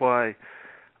that's why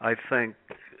I think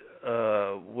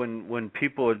when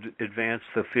people advance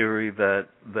the theory that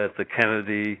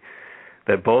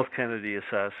both Kennedy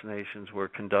assassinations were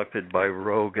conducted by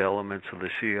rogue elements of the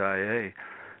CIA,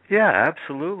 yeah,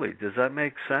 absolutely. Does that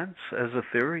make sense as a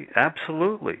theory?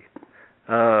 Absolutely.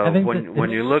 When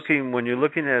you're looking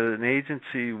at an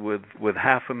agency with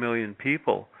 500,000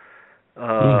 people,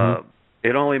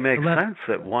 it only makes sense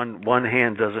that one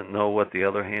hand doesn't know what the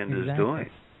other hand is doing.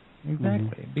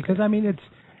 Exactly, because I mean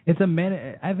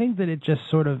I think that it just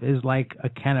sort of is like a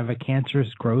kind of a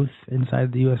cancerous growth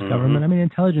inside the U.S. government. I mean,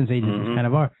 intelligence agencies kind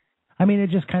of are. I mean, it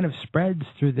just kind of spreads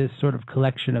through this sort of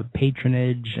collection of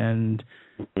patronage and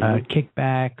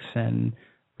kickbacks and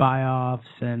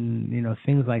buy-offs and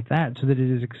things like that, so that it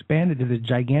is expanded to this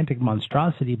gigantic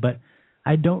monstrosity. But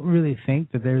I don't really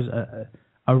think that there's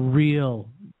a real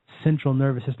central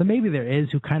nervous system. Maybe there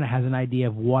is, who kind of has an idea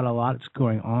of what a lot's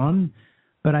going on,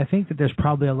 but I think that there's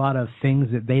probably a lot of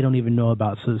things that they don't even know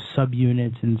about, so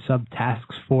subunits and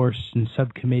sub-task force and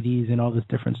subcommittees and all this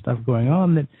different stuff going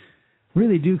on that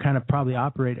really do kind of probably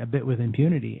operate a bit with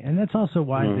impunity. And that's also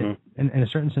why, that, in a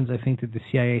certain sense, I think that the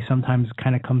CIA sometimes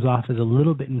kind of comes off as a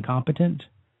little bit incompetent.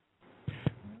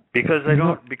 Because they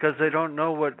don't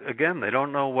know what, again, they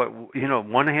don't know what,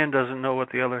 one hand doesn't know what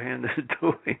the other hand is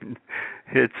doing.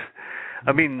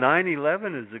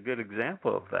 9/11 is a good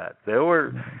example of that. There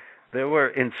were,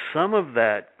 and some of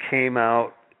that came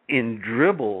out in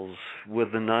dribbles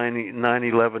with the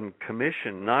 9/11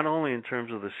 Commission, not only in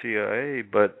terms of the CIA,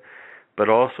 but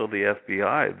also the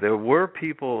FBI. There were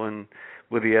people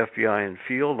with the FBI in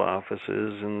field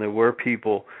offices, and there were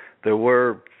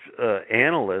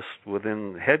analysts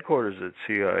within headquarters at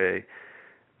CIA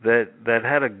that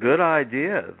had a good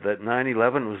idea that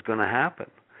 9/11 was going to happen,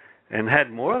 and had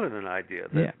more than an idea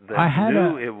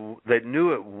that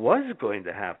knew it was going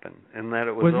to happen, and that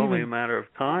it was only a matter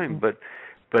of time. But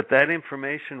that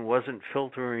information wasn't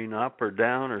filtering up or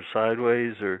down or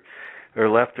sideways or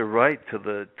left or right to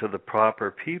the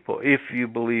proper people, if you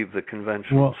believe the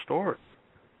conventional story.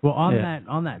 Well,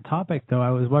 on that topic, though, I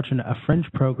was watching a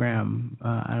French program,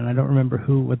 and I don't remember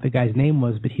what the guy's name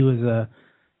was, but he was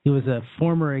a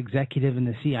former executive in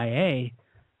the CIA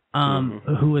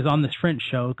who was on this French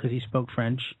show because he spoke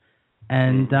French,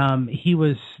 and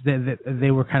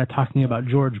they were kind of talking about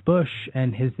George Bush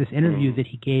and this interview that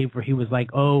he gave where he was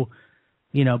like, blah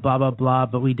blah blah,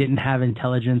 but we didn't have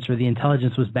intelligence, or the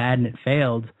intelligence was bad and it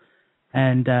failed,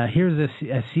 and here's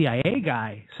a CIA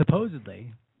guy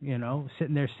supposedly,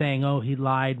 sitting there saying, he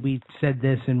lied, we said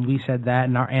this and we said that,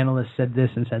 and our analysts said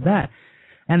this and said that.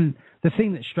 And the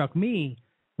thing that struck me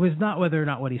was not whether or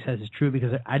not what he says is true,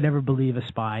 because I never believe a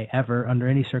spy ever, under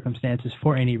any circumstances,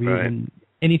 for any reason. Right.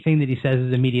 Anything that he says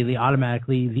is immediately,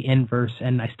 automatically the inverse,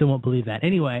 and I still won't believe that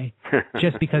anyway.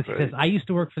 Just because he says, I used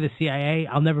to work for the CIA,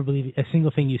 I'll never believe a single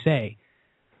thing you say.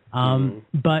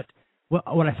 But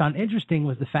what I found interesting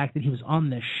was the fact that he was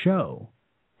on this show,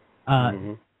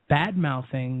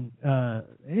 bad-mouthing,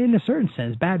 in a certain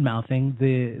sense, bad-mouthing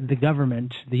the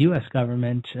government, the U.S.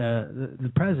 government,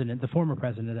 the president, the former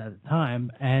president at the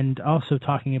time, and also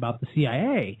talking about the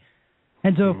CIA.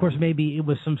 And so, of course, maybe it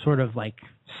was some sort of, like,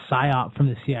 psyop from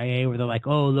the CIA where they're like,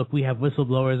 look, we have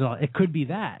whistleblowers and all. It could be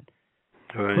that.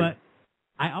 Right. But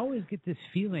I always get this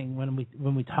feeling when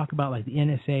we talk about, like, the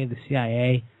NSA, the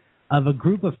CIA, of a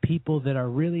group of people that are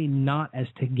really not as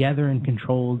together and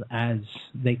controlled as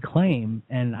they claim.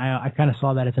 And I kind of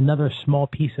saw that as another small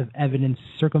piece of evidence,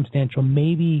 circumstantial,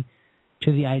 maybe,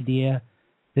 to the idea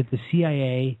that the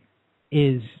CIA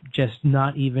is just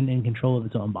not even in control of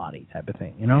its own body, type of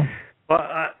thing, Well,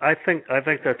 I think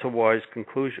that's a wise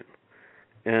conclusion,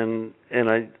 and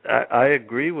I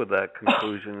agree with that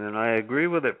conclusion, and I agree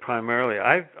with it primarily.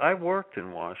 I worked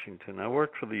in Washington. I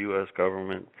worked for the U.S.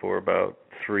 government for about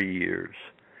 3 years,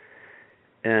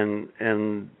 and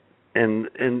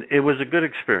it was a good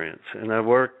experience. And I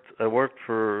worked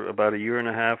for about a year and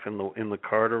a half in the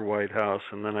Carter White House,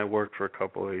 and then I worked for a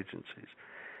couple of agencies.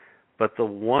 But the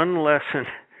one lesson.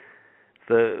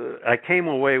 I came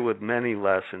away with many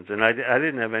lessons, and I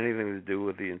didn't have anything to do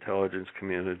with the intelligence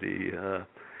community,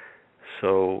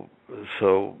 so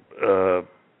I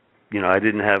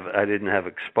didn't have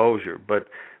exposure. But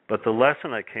the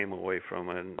lesson I came away from,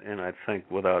 and I think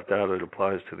without doubt it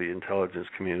applies to the intelligence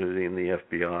community and the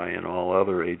FBI and all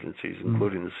other agencies,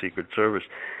 including the Secret Service,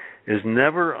 is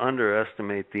never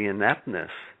underestimate the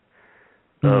ineptness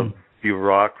of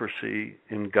bureaucracy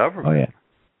in government. Oh, yeah.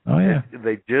 Oh yeah.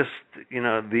 They just,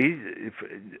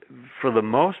 for the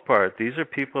most part, these are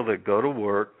people that go to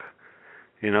work,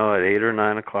 at 8 or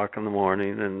 9 o'clock in the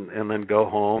morning, and then go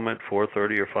home at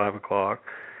 4:30 or 5 o'clock,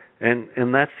 and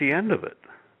that's the end of it.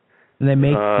 And they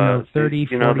make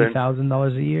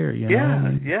 $40,000 a year.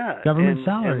 Government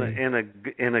salary.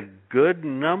 And a good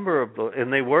number of those,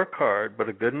 and they work hard, but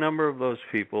a good number of those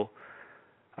people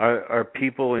are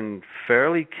people in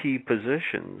fairly key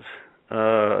positions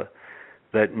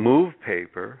that move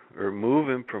paper or move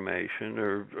information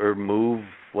or move,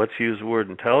 let's use the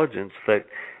word intelligence, that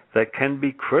can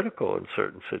be critical in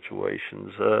certain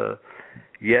situations.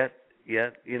 Yet,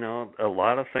 a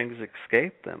lot of things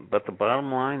escape them. But the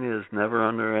bottom line is never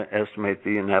underestimate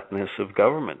the ineptness of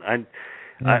government.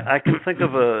 I can think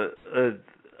of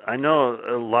I know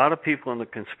a lot of people in the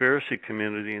conspiracy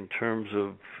community in terms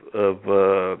of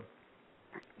the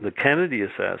Kennedy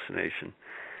assassination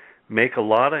make a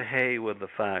lot of hay with the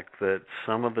fact that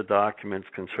some of the documents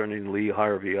concerning Lee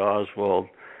Harvey Oswald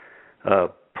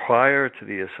prior to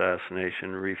the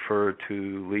assassination refer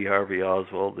to Lee Harvey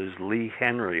Oswald as Lee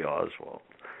Henry Oswald.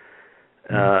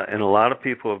 And a lot of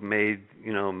people have made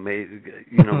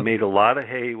a lot of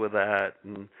hay with that,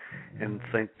 and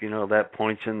think that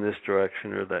points in this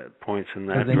direction or that points in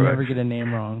that direction. They never get a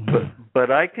name wrong. But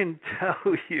I can tell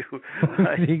you,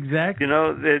 exactly.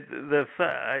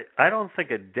 I don't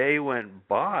think a day went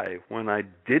by when I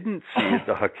didn't see a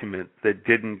document that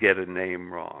didn't get a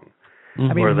name wrong,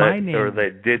 or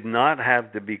that did not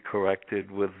have to be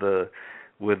corrected with the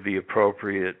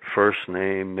appropriate first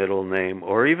name, middle name,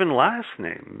 or even last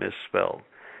name misspelled.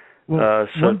 Well,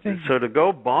 so to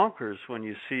go bonkers when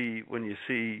you see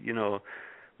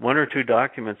one or two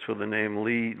documents with the name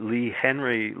Lee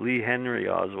Henry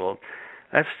Oswald,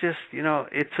 that's just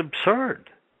it's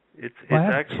absurd. It's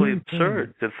actually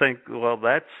absurd to think, well,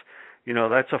 that's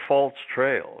a false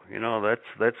trail.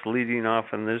 That's leading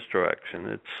off in this direction.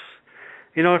 It's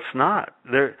not.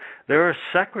 There are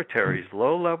secretaries,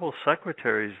 low-level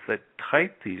secretaries that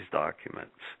type these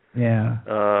documents. Yeah.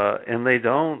 And they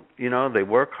don't, they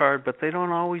work hard, but they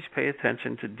don't always pay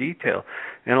attention to detail.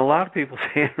 And a lot of people's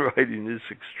handwriting is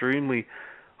extremely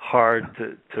hard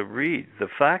to read. The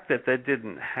fact that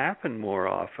didn't happen more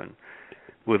often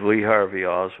with Lee Harvey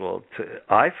Oswald,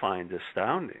 I find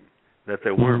astounding. That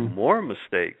there weren't more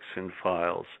mistakes in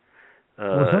files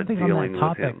dealing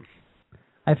with him.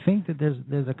 I think that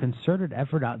there's a concerted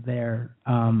effort out there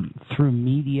through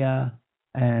media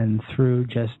and through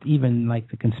just even like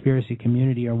the conspiracy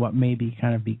community or what may be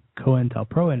kind of be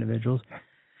COINTELPRO individuals,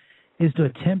 is to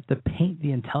attempt to paint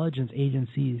the intelligence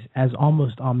agencies as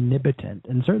almost omnipotent.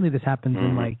 And certainly this happens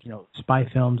in spy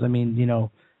films. I mean,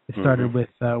 it started with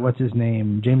what's his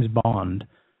name, James Bond.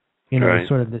 Right.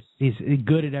 Sort of this, he's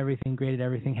good at everything, great at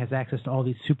everything, has access to all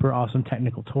these super awesome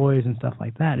technical toys and stuff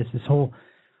like that. It's this whole,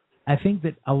 I think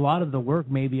that a lot of the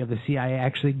work maybe of the CIA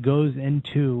actually goes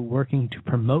into working to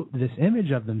promote this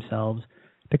image of themselves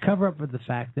to cover up for the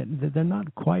fact that they're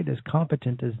not quite as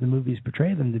competent as the movies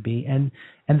portray them to be. And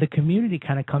the community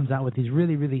kind of comes out with these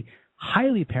really, really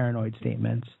highly paranoid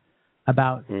statements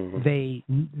about they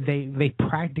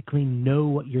practically know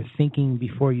what you're thinking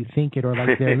before you think it, or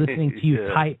like they're listening to you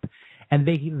type, and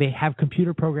they have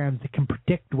computer programs that can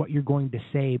predict what you're going to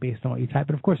say based on what you type.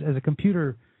 And of course, as a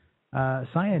computer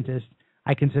scientist,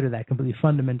 I consider that completely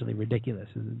fundamentally ridiculous.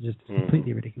 It's just a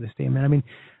completely ridiculous statement. I mean,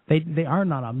 they are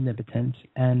not omnipotent,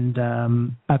 and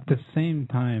at the same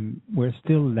time, we're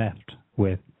still left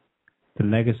with the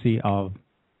legacy of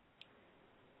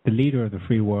the leader of the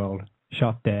free world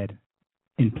shot dead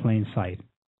in plain sight,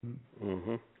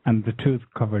 and the truth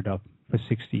covered up for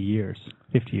 60 years,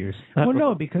 50 years. Well,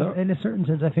 no, because in a certain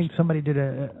sense, I think somebody did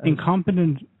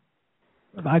incompetent.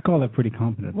 I call it pretty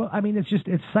competent. Well, I mean, it's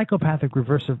psychopathic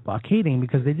reversive blockading,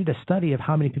 because they did a study of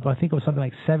how many people, I think it was something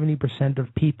like 70%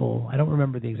 of people, I don't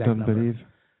remember the exact number,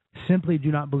 simply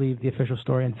do not believe the official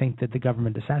story and think that the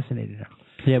government assassinated him.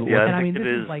 Yeah, but I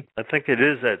think it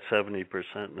is at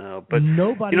 70% now. But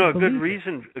nobody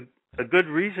a good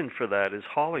reason for that is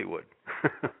Hollywood.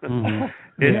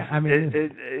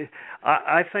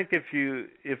 I think if you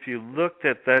looked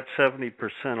at that 70%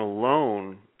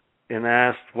 alone and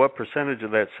asked what percentage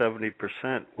of that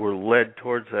 70% were led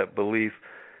towards that belief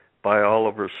by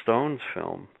Oliver Stone's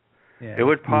film, it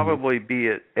would probably be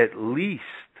at least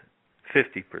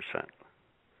 50%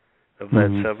 of that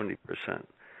 70%.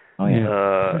 Oh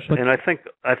yeah. And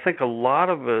I think a lot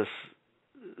of us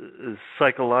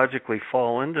psychologically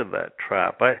fall into that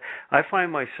trap. I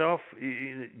find myself,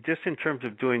 just in terms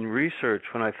of doing research,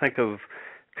 when I think of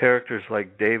characters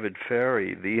like David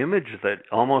Ferrie, the image that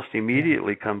almost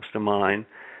immediately comes to mind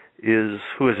is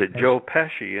Joe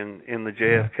Pesci in the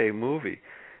JFK movie.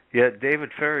 Yet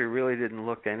David Ferrie really didn't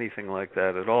look anything like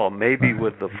that at all. Maybe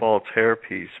with the false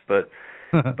hairpiece, but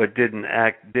didn't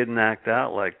act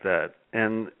out like that.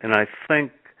 And I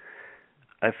think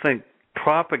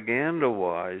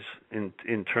propaganda-wise,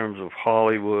 in terms of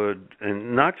Hollywood,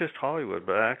 and not just Hollywood,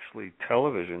 but actually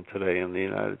television today in the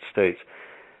United States,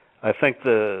 I think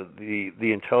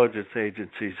the intelligence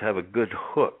agencies have a good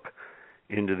hook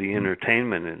into the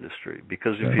entertainment industry,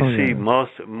 because if you see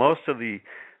most of the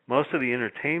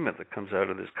entertainment that comes out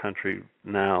of this country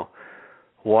now,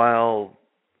 while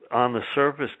on the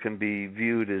surface can be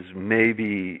viewed as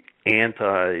maybe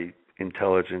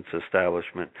anti-intelligence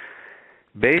establishment,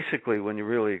 basically when you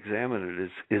really examine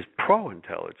it is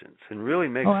pro-intelligence, and really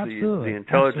makes the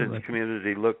intelligence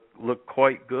community look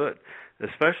quite good,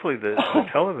 especially the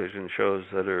television shows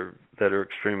that are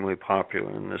extremely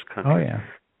popular in this country. Oh yeah,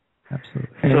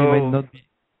 absolutely.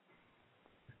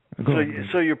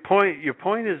 So your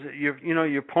point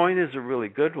is a really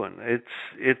good one.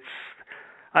 It's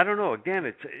I don't know. Again,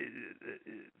 it's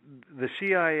the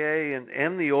CIA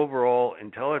and the overall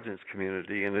intelligence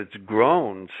community, and it's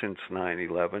grown since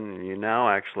 9/11. And you now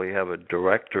actually have a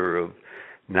director of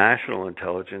national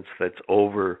intelligence that's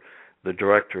over the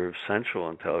director of central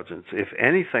intelligence. If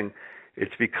anything,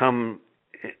 it's become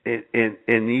an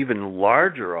even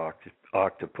larger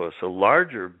octopus, a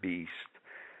larger beast.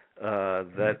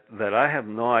 That I have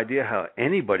no idea how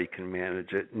anybody can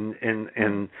manage it,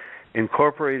 and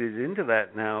incorporated into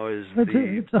that now is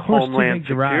the Homeland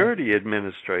Security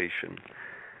Administration,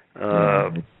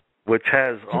 which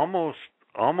has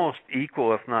almost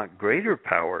equal, if not greater,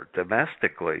 power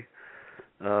domestically,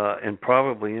 and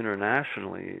probably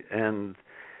internationally.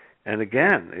 And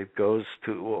again, it goes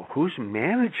to, well, who's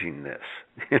managing this?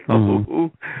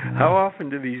 How often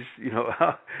do these,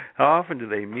 how often do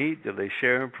they meet? Do they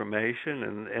share information?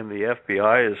 And the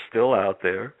FBI is still out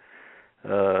there,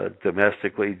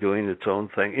 domestically doing its own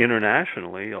thing,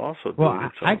 internationally also doing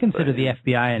its own thing. I consider the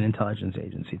FBI an intelligence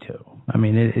agency too. I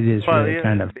mean, it is really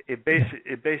kind of. It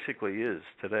basically is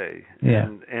today. Yeah.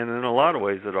 And in a lot of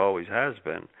ways, it always has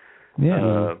been.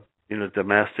 Yeah.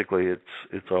 Domestically,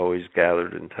 it's always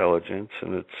gathered intelligence,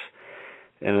 and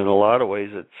in a lot of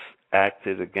ways it's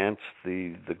acted against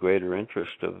the greater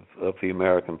interest of the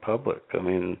American public. I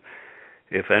mean,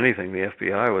 if anything, the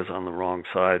FBI was on the wrong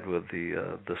side with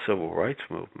the civil rights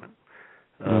movement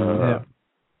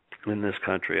in this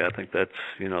country. I think that's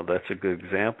a good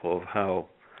example of how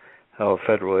a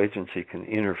federal agency can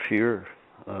interfere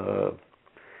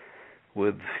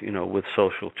with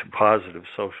positive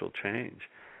social change.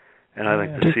 And I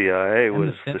think the CIA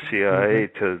was the CIA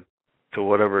to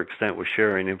whatever extent was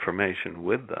sharing information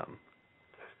with them.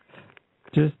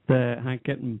 Just Hank,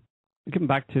 getting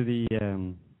back to the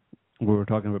we were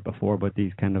talking about before about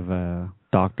these kind of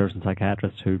doctors and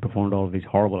psychiatrists who performed all of these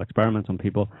horrible experiments on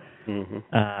people, and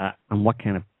what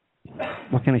kind of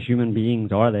human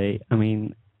beings are they? I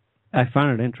mean, I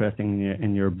found it interesting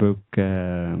in your book,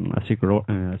 A Secret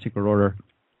Order.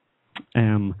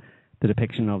 The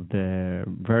depiction of the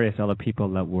various other people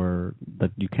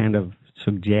that you kind of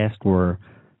suggest were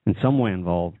in some way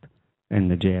involved in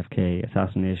the JFK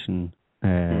assassination,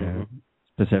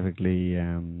 specifically,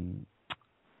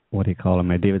 what do you call him,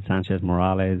 David Sanchez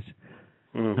Morales,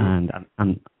 and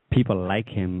people like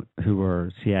him who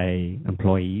were CIA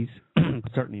employees,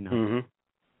 certainly not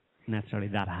necessarily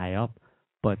that high up,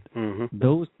 but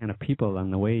those kind of people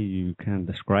and the way you kind of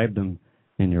describe them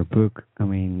in your book, I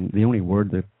mean, the only word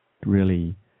that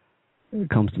really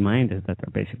comes to mind is that they're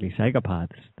basically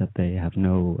psychopaths, that they have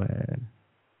no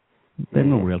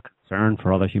real concern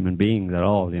for other human beings at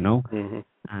all,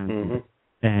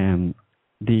 and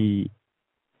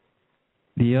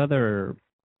the other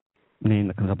name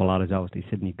that comes up a lot is obviously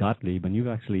Sidney Gottlieb, and you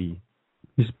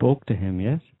spoke to him,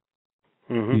 yes?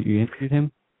 You interviewed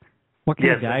him? What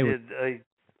kind of guy? Yes,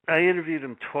 I interviewed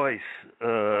him twice,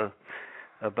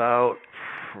 about,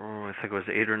 I think it was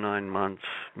 8 or 9 months,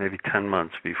 maybe 10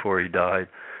 months before he died.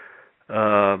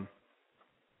 What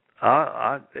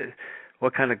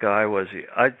kind of guy was he?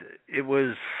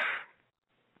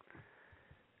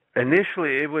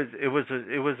 Initially, it was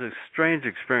a strange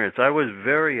experience. I was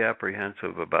very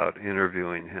apprehensive about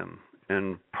interviewing him,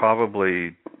 and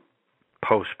probably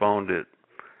postponed it.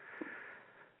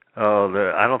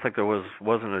 I don't think there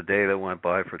wasn't a day that went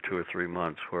by for 2 or 3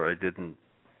 months where I didn't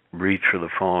reach for the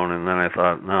phone, and then I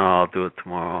thought, no, I'll do it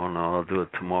tomorrow. No, I'll do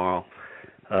it tomorrow.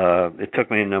 It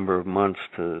took me a number of months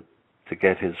to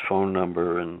get his phone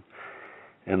number, and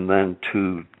then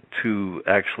to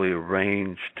actually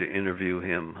arrange to interview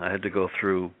him. I had to go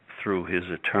through through his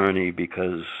attorney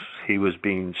because he was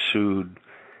being sued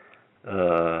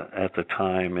at the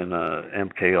time in a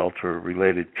MK Ultra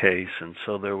related case, and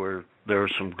so there were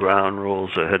some ground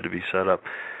rules that had to be set up.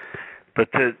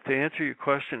 But to answer your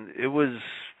question, it was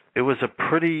a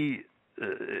pretty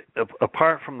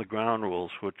apart from the ground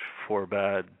rules, which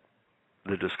forbade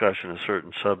the discussion of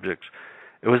certain subjects,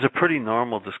 it was a pretty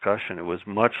normal discussion. It was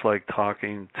much like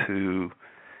talking to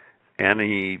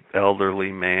any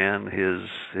elderly man.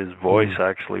 His voice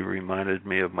actually reminded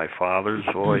me of my father's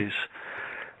voice.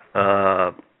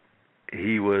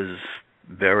 He was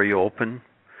very open,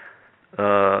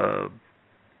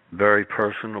 very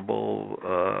personable.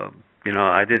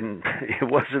 It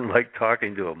wasn't like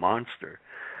talking to a monster.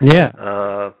 Yeah.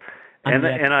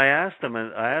 And I asked him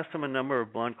a number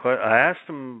of blunt questions. I asked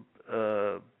him,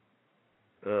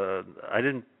 I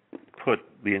didn't put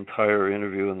the entire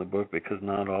interview in the book because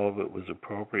not all of it was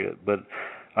appropriate, but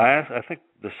I think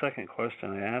the second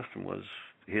question I asked him was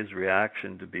his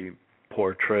reaction to be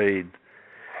portrayed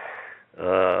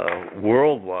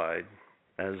worldwide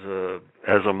as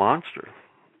a monster.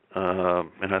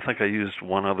 And I think I used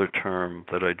one other term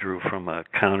that I drew from a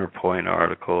Counterpoint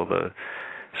article.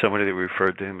 Somebody that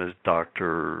referred to him as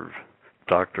Dr.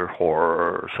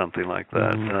 Horror or something like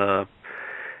that.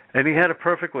 And he had a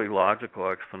perfectly logical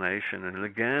explanation. And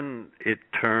again, it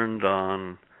turned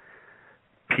on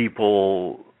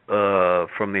people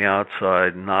from the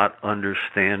outside not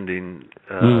understanding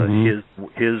his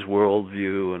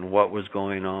worldview and what was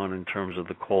going on in terms of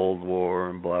the Cold War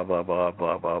and blah blah blah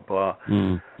blah blah blah.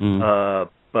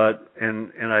 But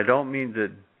I don't mean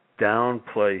to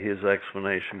downplay his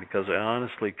explanation, because I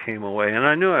honestly came away, and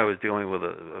I knew I was dealing with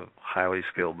a highly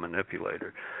skilled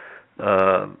manipulator.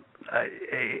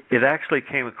 It actually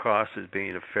came across as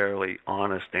being a fairly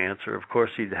honest answer. Of course,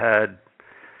 he'd had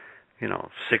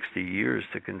 60 years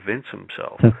to convince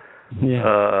himself.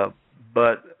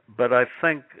 But I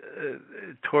think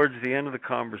towards the end of the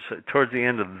conversation, towards the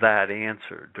end of that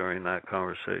answer during that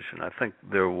conversation, I think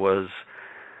there was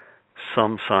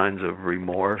some signs of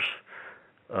remorse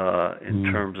in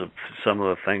terms of some of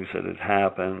the things that had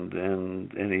happened,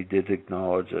 and he did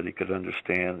acknowledge that he could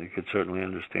certainly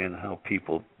understand how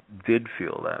people did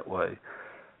feel that way.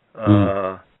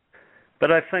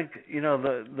 But I think,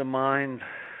 the mind,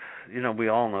 we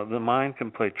all know the mind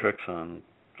can play tricks on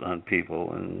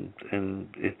people, and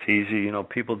it's easy.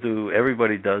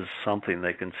 Everybody does something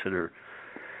they consider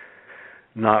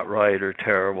not right or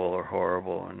terrible or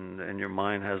horrible, and your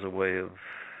mind has a way of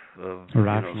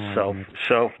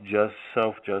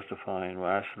self-justifying,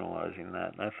 rationalizing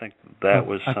that. And I think that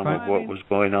was some of what was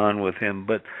going on with him.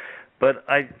 But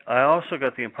I also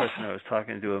got the impression I was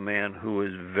talking to a man who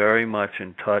was very much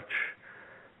in touch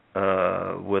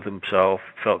with himself,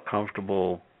 felt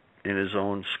comfortable in his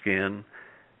own skin,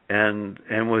 and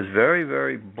was very,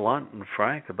 very blunt and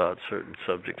frank about certain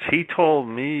subjects. He told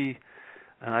me,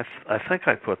 and I think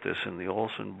I put this in the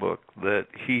Olson book, that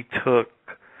he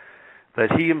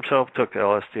himself took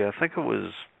LSD. I think it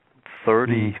was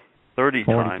 30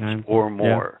 times or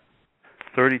more.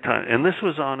 30 times. And this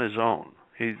was on his own.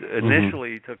 He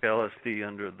initially took LSD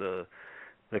under the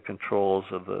controls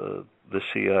of the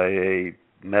CIA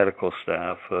medical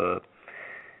staff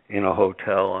in a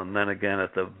hotel, and then again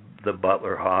at the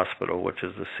Butler Hospital, which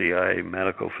is the CIA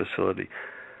medical facility.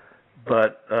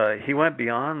 But he went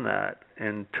beyond that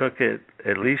and took it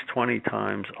at least 20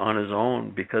 times on his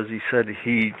own, because he said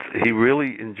he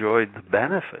really enjoyed the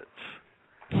benefits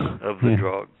of the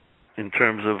drug in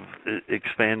terms of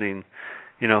expanding,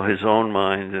 his own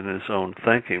mind and his own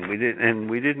thinking. We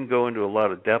didn't go into a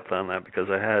lot of depth on that, because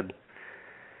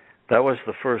that was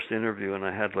the first interview, and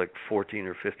I had like 14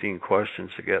 or 15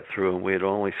 questions to get through, and we had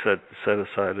only set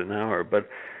aside an hour. But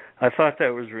I thought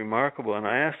that was remarkable, and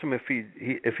I asked him if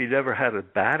he'd ever had a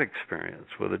bad experience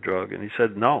with a drug, and he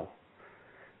said no.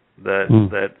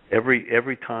 That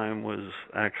every time was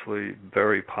actually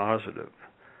very positive.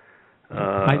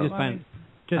 I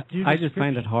just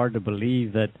find it hard to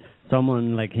believe that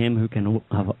someone like him, who can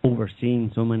have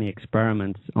overseen so many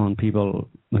experiments on people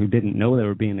who didn't know they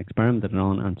were being experimented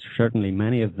on, and certainly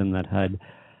many of them that had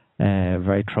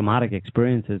very traumatic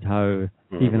experiences, how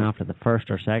even after the first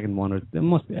or second one,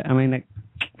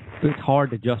 it's hard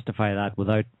to justify that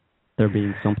without there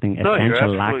being something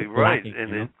essential lacking. Right.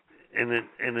 And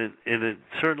it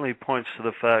certainly points to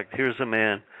the fact, here's a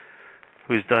man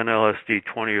who's done LSD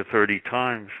 20 or 30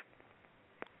 times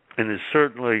and is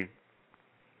certainly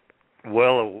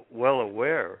well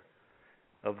aware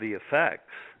of the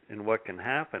effects and what can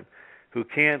happen, who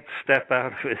can't step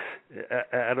out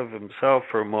of himself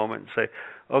for a moment and say,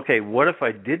 okay, what if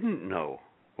I didn't know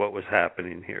what was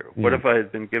happening here? What if I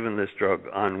had been given this drug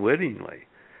unwittingly?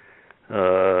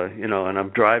 And I'm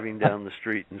driving down the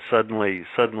street and suddenly,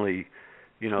 the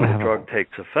drug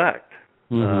takes effect.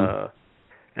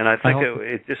 And I think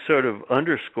it just sort of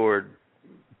underscored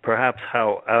perhaps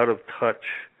how out of touch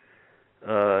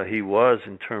he was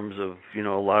in terms of, a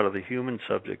lot of the human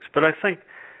subjects. But I think,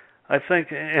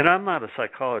 and I'm not a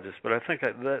psychologist, but I think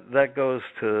that goes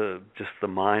to just the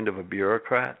mind of a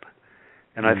bureaucrat.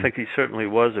 And I think he certainly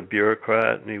was a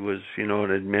bureaucrat, and he was,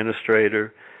 an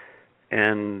administrator.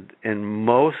 And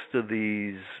most of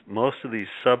these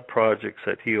sub-projects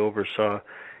that he oversaw,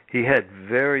 he had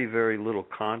very, very little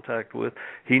contact with.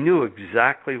 He knew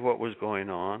exactly what was going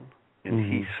on,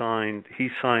 and he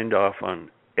signed off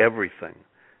on everything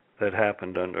that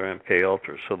happened under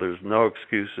MKUltra. So there's no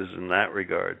excuses in that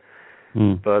regard.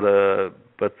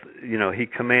 But he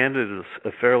commanded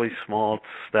a fairly small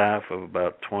staff of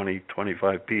about 20,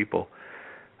 25 people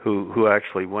who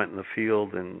actually went in the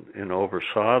field and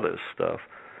oversaw this stuff,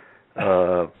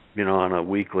 on a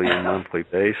weekly and monthly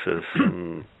basis.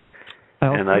 And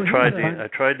I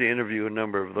tried to interview a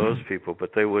number of those people,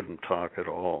 but they wouldn't talk at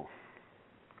all.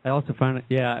 I also found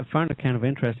it kind of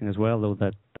interesting as well, though,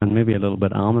 that, and maybe a little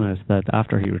bit ominous, that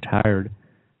after he retired,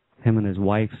 him and his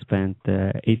wife spent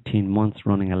 18 months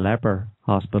running a leper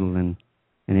hospital in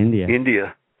India.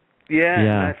 Yeah.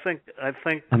 And I think,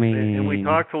 and we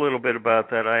talked a little bit about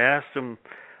that. I asked him,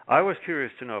 I was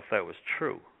curious to know if that was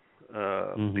true,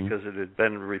 because it had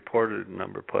been reported in a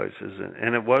number of places,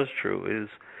 and it was true.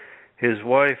 His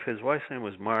wife's name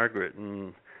was Margaret,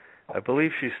 and I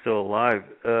believe she's still alive.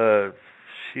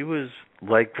 She was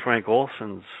like Frank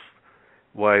Olson's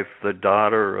wife, the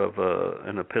daughter of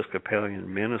an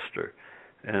Episcopalian minister,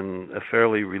 and a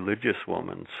fairly religious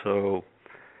woman. So,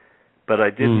 but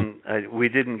we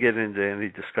didn't get into any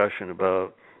discussion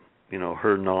about,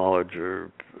 her knowledge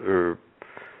or her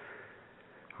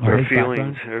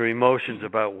feelings or emotions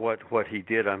about what he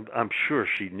did. I'm sure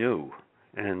she knew,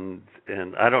 and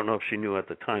I don't know if she knew at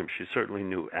the time. She certainly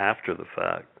knew after the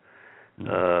fact,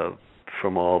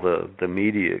 from all the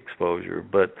media exposure.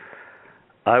 But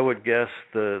I would guess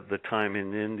the time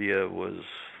in India was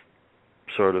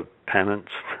sort of penance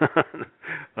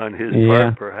on his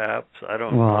part, perhaps. I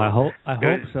don't know. Well, I hope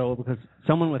so, because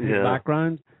someone with his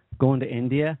background going to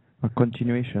India, a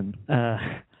continuation.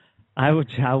 I would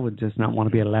just not want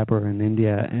to be a leper in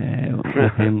India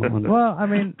with him. Well,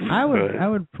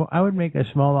 I would make a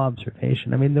small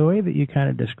observation. I mean, the way that you kind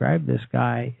of describe this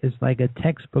guy is like a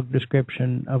textbook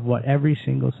description of what every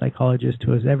single psychologist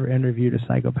who has ever interviewed a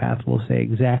psychopath will say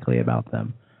exactly about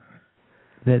them.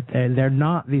 That they're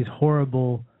not these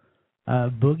horrible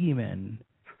boogeymen,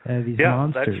 these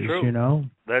monsters. That's true.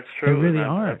 That's true. They really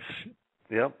aren't.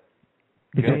 Yep.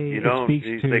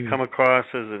 They come across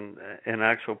as an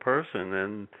actual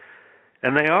person,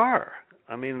 and they are.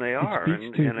 I mean, they are.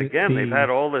 And again, they've had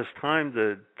all this time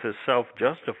to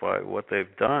self-justify what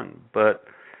they've done, but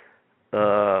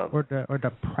or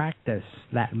to practice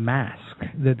that mask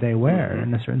that they wear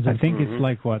in a certain sense. I think it's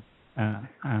like what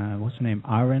what's the name,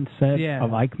 Arendt said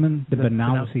of Eichmann, the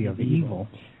banality of evil.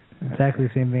 Exactly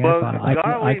the same thing well, I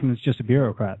thought. Eichmann's just a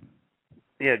bureaucrat.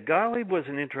 Yeah, Gottlieb was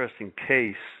an interesting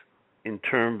case in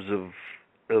terms of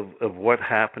what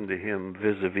happened to him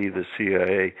vis-a-vis the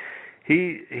CIA.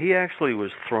 He actually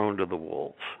was thrown to the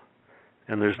wolves,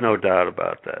 and there's no doubt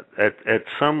about that. At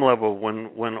some level,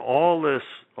 when all this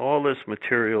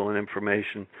material and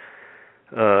information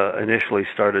initially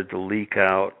started to leak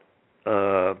out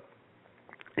and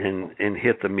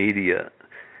hit the media,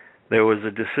 there was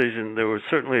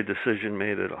certainly a decision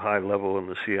made at a high level in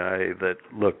the CIA that,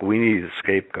 look, we need a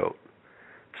scapegoat.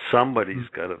 Somebody's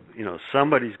got to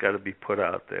be put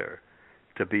out there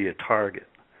to be a target.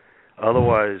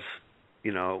 Otherwise,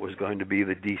 it was going to be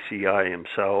the DCI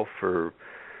himself or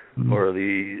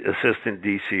the assistant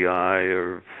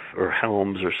DCI or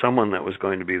Helms or someone that was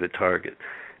going to be the target.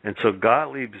 And so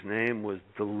Gottlieb's name was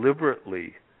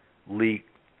deliberately leaked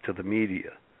to the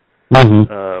media when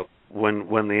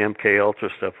the MKUltra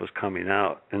stuff was coming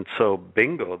out. And so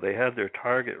bingo, they had their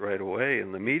target right away,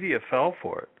 and the media fell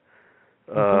for it.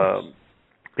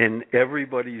 And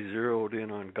everybody zeroed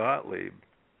in on Gottlieb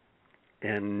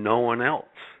and no one else.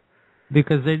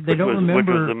 Because they don't remember... Which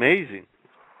was amazing.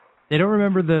 They don't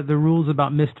remember the rules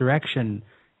about misdirection.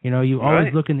 You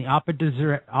always look in the opposite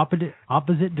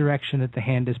direction that the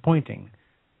hand is pointing.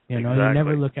 You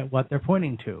never look at what they're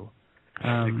pointing to.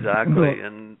 Exactly.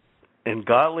 And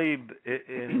Gottlieb,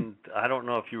 and I don't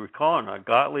know if you recall or not,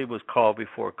 Gottlieb was called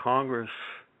before Congress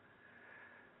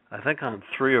I think on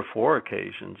 3 or 4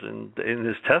 occasions, and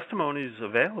his testimony is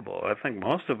available. I think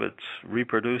most of it's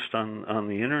reproduced on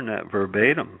the internet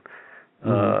verbatim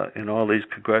in all these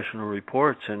congressional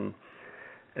reports,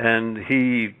 and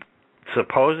he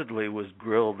supposedly was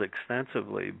grilled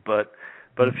extensively, but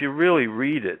if you really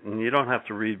read it, and you don't have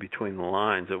to read between the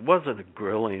lines, it wasn't a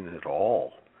grilling at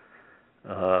all.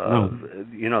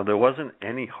 You know, there wasn't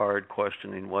any hard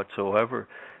questioning whatsoever,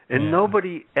 and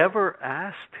nobody ever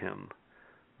asked him.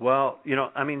 Well, you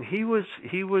know, I mean, he was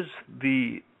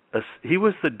the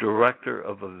director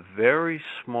of a very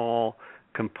small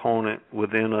component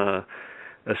within a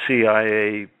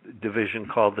CIA division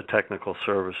called the Technical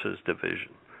Services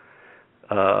Division.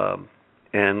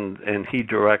 And he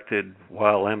directed,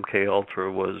 while MK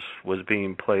Ultra was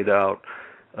being played out,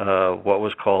 what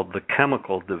was called the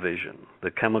Chemical Division,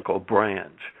 the chemical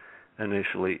branch,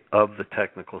 initially, of the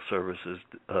Technical Services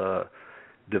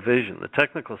Division. The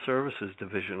Technical Services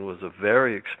Division was a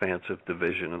very expansive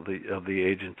division of the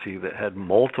agency that had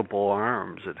multiple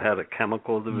arms. It had a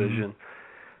chemical division.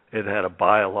 It had a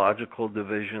biological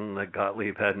division that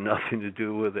Gottlieb had nothing to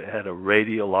do with. It had a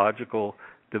radiological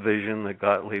division that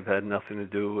Gottlieb had nothing to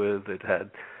do with. It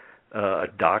had a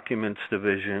documents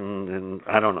division, and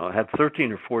I don't know, it had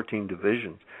 13 or 14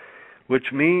 divisions,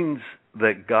 which means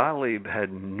that Gottlieb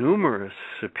had numerous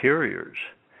superiors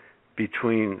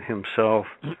between himself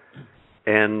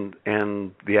and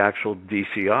the actual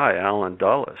DCI, Alan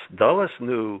Dulles. Dulles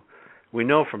knew, we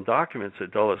know from documents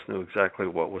that Dulles knew exactly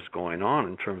what was going on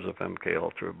in terms of MK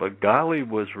Ultra, but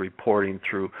Gottlieb was reporting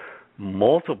through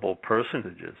multiple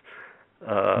personages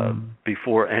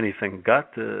before anything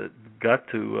got to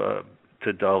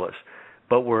Dulles.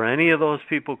 But were any of those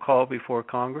people called before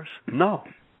Congress? No,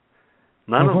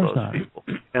 none of those people.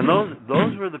 And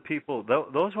those were the people.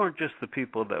 Those weren't just the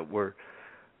people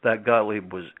that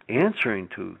Gottlieb was answering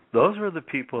to. Those were the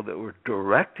people that were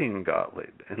directing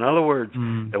Gottlieb. In other words,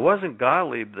 it wasn't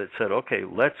Gottlieb that said, "Okay,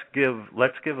 let's give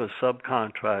a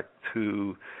subcontract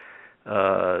to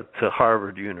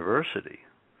Harvard University."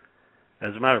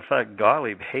 As a matter of fact,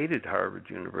 Gottlieb hated Harvard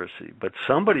University, but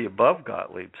somebody above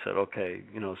Gottlieb said, "Okay,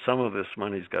 you know, some of this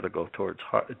money's got to go towards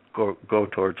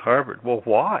Harvard." Well,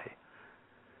 why?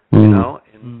 You know,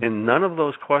 and none of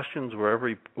those questions were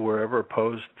ever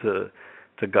posed to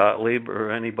Gottlieb or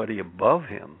anybody above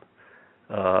him,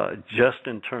 just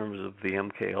in terms of the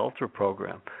MK Ultra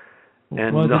program.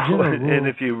 And and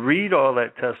if you read all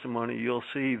that testimony, you'll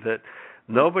see that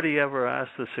nobody ever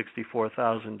asked the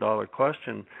 $64,000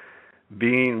 question.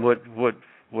 Being what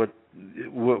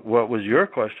was your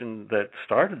question that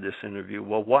started this interview?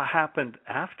 Well, what happened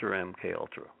after MK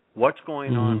Ultra? What's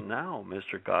going on now,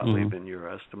 Mr. Gottlieb, in your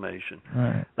estimation?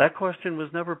 Right. That question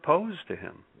was never posed to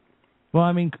him. Well,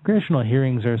 I mean, congressional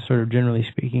hearings are sort of, generally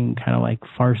speaking, kind of like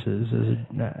farces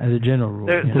as a general rule.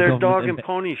 They're dog and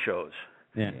pony shows.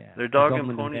 Yeah. They're dog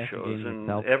and pony shows, and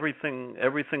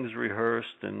everything's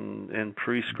rehearsed and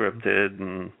pre-scripted,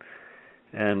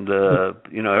 and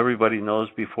you know, everybody knows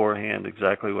beforehand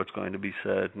exactly what's going to be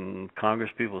said, and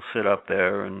Congress people sit up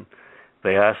there and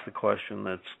they ask the question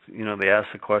they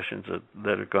ask the questions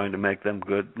that are going to make them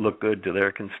look good to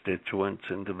their constituents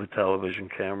and to the television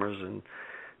cameras and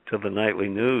to the nightly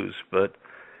news. But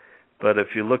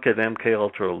if you look at MK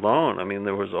Ultra alone, I mean,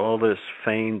 there was all this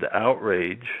feigned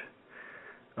outrage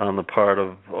on the part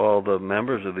of all the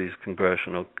members of these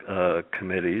congressional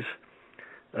committees.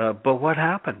 But what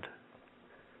happened?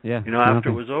 Yeah, you know, after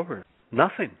it was over,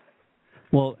 nothing.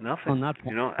 Well, nothing. On that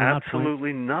you know,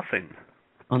 absolutely nothing.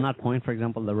 On that point, for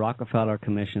example, the Rockefeller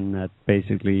Commission that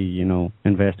basically, you know,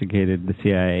 investigated the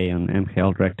CIA and MK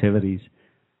Ultra activities.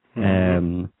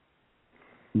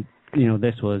 You know,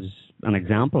 this was an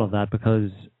example of that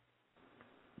because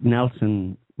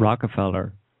Nelson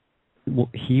Rockefeller,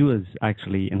 he was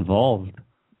actually involved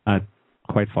at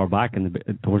quite far back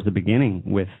towards the beginning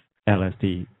with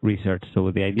LSD research.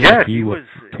 So the idea that he was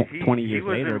 20 years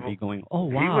later be going, "Oh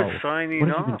wow, he was signing what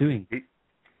have off. you been doing?"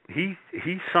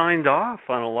 He signed off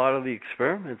on a lot of the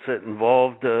experiments that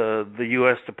involved the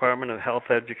U.S. Department of Health,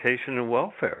 Education, and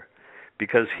Welfare,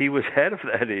 because he was head of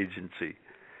that agency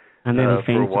and then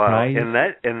for a while, and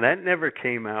that never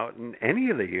came out in any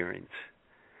of the hearings.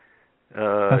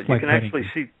 You can actually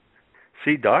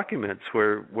see documents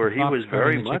where he was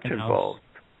very much involved.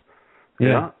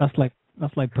 Yeah, that's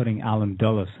like putting Alan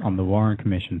Dulles on the Warren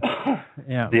Commission.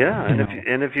 Yeah,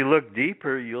 and if you look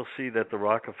deeper, you'll see that the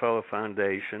Rockefeller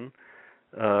Foundation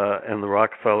and the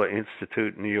Rockefeller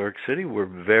Institute in New York City were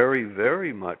very,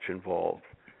 very much involved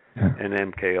in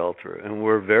MK Ultra, and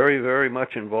were very, very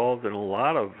much involved in a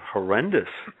lot of horrendous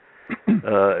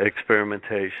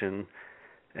experimentation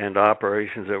and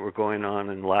operations that were going on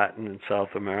in Latin and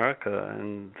South America,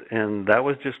 and that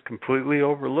was just completely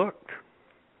overlooked.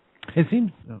 It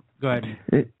seems. Go ahead.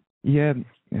 Yeah.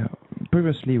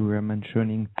 Previously, we were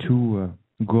mentioning two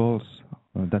goals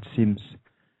that seems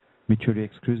mutually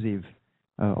exclusive.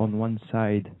 On one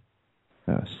side,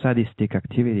 sadistic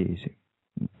activities,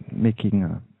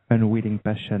 making unwilling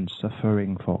patients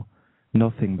suffering for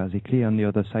nothing, basically. On the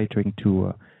other side, trying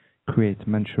to create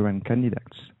Manchurian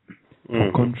candidates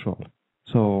for control.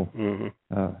 So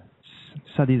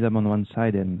sadism on one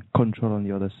side and control on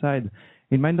the other side.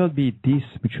 It might not be this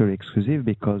mutually exclusive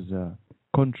because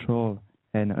control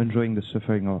and enjoying the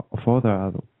suffering of others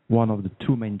are one of the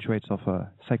two main traits of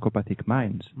psychopathic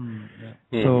minds.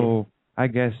 So I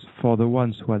guess for the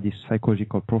ones who had this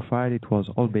psychological profile, it was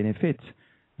all benefits.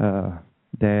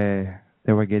 They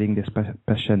were getting this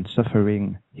patient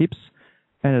suffering hips,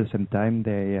 and at the same time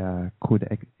they could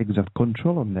exert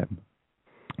control on them.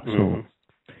 So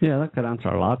yeah, that could answer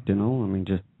a lot, I mean,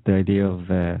 just the idea of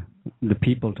the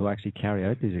people to actually carry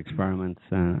out these experiments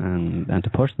and to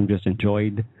push them just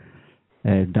enjoyed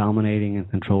dominating and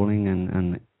controlling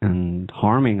and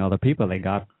harming other people. They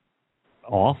got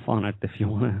off on it, if you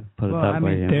want to put it that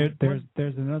way.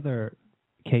 There's another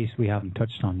case we haven't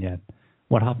touched on yet.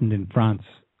 What happened in France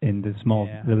in the small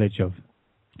village of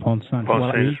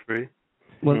Pont-Saint-Esprit?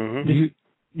 Well,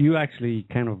 you actually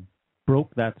kind of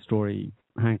broke that story,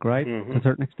 Hank, right? To a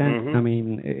certain extent. I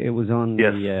mean, it was on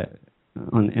the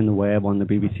in the web on the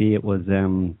BBC. It was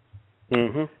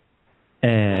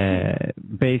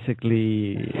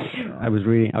basically I was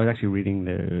actually reading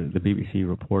the BBC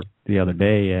report the other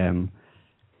day,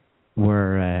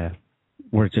 where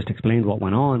it just explained what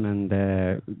went on, and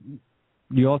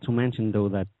you also mentioned though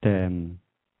that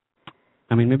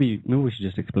I mean maybe we should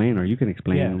just explain, or you can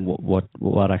explain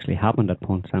what actually happened at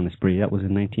Pont-Saint-Esprit. That was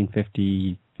in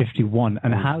 1951,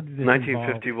 and how did it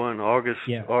 1951 August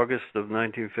of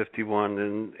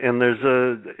 1951, and there's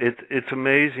it's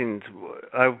amazing.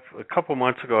 A couple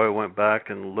months ago I went back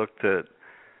and looked at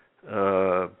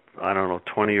I don't know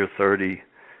 20 or 30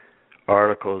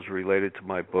 articles related to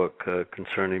my book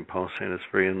concerning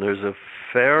Pont-Saint-Esprit, and there's a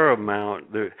fair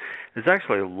amount. There's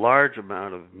actually a large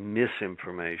amount of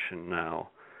misinformation now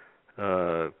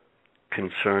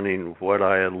concerning what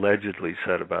I allegedly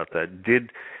said about that.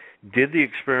 Did the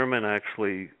experiment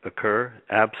actually occur?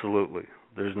 Absolutely.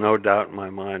 There's no doubt in my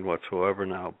mind whatsoever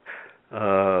now.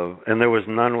 And there was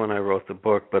none when I wrote the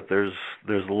book, but there's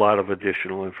a lot of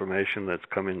additional information that's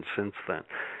come in since then.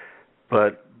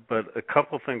 But a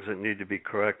couple things that need to be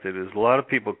corrected is a lot of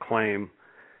people claim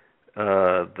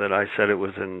that I said it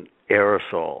was an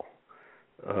aerosol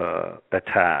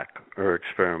attack or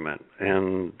experiment,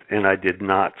 and I did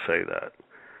not say that.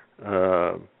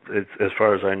 As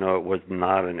far as I know, it was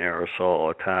not an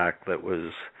aerosol attack that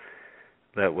was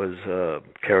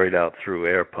carried out through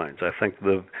airplanes. I think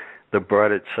the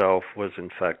bread itself was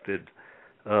infected,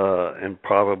 and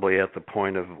probably at the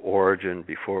point of origin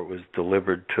before it was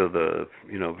delivered to the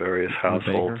various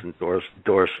households and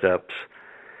doorsteps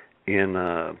in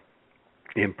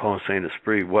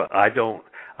Pont-Saint-Esprit.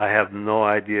 I have no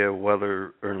idea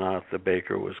whether or not the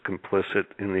baker was complicit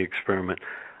in the experiment.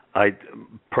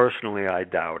 Personally, I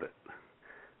doubt it.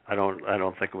 I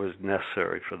don't think it was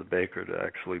necessary for the baker to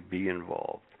actually be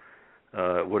involved.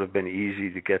 It would have been easy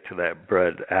to get to that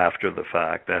bread after the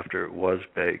fact, after it was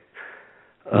baked.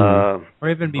 Or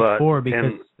even before,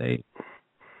 because they.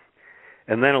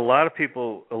 And then a lot of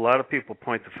people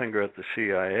point the finger at the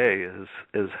CIA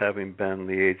as having been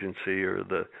the agency or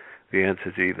the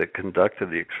entity that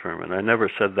conducted the experiment. I never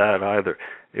said that either.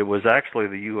 It was actually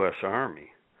the U.S.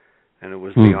 Army, and it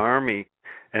was the Army,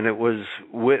 and it was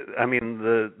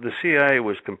the CIA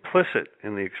was complicit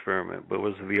in the experiment, but it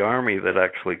was the Army that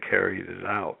actually carried it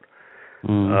out.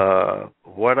 A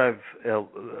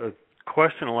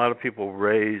question a lot of people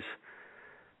raise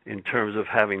in terms of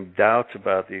having doubts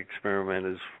about the experiment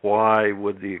is why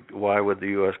would the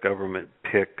U.S. government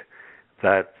pick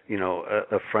that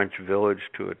a French village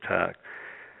to attack?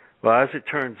 Well, as it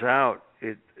turns out,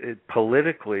 it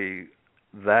politically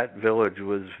that village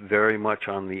was very much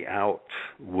on the outs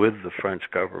with the French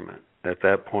government at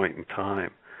that point in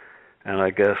time, and I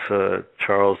guess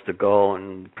Charles de Gaulle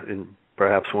and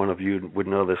perhaps one of you would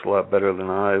know this a lot better than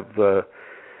I.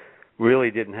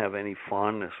 Really didn't have any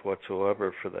fondness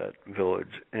whatsoever for that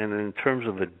village. And in terms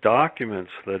of the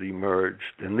documents that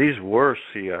emerged, and these were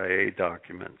CIA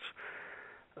documents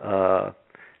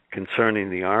concerning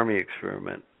the Army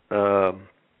experiment, that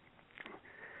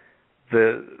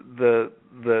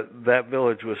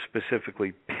village was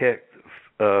specifically picked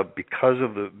because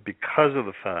of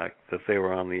the fact that they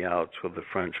were on the outs with the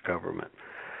French government.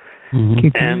 Can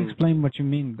you explain what you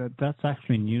mean? That's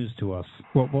actually news to us.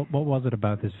 What was it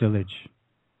about this village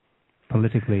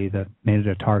politically that made it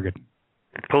a target?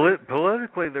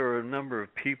 Politically, there were a number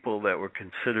of people that were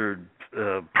considered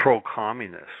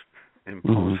pro-communist in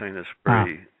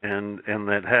Pont-Saint-Esprit, and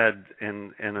that had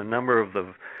and a number of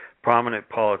the prominent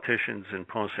politicians in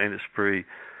Pont-Saint-Esprit.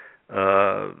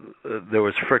 There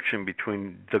was friction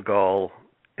between de Gaulle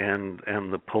and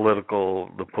the political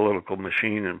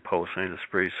machine in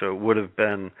Pont-Saint-Esprit. So it would have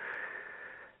been,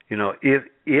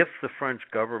 if the French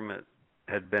government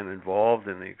had been involved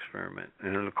in the experiment,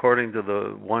 and according to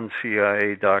the one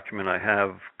CIA document I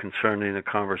have concerning a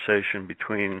conversation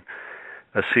between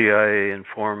a CIA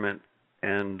informant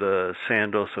and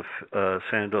Sandoz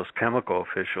chemical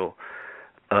official,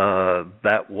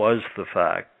 that was the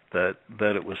fact that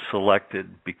it was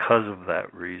selected because of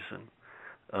that reason.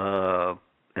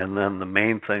 And then the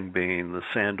main thing being the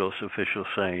Sandoz official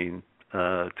saying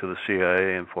to the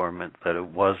CIA informant that it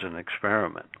was an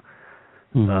experiment.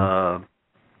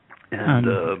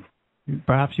 And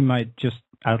perhaps you might just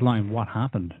outline what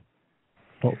happened.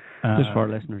 Just for our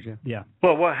listeners, yeah.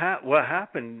 Well, what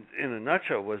happened in a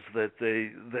nutshell was that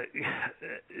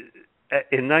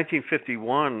in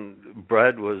 1951,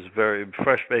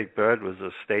 fresh baked bread was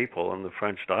a staple in the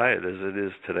French diet as it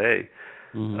is today.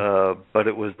 But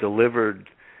it was delivered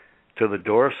to the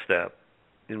doorstep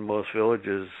in most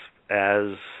villages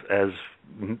as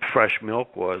fresh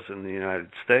milk was in the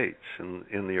United States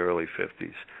in the early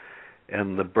 50s.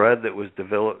 And the bread that was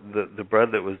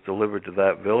delivered to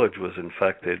that village was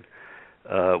infected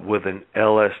with an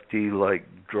LSD-like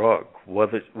drug.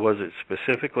 Was it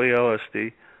specifically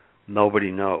LSD?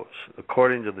 Nobody knows.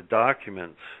 According to the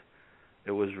documents,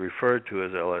 it was referred to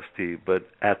as LSD, but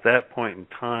at that point in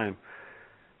time,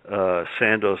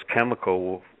 Sandoz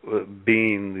Chemical,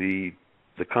 being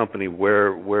the company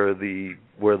where the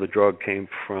drug came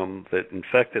from that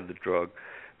infected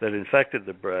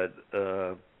the bread,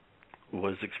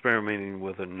 was experimenting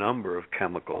with a number of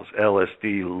chemicals,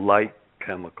 LSD-like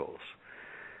chemicals.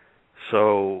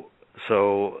 So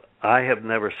I have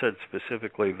never said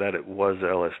specifically that it was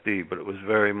LSD, but it was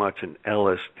very much an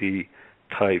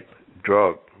LSD-type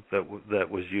drug that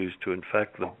was used to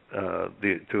infect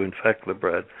the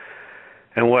bread.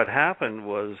 And what happened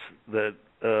was that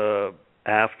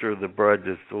after the bread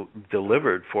is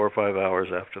delivered, 4 or 5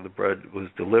 hours after the bread was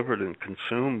delivered and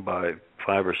consumed by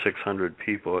 500 or 600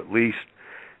 people at least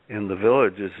in the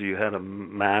villages, you had a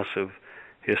massive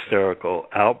hysterical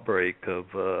outbreak of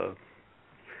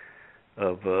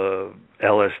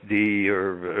LSD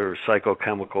or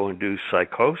psychochemical-induced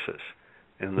psychosis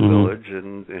in the village,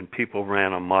 and people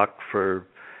ran amok for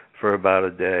about a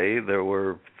day. There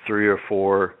were 3 or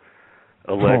 4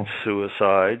 alleged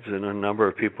suicides, and a number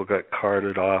of people got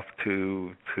carted off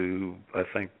to I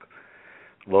think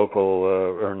local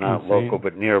or not local,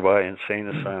 but nearby insane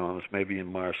asylums, maybe in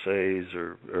Marseille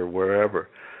or wherever.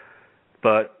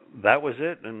 But that was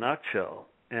it in a nutshell.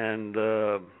 And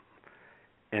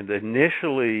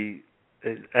initially,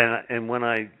 and when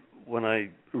I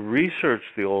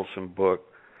researched the Olson book,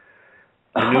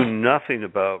 I knew nothing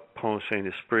about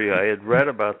Pont-Saint-Esprit. I had read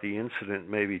about the incident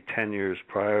maybe 10 years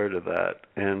prior to that,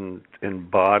 and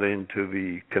bought into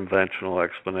the conventional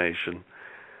explanation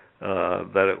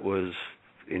that it was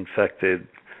infected,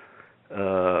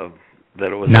 that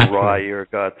it was a raw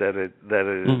ergot, that it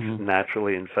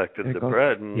naturally infected the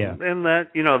bread, and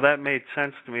that that made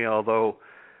sense to me. Although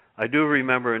I do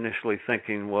remember initially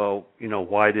thinking, well,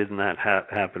 why didn't that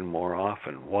happen more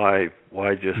often? Why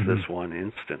just this one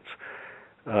instance?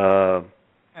 But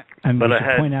I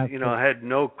had, I had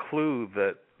no clue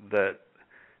that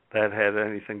had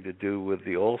anything to do with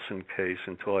the Olson case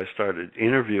until I started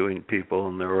interviewing people,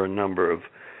 and there were a number of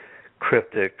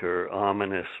cryptic or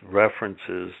ominous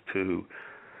references to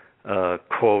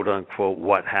quote unquote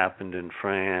what happened in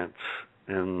France,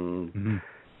 and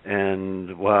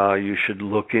well, you should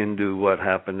look into what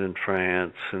happened in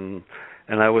France, and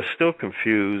I was still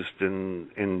confused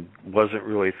and wasn't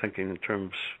really thinking in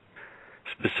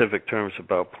specific terms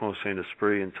about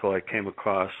Pont-Saint-Esprit until I came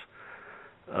across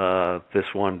this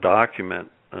one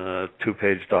document,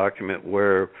 2-page document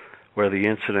where the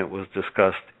incident was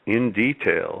discussed in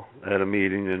detail at a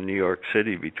meeting in New York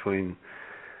City between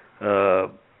an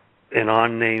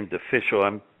unnamed official.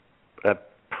 I'm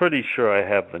pretty sure I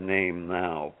have the name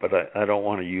now, but I don't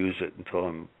want to use it until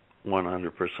I'm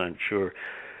 100% sure.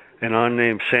 An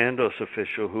unnamed Sandoz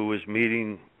official who was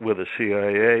meeting with a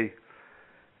CIA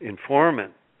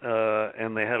informant,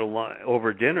 and they had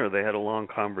over dinner they had a long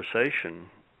conversation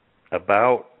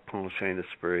about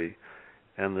Pont-Saint-Esprit,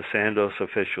 And the Sandoz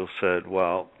official said,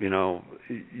 well, you know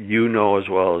as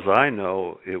well as I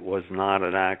know, it was not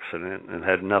an accident and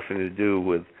had nothing to do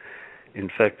with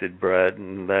infected bread,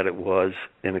 and that it was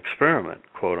an experiment,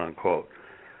 quote unquote.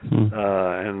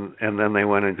 And then they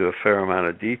went into a fair amount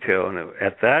of detail. And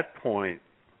at that point,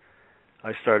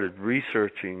 I started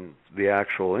researching the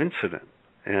actual incident.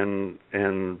 And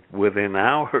within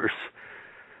hours,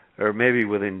 or maybe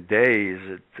within days,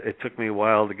 it took me a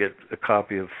while to get a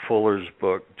copy of Fuller's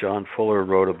book. John Fuller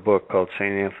wrote a book called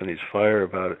St. Anthony's Fire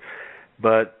about it,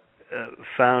 but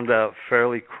found out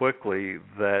fairly quickly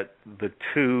that the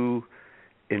two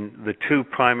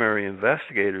primary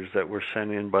investigators that were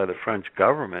sent in by the French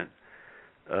government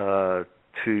to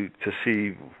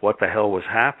see what the hell was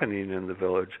happening in the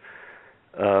village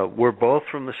were both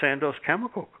from the Sandoz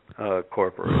Chemical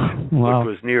Corporation, wow. which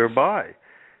was nearby.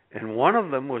 And one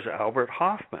of them was Albert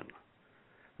Hofmann,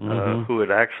 who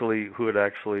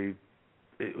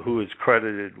is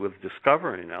credited with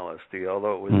discovering LSD,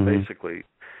 although it was basically,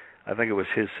 I think it was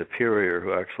his superior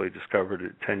who actually discovered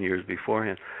it 10 years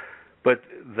beforehand. But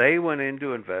they went in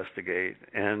to investigate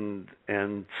and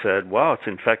said, "Wow, it's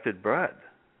infected bread.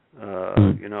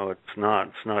 You know, it's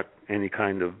not any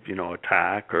kind of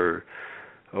attack or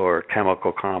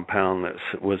chemical compound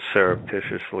that was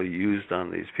surreptitiously used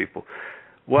on these people."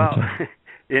 Well,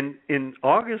 in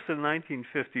August of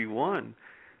 1951,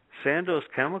 Sandoz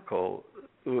Chemical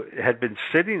had been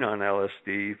sitting on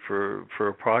LSD for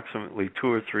approximately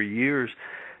 2 or 3 years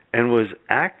and was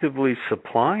actively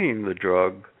supplying the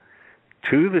drug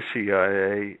to the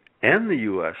CIA and the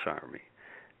U.S. Army,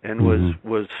 and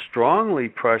was strongly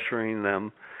pressuring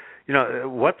them. You know,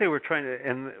 what they were trying to,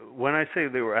 and when I say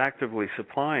they were actively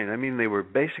supplying, I mean they were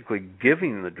basically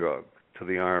giving the drug to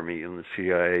the Army and the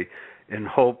CIA in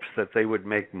hopes that they would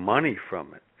make money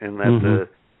from it, and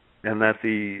that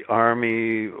the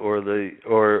Army or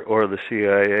the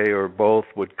CIA or both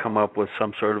would come up with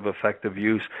some sort of effective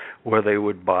use where they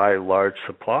would buy large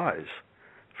supplies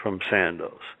from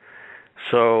Sandoz.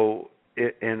 So,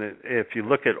 if you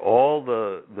look at all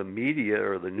the media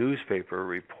or the newspaper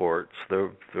reports, there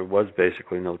was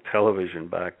basically no television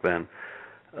back then.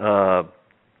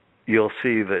 You'll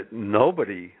see that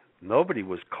nobody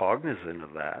was cognizant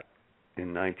of that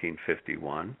in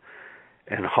 1951,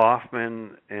 and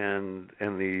Hoffman and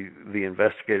the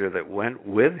investigator that went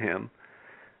with him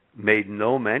made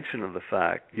no mention of the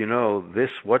fact,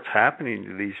 what's happening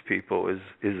to these people is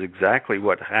exactly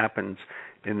what happens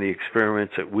in the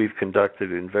experiments that we've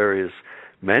conducted in various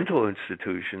mental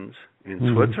institutions in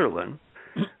Switzerland,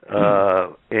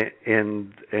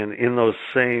 and in those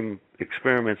same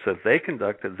experiments that they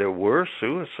conducted, there were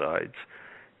suicides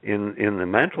in the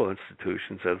mental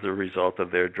institutions as a result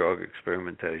of their drug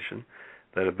experimentation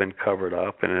that have been covered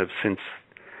up and have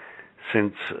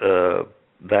since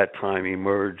that time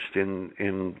emerged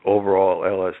in overall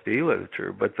LSD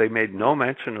literature. But they made no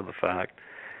mention of the fact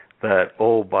that,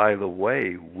 oh, by the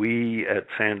way, we at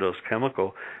Sandoz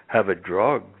Chemical have a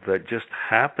drug that just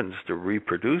happens to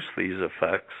reproduce these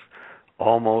effects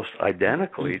almost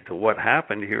identically to what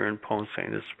happened here in Pont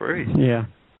Saint-Esprit. Yeah.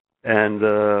 And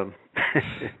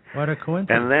what a coincidence.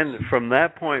 And then from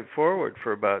that point forward,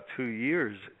 for about 2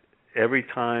 years, every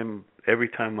time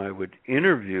I would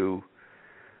interview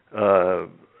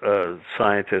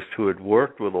scientists who had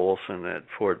worked with Olson at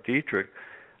Fort Detrick,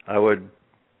 I would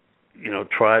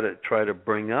try to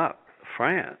bring up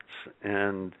France,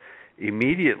 and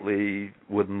immediately,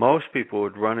 with most people,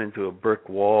 would run into a brick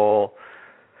wall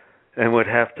and would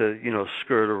have to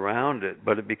skirt around it.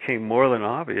 But it became more than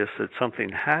obvious that something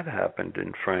had happened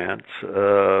in France,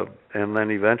 and then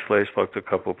eventually I spoke to a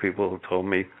couple of people who told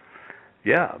me,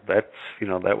 yeah, that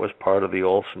was part of the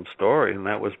Olson story, and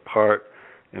that was part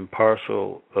and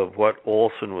parcel of what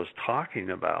Olson was talking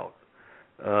about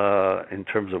in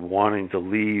terms of wanting to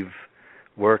leave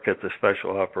work at the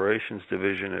Special Operations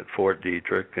Division at Fort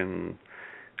Detrick and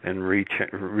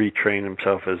retrain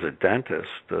himself as a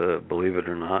dentist, believe it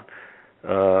or not,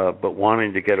 but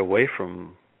wanting to get away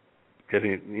from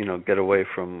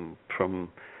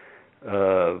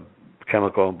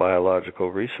chemical and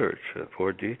biological research at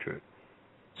Fort Detrick.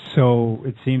 So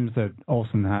it seems that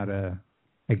Olson had a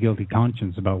guilty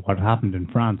conscience about what happened in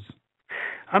France.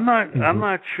 I'm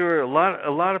not sure. A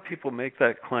lot of people make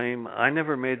that claim. I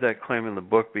never made that claim in the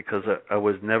book because I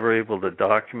was never able to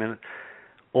document it.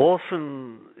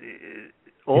 Olson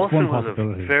was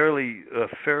a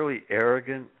fairly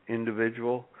arrogant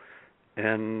individual,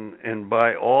 and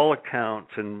by all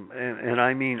accounts, and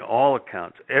I mean all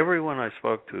accounts, everyone I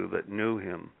spoke to that knew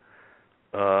him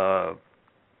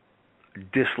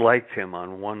disliked him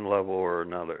on one level or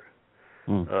another.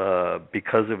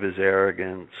 because of his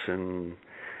arrogance and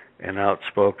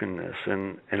outspokenness.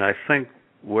 And I think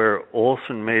where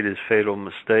Olson made his fatal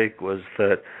mistake was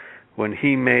that when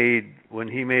he made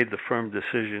the firm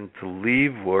decision to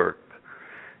leave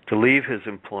his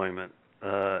employment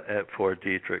at Fort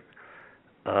Detrick,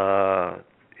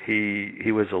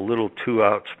 he was a little too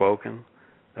outspoken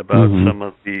about some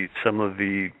of the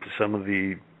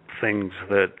things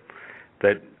that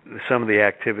some of the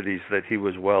activities that he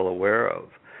was well aware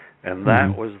of, and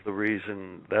that was the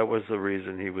reason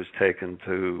he was taken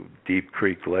to Deep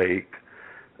Creek Lake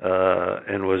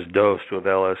and was dosed with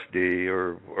LSD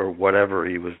or whatever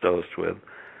he was dosed with.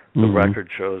 The record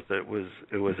shows that it was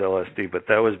LSD, but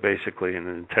that was basically an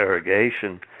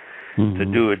interrogation to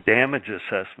do a damage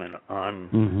assessment on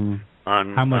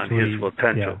his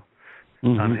potential.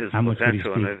 On his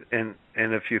potential, and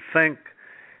if you think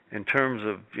in terms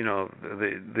of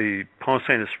the Pont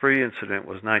Saint Esprit incident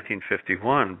was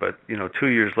 1951, but 2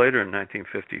 years later in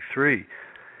 1953,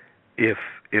 if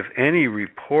any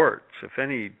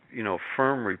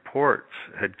firm reports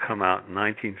had come out in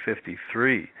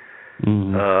 1953,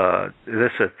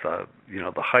 this at the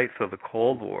height of the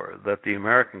Cold War, that the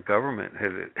American government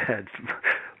had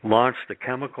launched a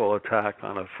chemical attack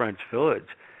on a French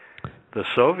village, the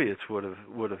Soviets would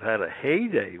have had a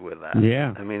heyday with that.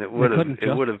 Yeah. I mean, it would have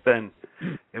been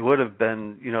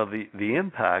the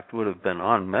impact would have been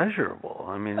unmeasurable.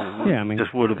 I mean, it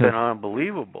just would have been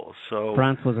unbelievable. So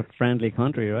France was a friendly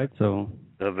country, right? So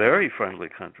a very friendly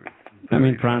country.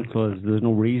 There's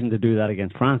no reason to do that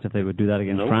against France. If they would do that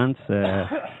against France,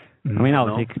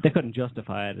 obviously they couldn't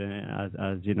justify it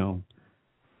as you know.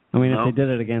 If they did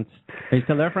it against... Are you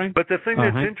still there, Frank? But the thing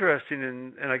that's interesting,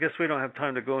 and I guess we don't have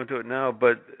time to go into it now,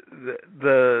 but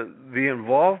the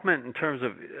involvement in terms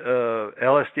of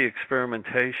LSD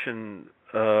experimentation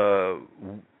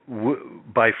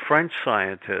by French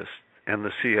scientists and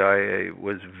the CIA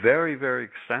was very, very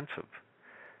extensive.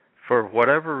 For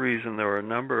whatever reason, there were a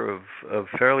number of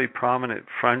fairly prominent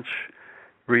French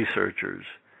researchers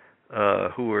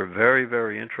who were very,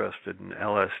 very interested in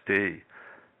LSD.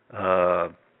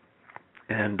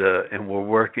 And we're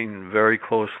working very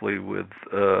closely with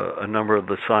a number of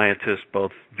the scientists,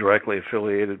 both directly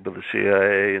affiliated with the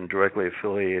CIA and directly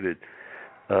affiliated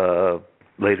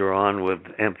later on with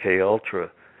MKUltra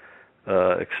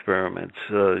experiments.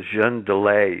 Jean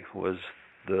Delay was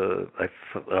I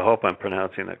hope I'm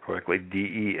pronouncing that correctly,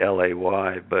 DELAY,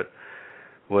 but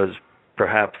was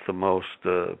perhaps the most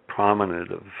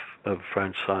prominent of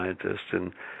French scientists.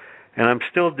 And I'm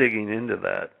still digging into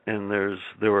that. And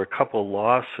there were a couple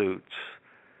lawsuits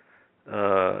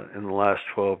in the last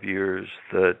 12 years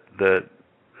that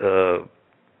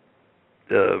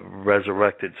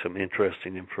resurrected some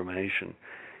interesting information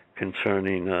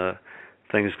concerning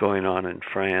things going on in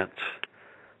France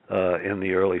in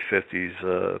the early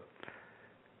 50s,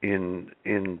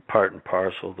 in part and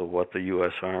parcel to what the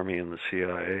U.S. Army and the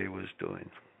CIA was doing.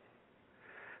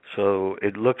 So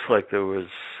it looks like there was,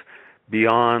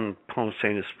 beyond Pont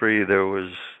Saint Esprit, there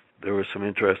was some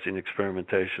interesting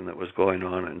experimentation that was going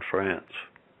on in France.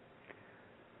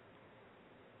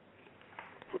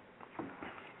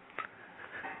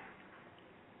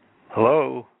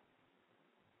 Hello?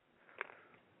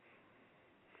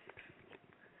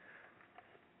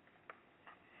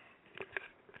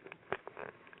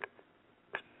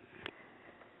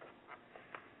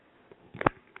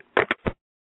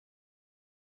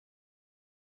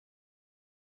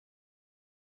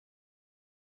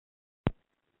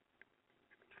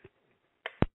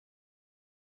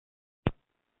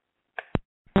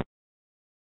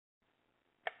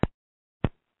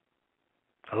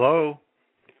 Hello?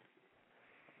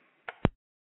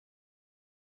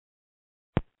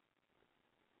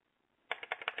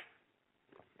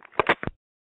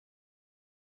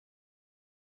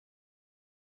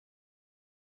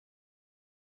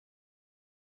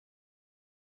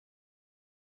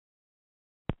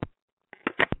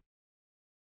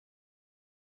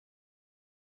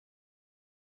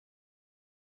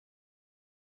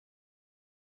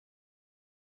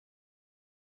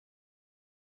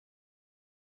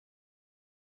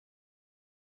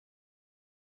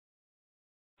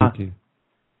 Okay.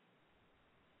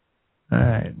 All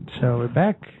right, so we're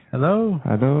back. Hello?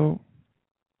 Hello?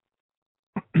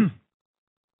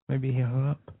 Maybe he hung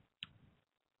up.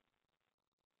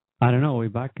 I don't know. Are we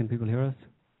back? Can people hear us?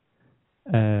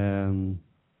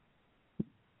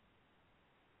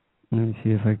 Let me see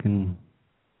if I can...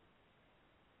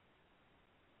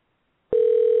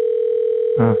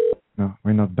 No,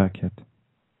 we're not back yet.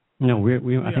 No, I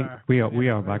think we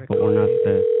are back, but we're not.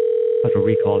 Have to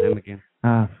recall him again.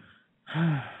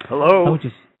 Hello?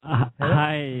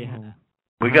 Hi.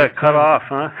 We got cut off,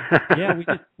 huh? Yeah,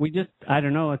 we just I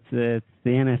don't know. It's the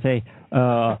NSA.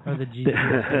 Or the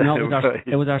GPS. No,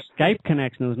 it was our Skype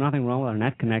connection. There was nothing wrong with our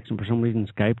net connection. For some reason,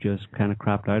 Skype just kind of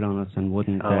crapped out on us and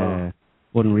wouldn't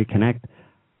reconnect.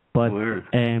 But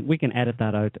we can edit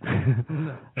that out.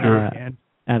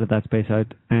 Edit that space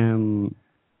out.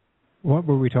 What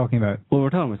were we talking about? Well, we're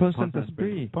talking about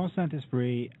Pont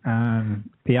Saint-Esprit and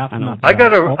the aftermath. I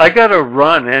gotta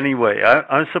run anyway.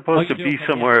 I'm supposed to be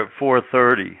somewhere at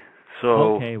 4:30.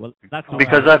 So okay, well that's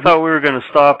because I thought we were going to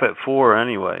stop at 4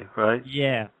 anyway, right?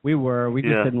 Yeah, we were. We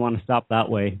just didn't want to stop that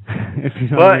way.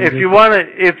 If you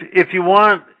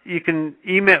want, you can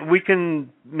email. We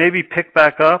can maybe pick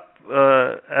back up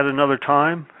at another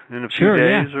time in a few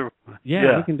days.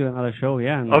 Yeah, we can do another show.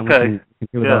 Yeah. Okay.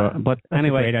 But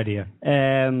anyway, great idea.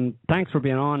 Thanks for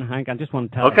being on, Hank. I just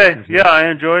want to tell. Okay. Yeah, I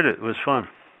enjoyed it. It was fun.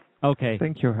 Okay.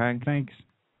 Thank you, Hank. Thanks.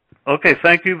 Okay.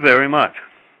 Thank you very much.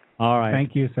 All right.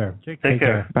 Thank you, sir. Take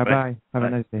care. Bye-bye. Have a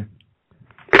nice day.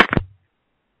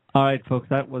 All right, folks.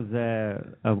 That was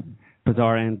a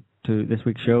bizarre end to this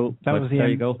week's show. That was there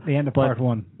you go. The end of part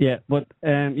one. Yeah, but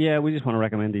we just want to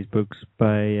recommend these books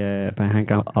by Hank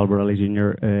Albarelli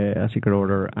Jr., A Secret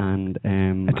Order, and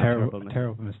A Terrible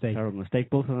Mistake. Terrible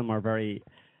Mistake. Both of them are very.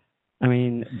 I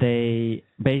mean, they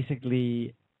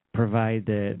basically provide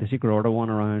the Secret Order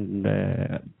one around.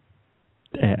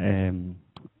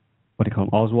 What do you call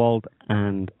him, Oswald,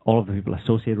 and all of the people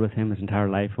associated with him his entire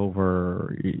life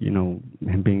over,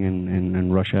 him being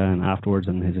in Russia and afterwards,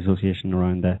 and his association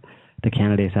around the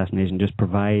Kennedy assassination, just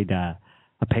provide a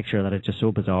picture that is just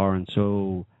so bizarre and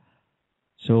so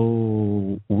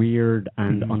weird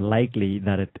and unlikely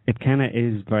that it kind of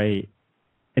is very.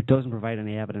 It doesn't provide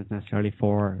any evidence necessarily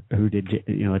for who did,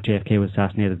 that JFK was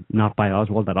assassinated not by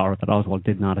Oswald, that Oswald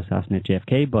did not assassinate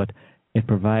JFK, but it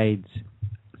provides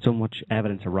so much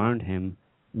evidence around him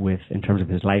in terms of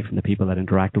his life and the people that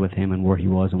interacted with him and where he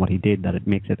was and what he did, that it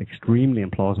makes it extremely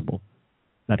implausible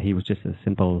that he was just a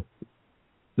simple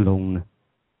lone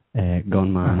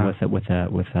gunman with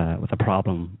a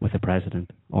problem with the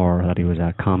president, or that he was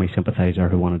a commie sympathizer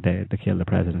who wanted to kill the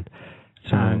president.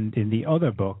 So, and in the other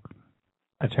book,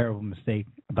 A Terrible Mistake,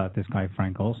 about this guy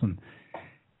Frank Olson,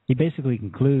 he basically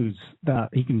concludes that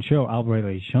he can show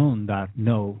Albarelli shown that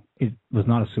no, it was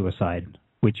not a suicide,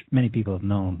 which many people have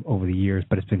known over the years,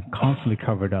 but it's been constantly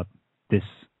covered up. This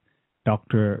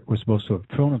doctor was supposed to have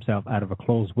thrown himself out of a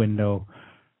closed window.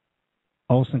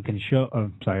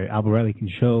 Albarelli can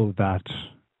show that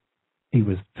he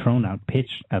was thrown out,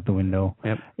 pitched at the window.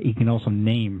 Yep. He can also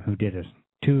name who did it.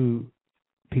 Two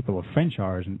people with French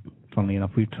R's, and funnily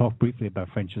enough, we talked briefly about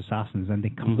French assassins, and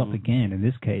it comes up again in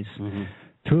this case.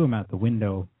 Threw him out the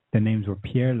window. Their names were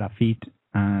Pierre Lafitte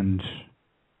and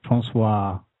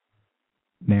Francois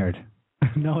Merde.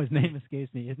 No, his name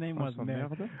escapes me. His name was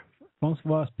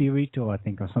Francois Spirito, I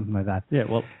think, or something like that. Yeah,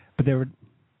 well, but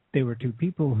they were two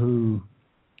people who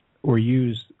were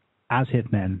used as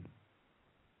hitmen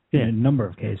in a number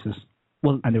of cases.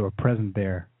 Well, and they were present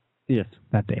there. Yes,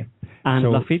 that day. And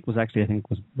Lafitte was actually, I think,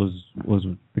 was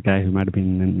the guy who might have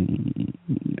been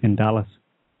in Dallas.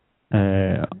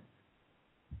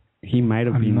 He might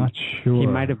have been. I'm not sure. He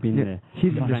might have been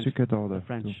he's in the Secret Order.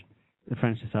 The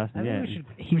French assassin. Yeah,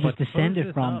 he was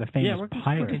descended from the famous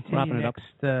pirate. Wrapping it up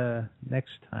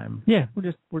next time. Yeah, we're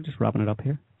just wrapping it up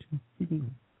here.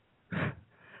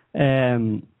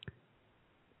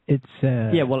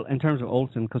 Well, in terms of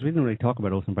Olson, because we didn't really talk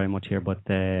about Olson very much here, but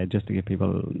just to give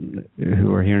people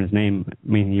who are hearing his name, I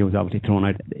mean, he was obviously thrown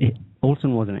out.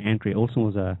 Olson was an entry. Olson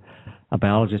was a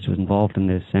biologist who was involved in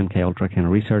this MK Ultra kind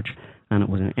of research, and it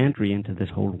was an entry into this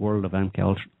whole world of MK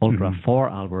Ultra for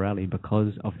Albarelli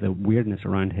because of the weirdness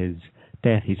around his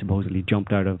death. He supposedly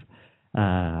jumped out of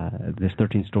this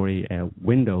 13-story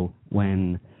window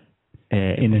when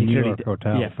in a New York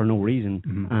hotel. Yeah, for no reason,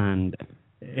 and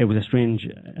it was a strange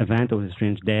event. It was a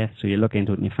strange death. So you look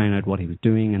into it and you find out what he was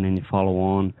doing, and then you follow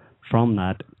on from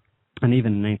that. And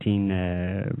even in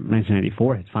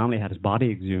 1984, his family had his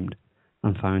body exhumed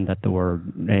and found that there were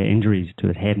injuries to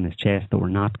his head and his chest that were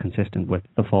not consistent with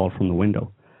the fall from the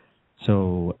window.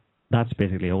 So that's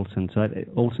basically Olson. So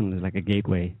Olson is like a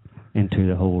gateway into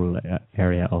the whole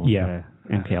area of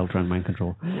MK Ultra and mind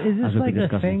control. Is this like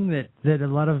a thing that a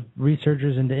lot of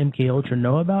researchers into MK Ultra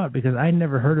know about? Because I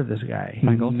never heard of this guy.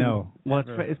 No. Well,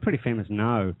 it's pretty famous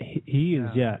now. He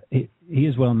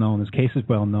is well known. His case is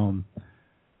well known.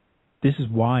 This is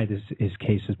why his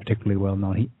case is particularly well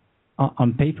known.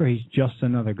 On paper, he's just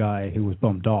another guy who was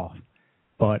bumped off,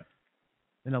 but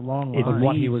in a long It's line.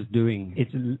 what he was doing.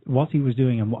 It's what he was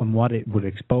doing and what it would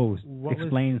expose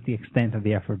explains the extent of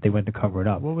the effort they went to cover it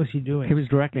up. What was he doing? He was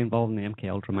directly involved in the MK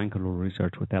Ultra mind control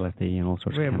research with LSD and all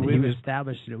sorts of but things. we've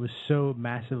established that it was so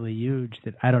massively huge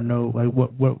that I don't know. Like,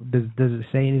 what does it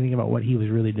say anything about what he was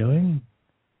really doing?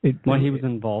 He was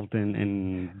involved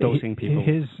in dosing people.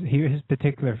 His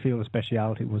particular field of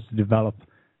speciality was to develop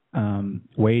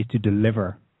ways to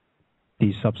deliver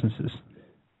these substances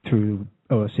through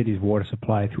a city's water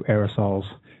supply, through aerosols,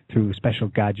 through special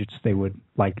gadgets. They would,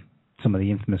 like some of the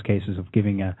infamous cases of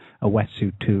giving a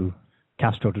wetsuit to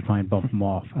Castro to try and bump him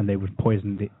off, and they would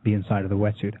poison the inside of the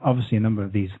wetsuit. Obviously, a number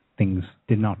of these things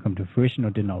did not come to fruition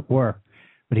or did not work,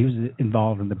 but he was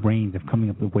involved in the brains of coming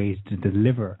up with ways to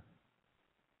deliver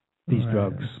these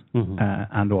drugs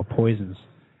and or poisons.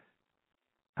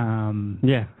 He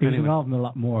was involved in a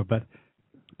lot more, but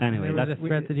anyway, there was a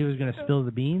threat that he was going to spill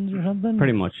the beans or something?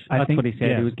 Pretty much. That's what he said.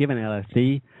 Yes. He was given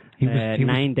LSD.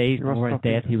 9 days before his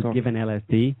death, he was given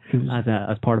LSD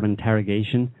as part of an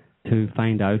interrogation to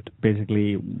find out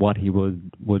basically what he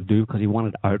would do, because he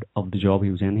wanted out of the job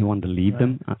he was in. He wanted to leave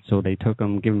them. So they took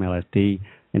him, gave him LSD,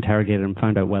 interrogated him,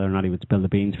 found out whether or not he would spill the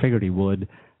beans, figured he would.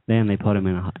 Then they put him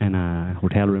in a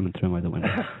hotel room and threw him out the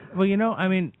window. Well, I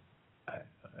mean,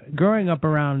 growing up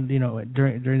around,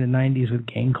 during the 90s with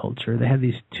gang culture, they had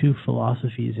these two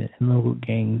philosophies in local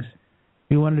gangs.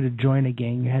 If you wanted to join a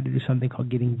gang, you had to do something called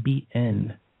getting beat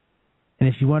in. And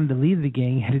if you wanted to leave the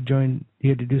gang, you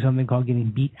had to do something called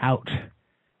getting beat out,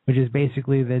 which is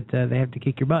basically that they have to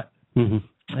kick your butt. Mm-hmm.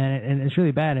 And it's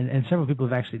really bad, and several people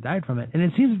have actually died from it. And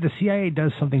it seems that the CIA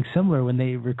does something similar. When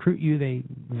they recruit you, they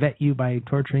vet you by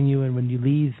torturing you, and when you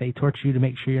leave, they torture you to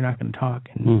make sure you're not going to talk.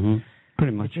 And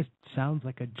pretty much. It just sounds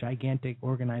like a gigantic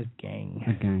organized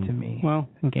gang to me. Well,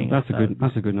 that's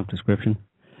a good enough description.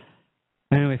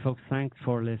 Anyway, folks, thanks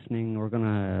for listening. We're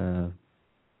going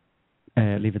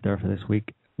to leave it there for this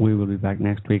week. We will be back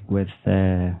next week with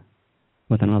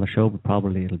another show, but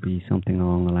probably it'll be something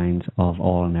along the lines of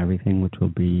All and Everything, which will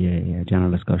be a general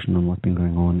discussion on what's been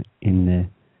going on in the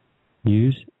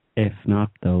news. If not,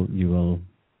 though, you will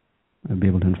be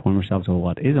able to inform yourselves of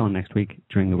what is on next week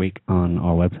during the week on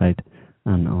our website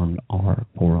and on our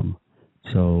forum.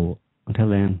 So until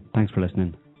then, thanks for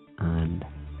listening, and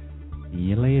see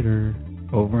you later.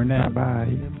 Over and out.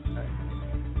 Bye.